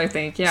romps, I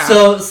think. Yeah.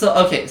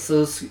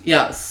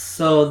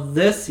 So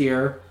this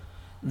year,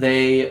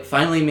 they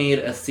finally made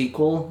a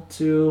sequel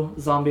to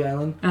Zombie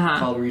Island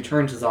called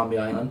Return to Zombie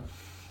Island,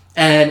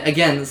 and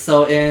again,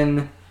 so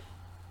in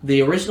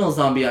the original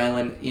Zombie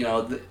Island, you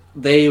know,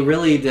 they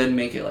really did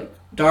make it like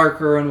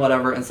darker and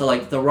whatever, and so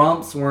like the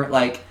romps weren't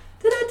like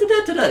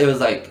da-da-da-da-da-da. It was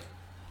like,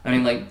 I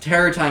mean, like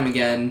Terror Time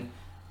again.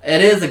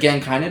 It is again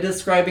kind of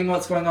describing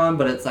what's going on,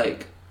 but it's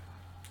like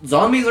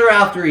zombies are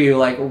after you,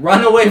 like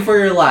run away for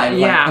your life.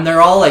 Yeah, like, and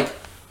they're all like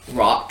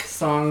rock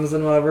songs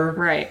and whatever.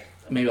 Right.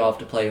 Maybe I'll have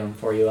to play them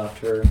for you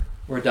after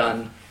we're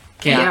done.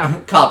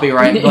 Can't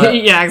copyright, but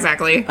yeah,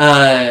 exactly.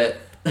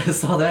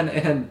 So then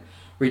in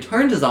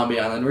Return to Zombie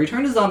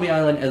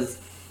Island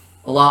is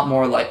a lot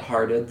more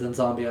lighthearted than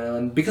Zombie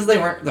Island because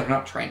they're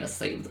not trying to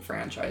save the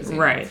franchise.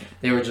 Right.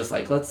 They were just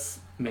like, let's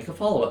make a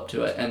follow-up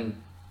to it. And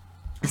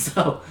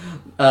so,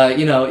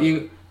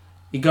 you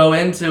go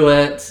into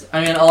it.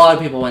 I mean, a lot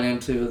of people went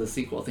into the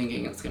sequel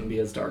thinking it's going to be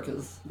as dark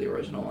as the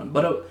original one.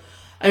 But,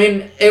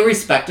 it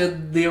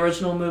respected the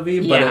original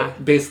movie, but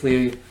it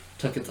basically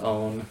took its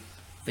own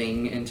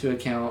thing into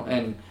account.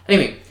 And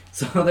anyway,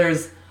 so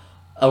there's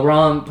a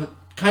romp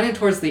kind of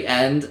towards the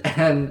end.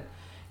 And,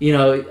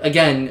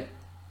 again,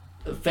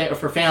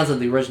 for fans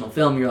of the original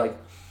film, you're like,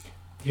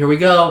 here we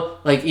go.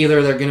 Like,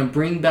 either they're going to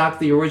bring back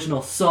the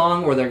original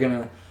song or they're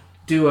going to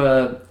do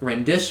a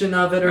rendition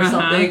of it or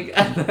something.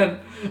 And then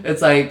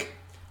it's like,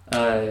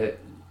 they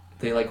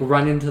like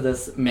run into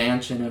this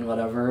mansion and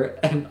whatever.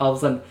 And all of a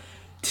sudden,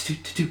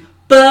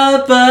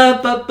 ba ba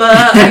ba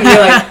ba, and you're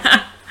like,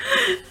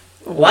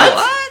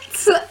 what?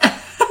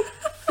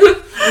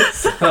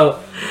 So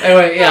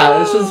anyway,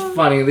 yeah, it's just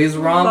funny. These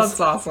romps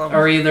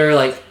are either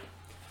like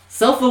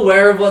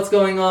self-aware of what's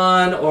going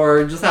on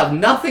or just have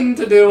nothing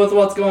to do with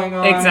what's going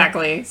on.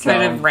 Exactly. So,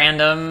 kind of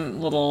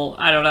random little,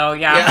 I don't know.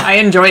 Yeah, I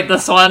enjoyed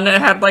this one.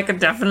 It had like a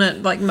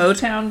definite like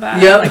Motown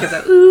vibe. Yep. Like it's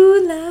a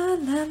ooh la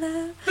la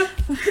la.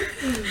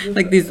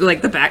 Like these,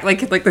 like the back,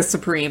 like the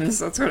Supremes.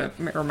 That's what it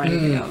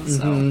reminded me of.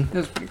 So it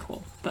was pretty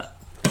cool. But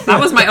that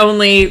was my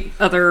only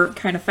other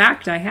kind of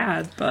fact I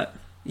had. But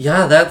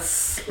yeah,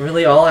 that's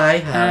really all I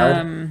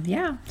had.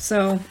 Yeah.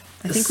 So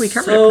I think we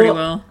covered it pretty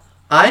well.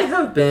 I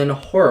have been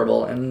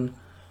horrible and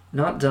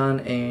not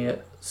done a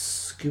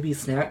Scooby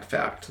Snack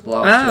fact the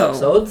last 2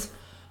 episodes.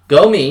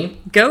 Go me.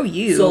 Go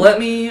you. So let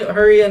me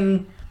hurry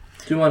and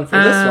do one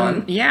for this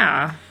one.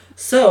 Yeah.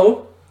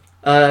 So,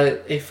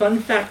 a fun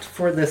fact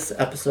for this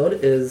episode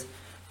is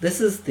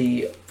this is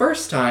the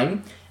first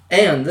time,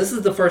 and this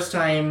is the first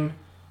time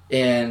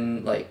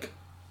in, like,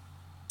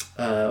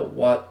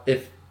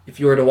 if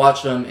you were to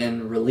watch them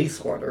in release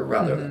order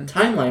rather than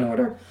timeline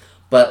order,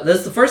 but this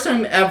is the first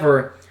time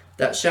ever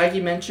that Shaggy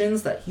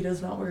mentions that he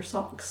does not wear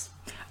socks.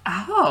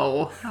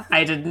 Oh,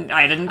 I didn't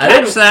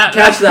catch that.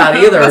 Catch that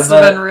either. Must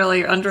have been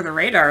really under the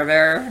radar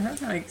there.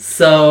 Like,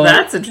 so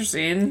that's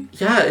interesting.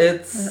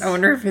 Yeah, I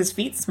wonder if his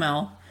feet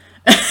smell.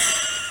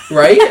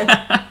 Right?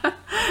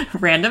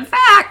 Random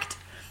fact.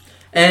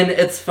 And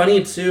it's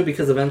funny too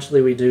because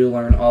eventually we do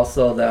learn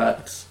also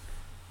that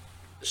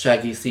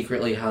Shaggy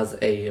secretly has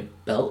a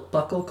belt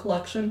buckle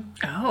collection.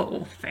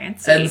 Oh,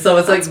 fancy. And so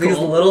it's like these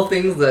little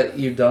things that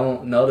you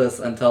don't notice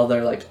until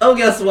they're like, oh,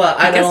 guess what?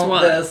 I don't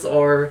want this,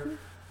 or...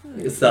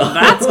 So.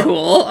 That's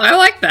cool. I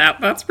like that.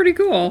 That's pretty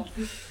cool.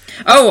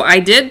 Oh, I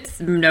did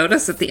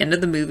notice at the end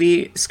of the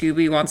movie,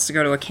 Scooby wants to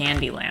go to a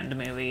Candyland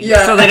movie.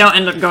 Yeah. So they don't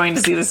end up going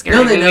to see the scary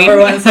movie. No, they never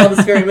went and saw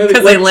the scary movie.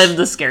 Because they lived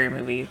the scary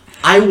movie.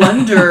 I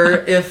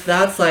wonder if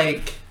that's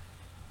like...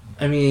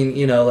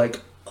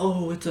 like...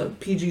 oh, it's a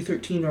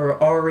PG-13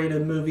 or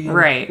R-rated movie.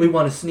 Right. We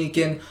want to sneak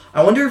in.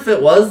 I wonder if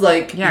it was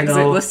like, yeah,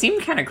 because it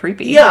seemed kind of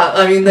creepy.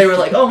 Yeah, they were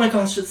like, oh my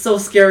gosh, it's so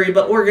scary,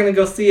 but we're going to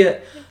go see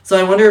it. So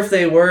I wonder if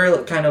they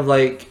were kind of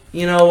like,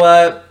 you know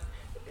what,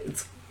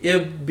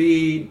 it'd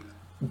be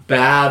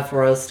bad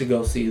for us to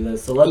go see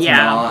this, so let's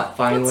not,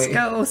 finally. Let's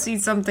go see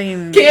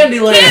something.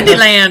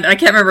 Candyland! I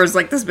can't remember, it's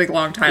like this big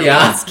long title.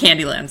 Yeah. It's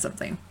Candyland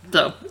something.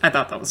 So, I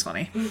thought that was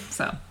funny.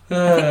 So,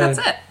 I think that's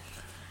it.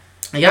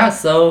 Yeah,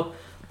 so...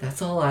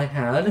 that's all I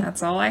had.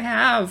 That's all I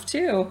have,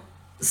 too.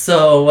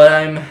 So, what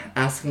I'm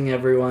asking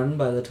everyone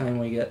by the time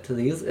we get to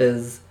these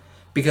is...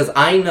 because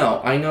I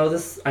know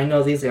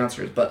these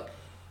answers, but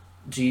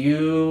do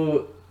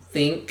you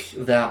think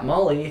that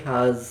Molly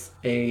has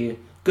a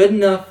good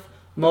enough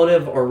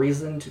motive or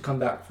reason to come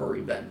back for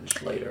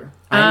revenge later?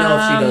 I know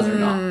if she does or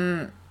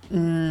not.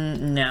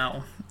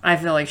 No. I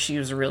feel like she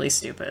was really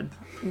stupid.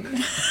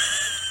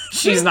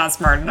 She's not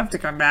smart enough to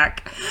come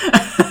back.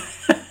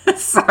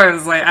 So I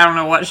was like, I don't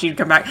know what she'd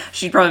come back.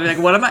 She'd probably be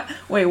like, "What am I?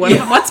 Wait,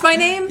 what's my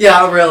name?"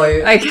 Yeah,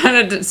 really. I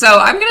kind of. So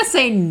I'm gonna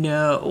say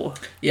no.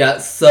 Yeah.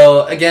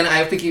 So again, I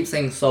have to keep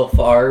saying so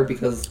far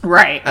because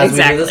as we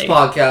do this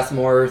podcast,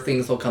 more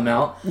things will come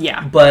out.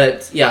 Yeah.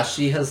 But yeah,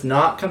 she has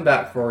not come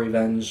back for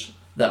revenge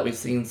that we've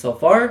seen so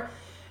far.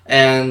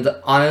 And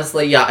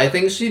honestly, yeah, I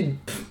think she'd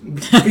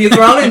be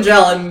thrown in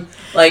jail and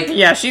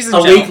she's in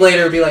a jail. week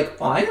later be like,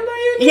 why am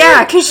I in jail? Yeah,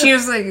 here? because she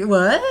was like,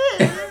 what?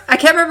 I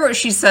can't remember what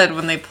she said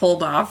when they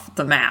pulled off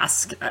the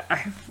mask.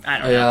 I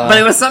don't know. But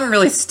it was something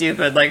really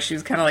stupid. Like, she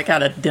was kind of like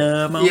had a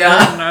duh moment.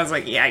 Yeah. And I was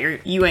like, yeah,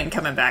 you ain't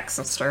coming back,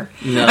 sister.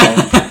 No.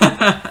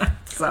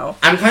 So.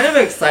 I'm kind of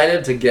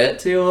excited to get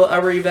to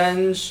a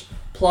revenge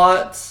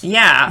plot.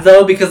 Yeah.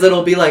 Though, because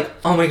it'll be like,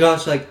 oh my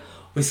gosh, like,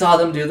 we saw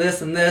them do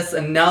this, and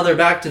now they're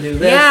back to do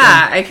this.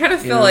 Yeah, I kind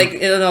of feel like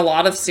in a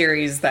lot of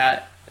series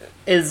that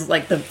is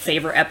like the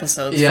favorite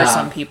episodes for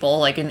some people,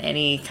 like in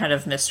any kind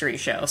of mystery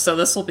show. So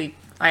this will be,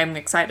 I'm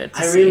excited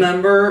to see. I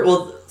remember,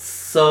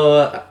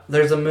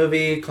 there's a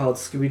movie called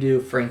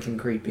Scooby-Doo, Frank and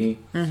Creepy.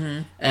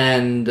 Mm-hmm.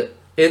 And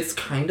it's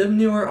kind of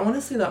newer. I want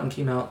to say that one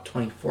came out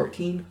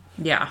 2014.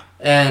 Yeah.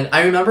 And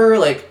I remember,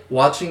 like,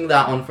 watching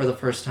that one for the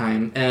first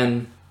time.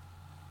 And,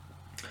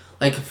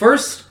 like,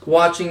 first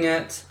watching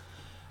it,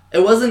 it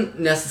wasn't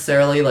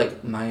necessarily,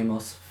 like, my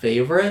most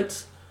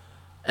favorite.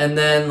 And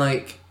then,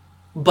 like...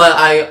 But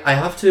I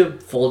have to,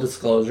 full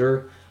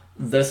disclosure,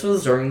 this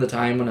was during the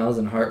time when I was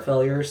in heart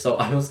failure, so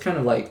I was kind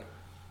of, like,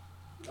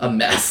 a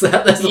mess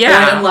at this point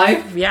in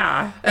life.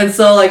 Yeah. And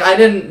so, like,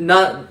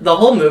 the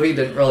whole movie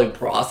didn't really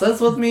process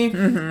with me.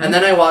 Mm-hmm. And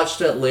then I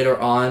watched it later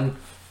on,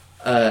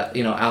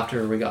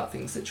 after we got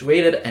things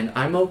situated, and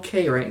I'm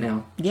okay right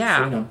now.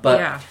 Yeah. So,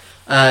 but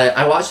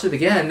I watched it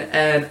again,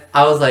 and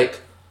I was like...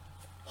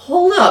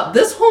 Hold up,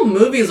 this whole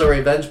movie is a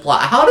revenge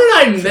plot. How did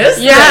I miss this?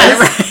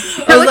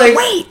 Right. I was like,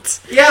 wait!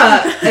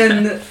 Yeah,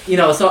 and,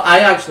 so I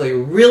actually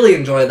really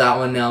enjoy that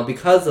one now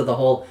because of the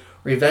whole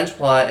revenge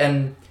plot.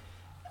 And,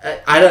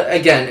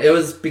 it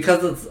was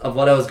because of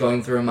what I was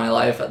going through in my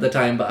life at the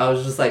time, but I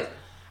was just like,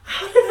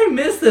 how did I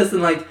miss this?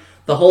 And, like,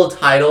 the whole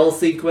title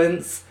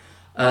sequence,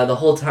 the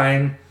whole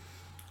time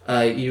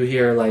you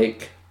hear,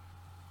 like,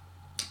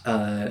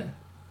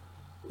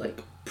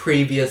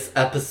 previous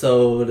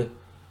episode...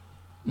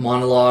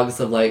 monologues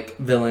of like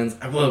villains.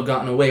 I would have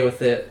gotten away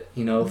with it,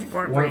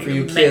 weren't for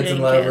you kids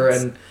and whatever.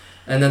 And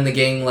then the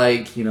gang,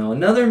 like,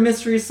 another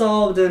mystery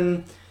solved,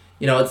 and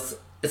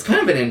it's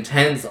kind of an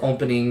intense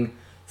opening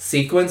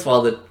sequence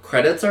while the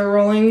credits are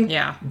rolling.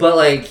 Yeah. But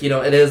like,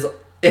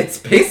 it's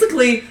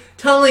basically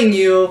telling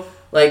you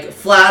like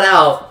flat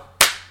out,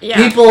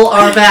 people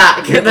are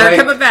back. They're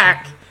coming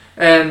back.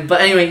 But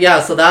anyway,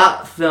 yeah. So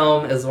that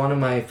film is one of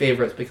my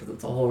favorites because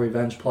it's a whole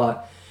revenge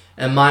plot,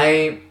 and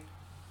my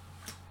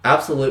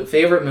absolute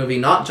favorite movie,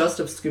 not just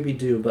of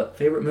Scooby-Doo, but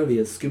favorite movie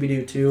is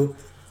Scooby-Doo 2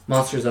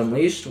 Monsters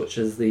Unleashed, which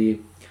is the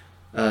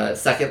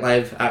second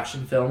live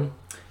action film.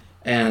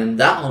 And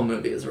that whole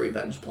movie is a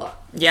revenge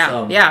plot.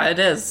 Yeah, it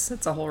is.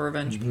 It's a whole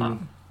revenge plot,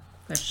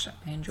 which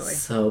I enjoy.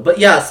 So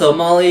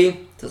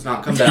Molly does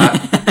not come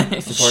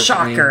back.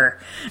 Shocker.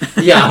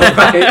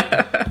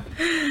 Yeah,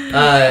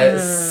 right.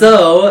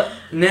 So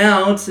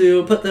now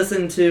to put this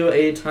into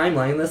a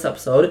timeline, this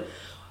episode,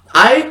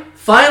 I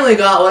finally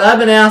got what I've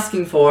been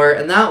asking for,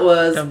 and that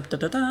was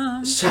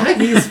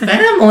Shaggy's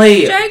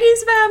family.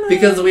 Shaggy's family.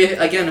 Because we,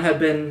 again, have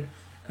been...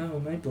 Oh,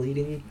 am I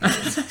bleeding?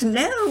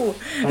 No.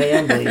 I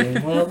am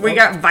bleeding. We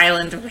got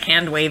violent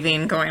hand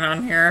waving going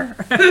on here.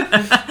 I'll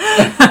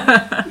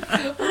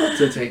have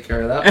to take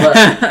care of that.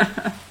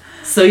 But,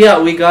 so yeah,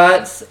 we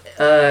got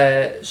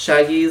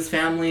Shaggy's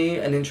family,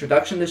 an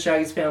introduction to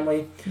Shaggy's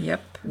family.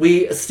 Yep.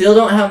 We still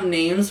don't have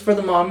names for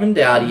the mom and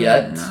dad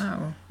yet.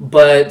 No.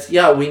 But,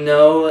 yeah, we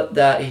know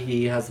that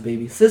he has a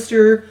baby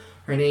sister.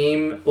 Her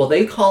name, well,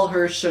 they call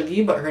her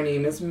Shuggy, but her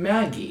name is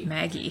Maggie.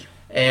 Maggie.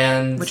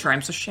 And which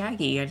rhymes with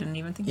Shaggy. I didn't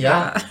even think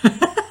about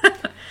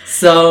that.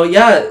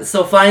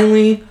 So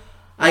finally,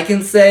 I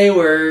can say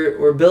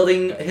we're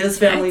building his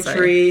family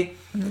tree.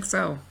 I think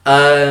so.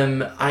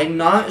 I'm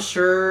not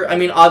sure. I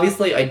mean,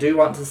 obviously, I do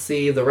want to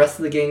see the rest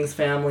of the gang's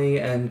family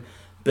and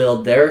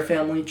build their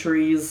family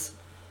trees.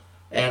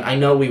 And I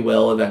know we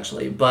will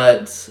eventually,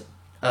 but...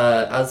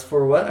 as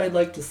for what I'd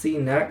like to see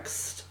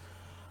next,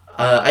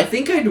 I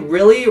think I'd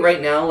really,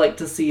 right now, like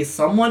to see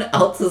someone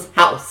else's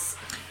house.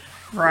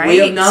 Right. We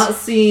have not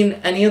seen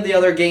any of the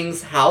other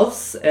gang's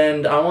house,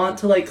 and I want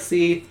to, like,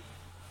 see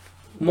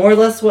more or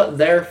less what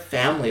their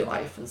family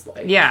life is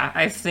like. Yeah,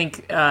 I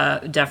think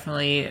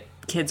definitely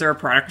kids are a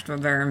product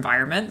of their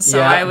environment,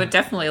 so I would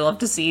definitely love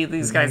to see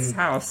these guys'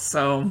 house,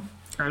 so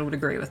I would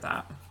agree with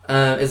that.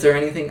 Is there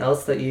anything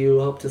else that you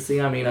hope to see?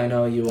 I mean, I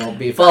know you won't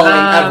be following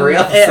every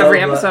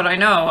episode. I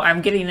know.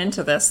 I'm getting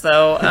into this,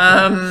 though.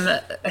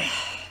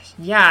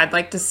 Yeah, I'd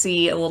like to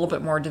see a little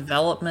bit more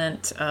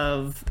development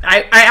of...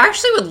 I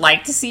actually would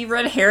like to see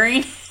Red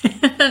Herring,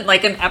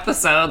 like an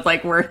episode,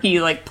 like where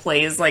he like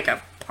plays like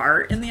a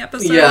part in the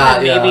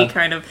episode. Maybe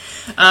kind of...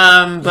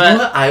 but you know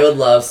what I would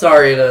love?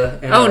 Sorry to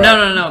interrupt. Oh,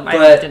 no.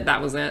 But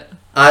that was it.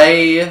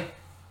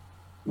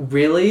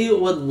 really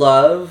would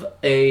love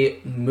a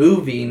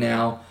movie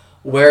now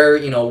where,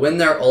 you know, when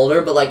they're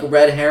older, but like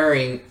Red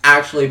Herring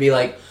actually be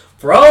like,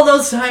 for all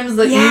those times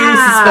that you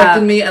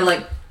suspected me, and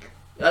like,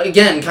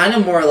 again, kind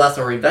of more or less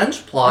a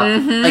revenge plot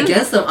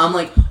against them. I'm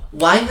like,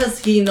 why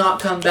has he not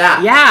come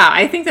back? Yeah,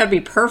 I think that'd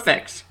be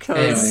perfect,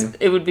 because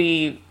it would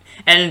be...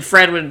 And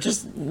Fred would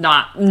just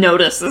not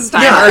notice this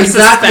time or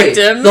suspect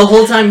him. The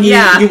whole time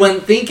you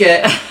wouldn't think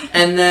it.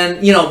 And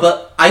then, you know,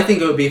 but I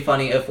think it would be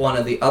funny if one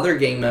of the other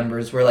gang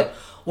members were like,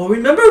 well,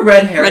 remember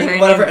Red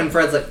Herring, whatever? And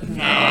Fred's like,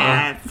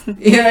 nah.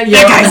 Yeah,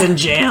 that guy's in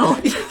jail.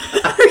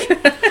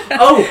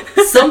 Oh,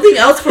 something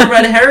else for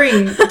Red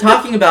Herring,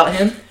 talking about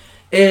him,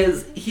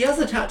 is he has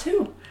a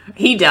tattoo.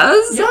 He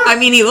does? Yeah. I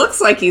mean, he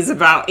looks like he's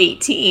about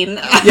 18.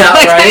 Yeah,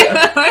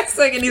 right?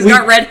 And he's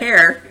got red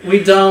hair. We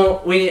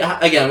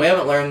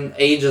haven't learned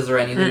ages or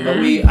anything, but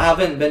we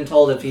haven't been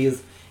told if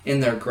he's in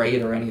their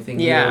grade or anything.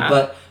 Yeah. Either.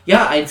 But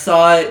yeah, I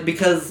saw it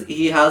because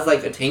he has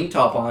like a tank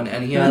top on,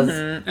 and he has,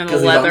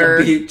 because he's on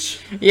the beach.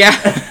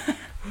 Yeah.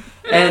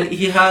 And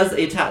he has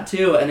a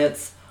tattoo, and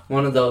it's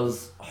one of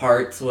those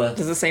hearts with...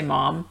 Does it say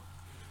mom?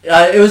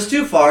 It was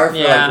too far for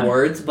like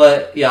words,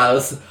 but yeah, it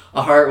was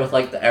a heart with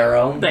like the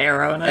arrow. The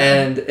arrow in it.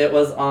 And it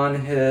was on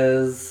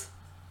his...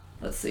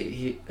 Let's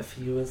see, if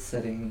he was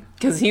sitting...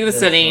 Because he was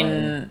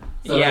sitting...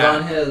 So it was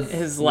on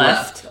his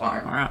left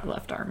arm.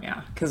 Left arm,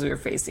 yeah. Because we were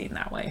facing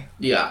that way.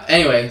 Yeah,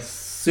 anyway,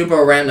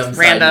 super random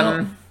side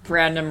note.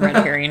 Random Red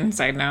Herring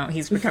side note.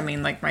 He's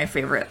becoming like my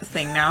favorite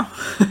thing now.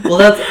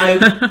 Well,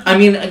 I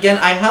mean, again,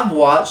 I have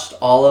watched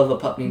all of A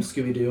Pup Named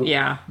Scooby-Doo.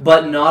 Yeah.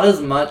 But not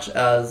as much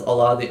as a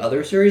lot of the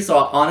other series. So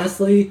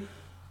honestly,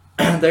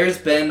 there's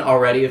been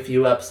already a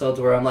few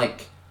episodes where I'm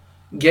like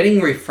getting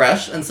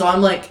refreshed. And so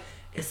I'm like,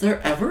 is there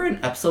ever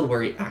an episode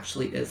where he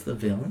actually is the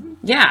villain?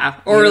 Yeah.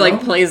 Or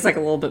like plays like a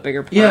little bit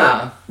bigger part.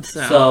 Yeah.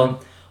 So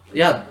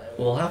yeah,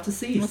 we'll have to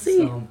see. We'll see.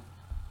 So.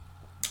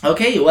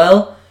 Okay,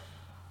 well...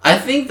 I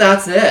think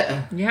that's it.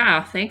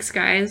 Yeah, thanks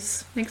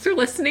guys. Thanks for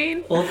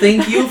listening. Well,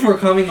 thank you for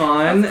coming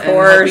on and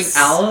helping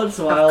out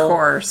while of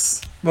course.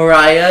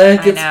 Mariah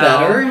gets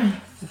better.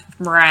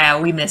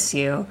 Mariah, we miss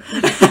you.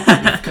 You've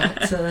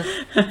got to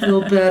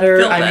feel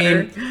better. I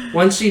mean,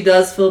 once she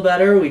does feel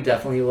better, we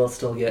definitely will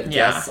still get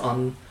guests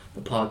on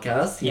the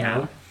podcast. You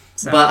know?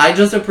 So. But I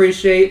just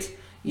appreciate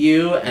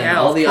you and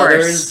all the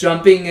others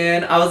jumping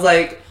in. I was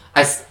like,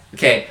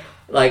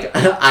 Like,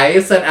 I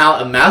sent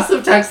out a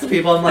massive text to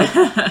people. I'm like,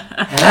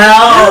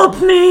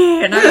 help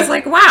me! And I was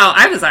like, wow,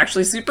 I was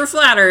actually super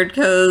flattered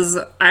because,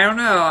 I don't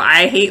know,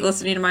 I hate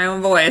listening to my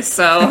own voice,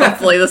 so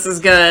hopefully this is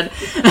good.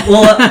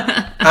 Well,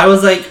 I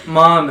was like,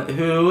 Mom,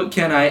 who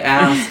can I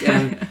ask?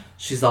 And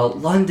she's all,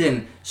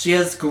 London. She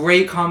has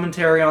great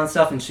commentary on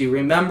stuff, and she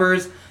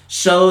remembers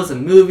shows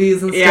and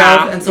movies and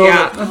stuff. And so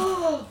I was like,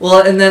 oh.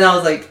 Well, and then I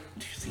was like,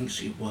 do you think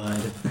she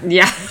would?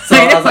 Yeah. So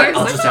I was like,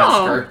 I'll just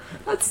ask her.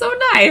 That's so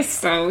nice.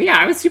 So, yeah,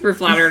 I was super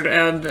flattered,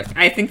 and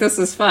I think this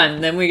is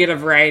fun. Then we get a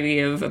variety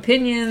of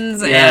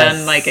opinions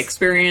and, like,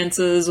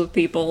 experiences with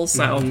people,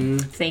 so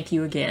thank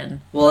you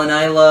again. Well, and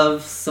I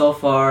love, so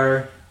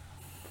far,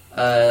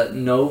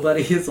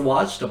 nobody has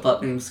watched A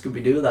Pup Named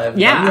Scooby-Doo that I've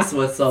done this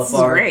with so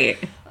far. Great.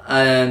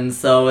 And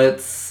so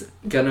it's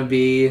gonna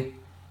be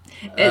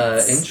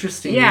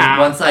interesting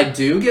once I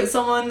do get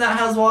someone that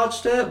has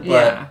watched it,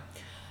 but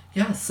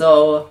yeah,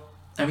 so...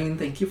 I mean,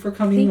 thank you for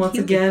coming once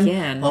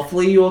again.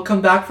 Hopefully you will come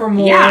back for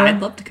more. Yeah,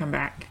 I'd love to come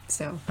back.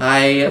 So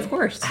of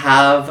course,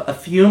 have a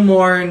few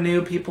more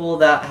new people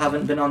that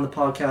haven't been on the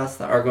podcast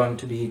that are going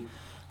to be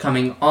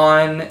coming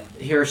on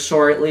here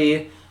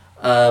shortly.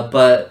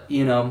 But,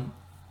 you know,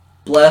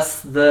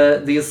 bless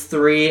these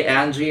three,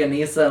 Angie,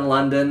 Anissa, and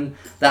London,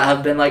 that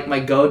have been like my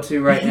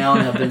go-to right now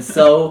and have been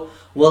so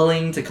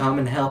willing to come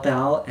and help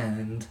out.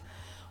 And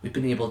we've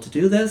been able to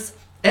do this.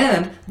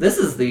 And this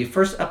is the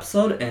first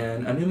episode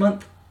in a new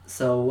month.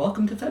 So,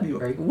 welcome to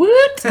February.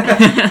 What?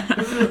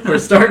 We're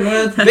starting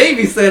with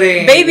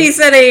babysitting.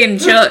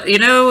 Babysitting. You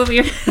know,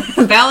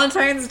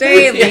 Valentine's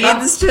Day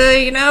leads to,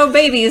 you know,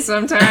 babies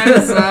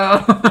sometimes.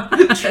 So,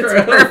 it's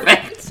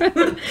perfect.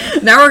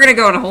 Now we're going to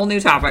go on a whole new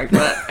topic,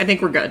 but I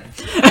think we're good.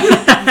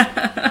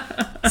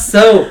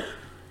 So,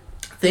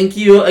 thank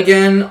you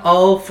again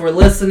all for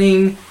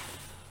listening.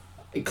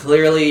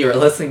 Clearly, you're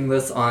listening to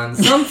this on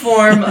some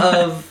form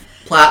of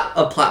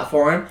a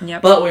platform,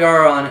 but we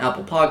are on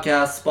Apple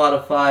Podcasts,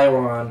 Spotify,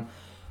 we're on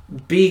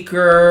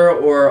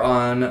Beaker, we're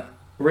on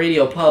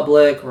Radio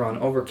Public, we're on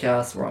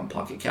Overcast, we're on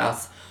Pocket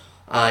Casts.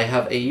 I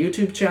have a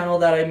YouTube channel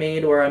that I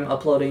made where I'm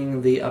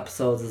uploading the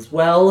episodes as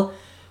well.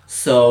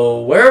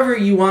 So wherever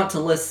you want to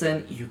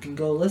listen, you can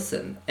go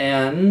listen.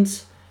 And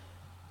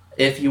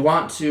if you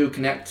want to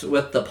connect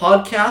with the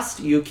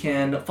podcast, you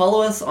can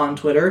follow us on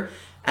Twitter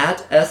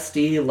at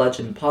SD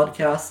Legend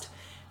Podcast.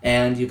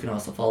 And you can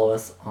also follow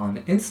us on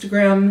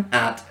Instagram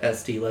at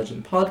SD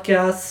Legend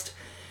Podcast.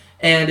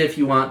 And if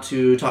you want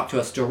to talk to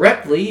us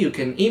directly, you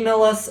can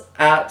email us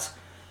at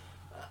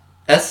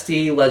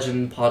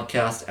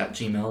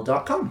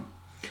sdlegendpodcast@gmail.com.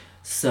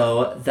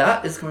 So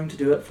that is going to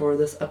do it for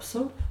this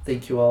episode.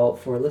 Thank you all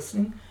for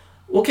listening.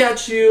 We'll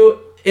catch you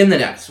in the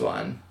next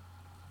one.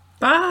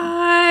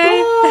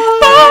 Bye.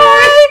 Bye.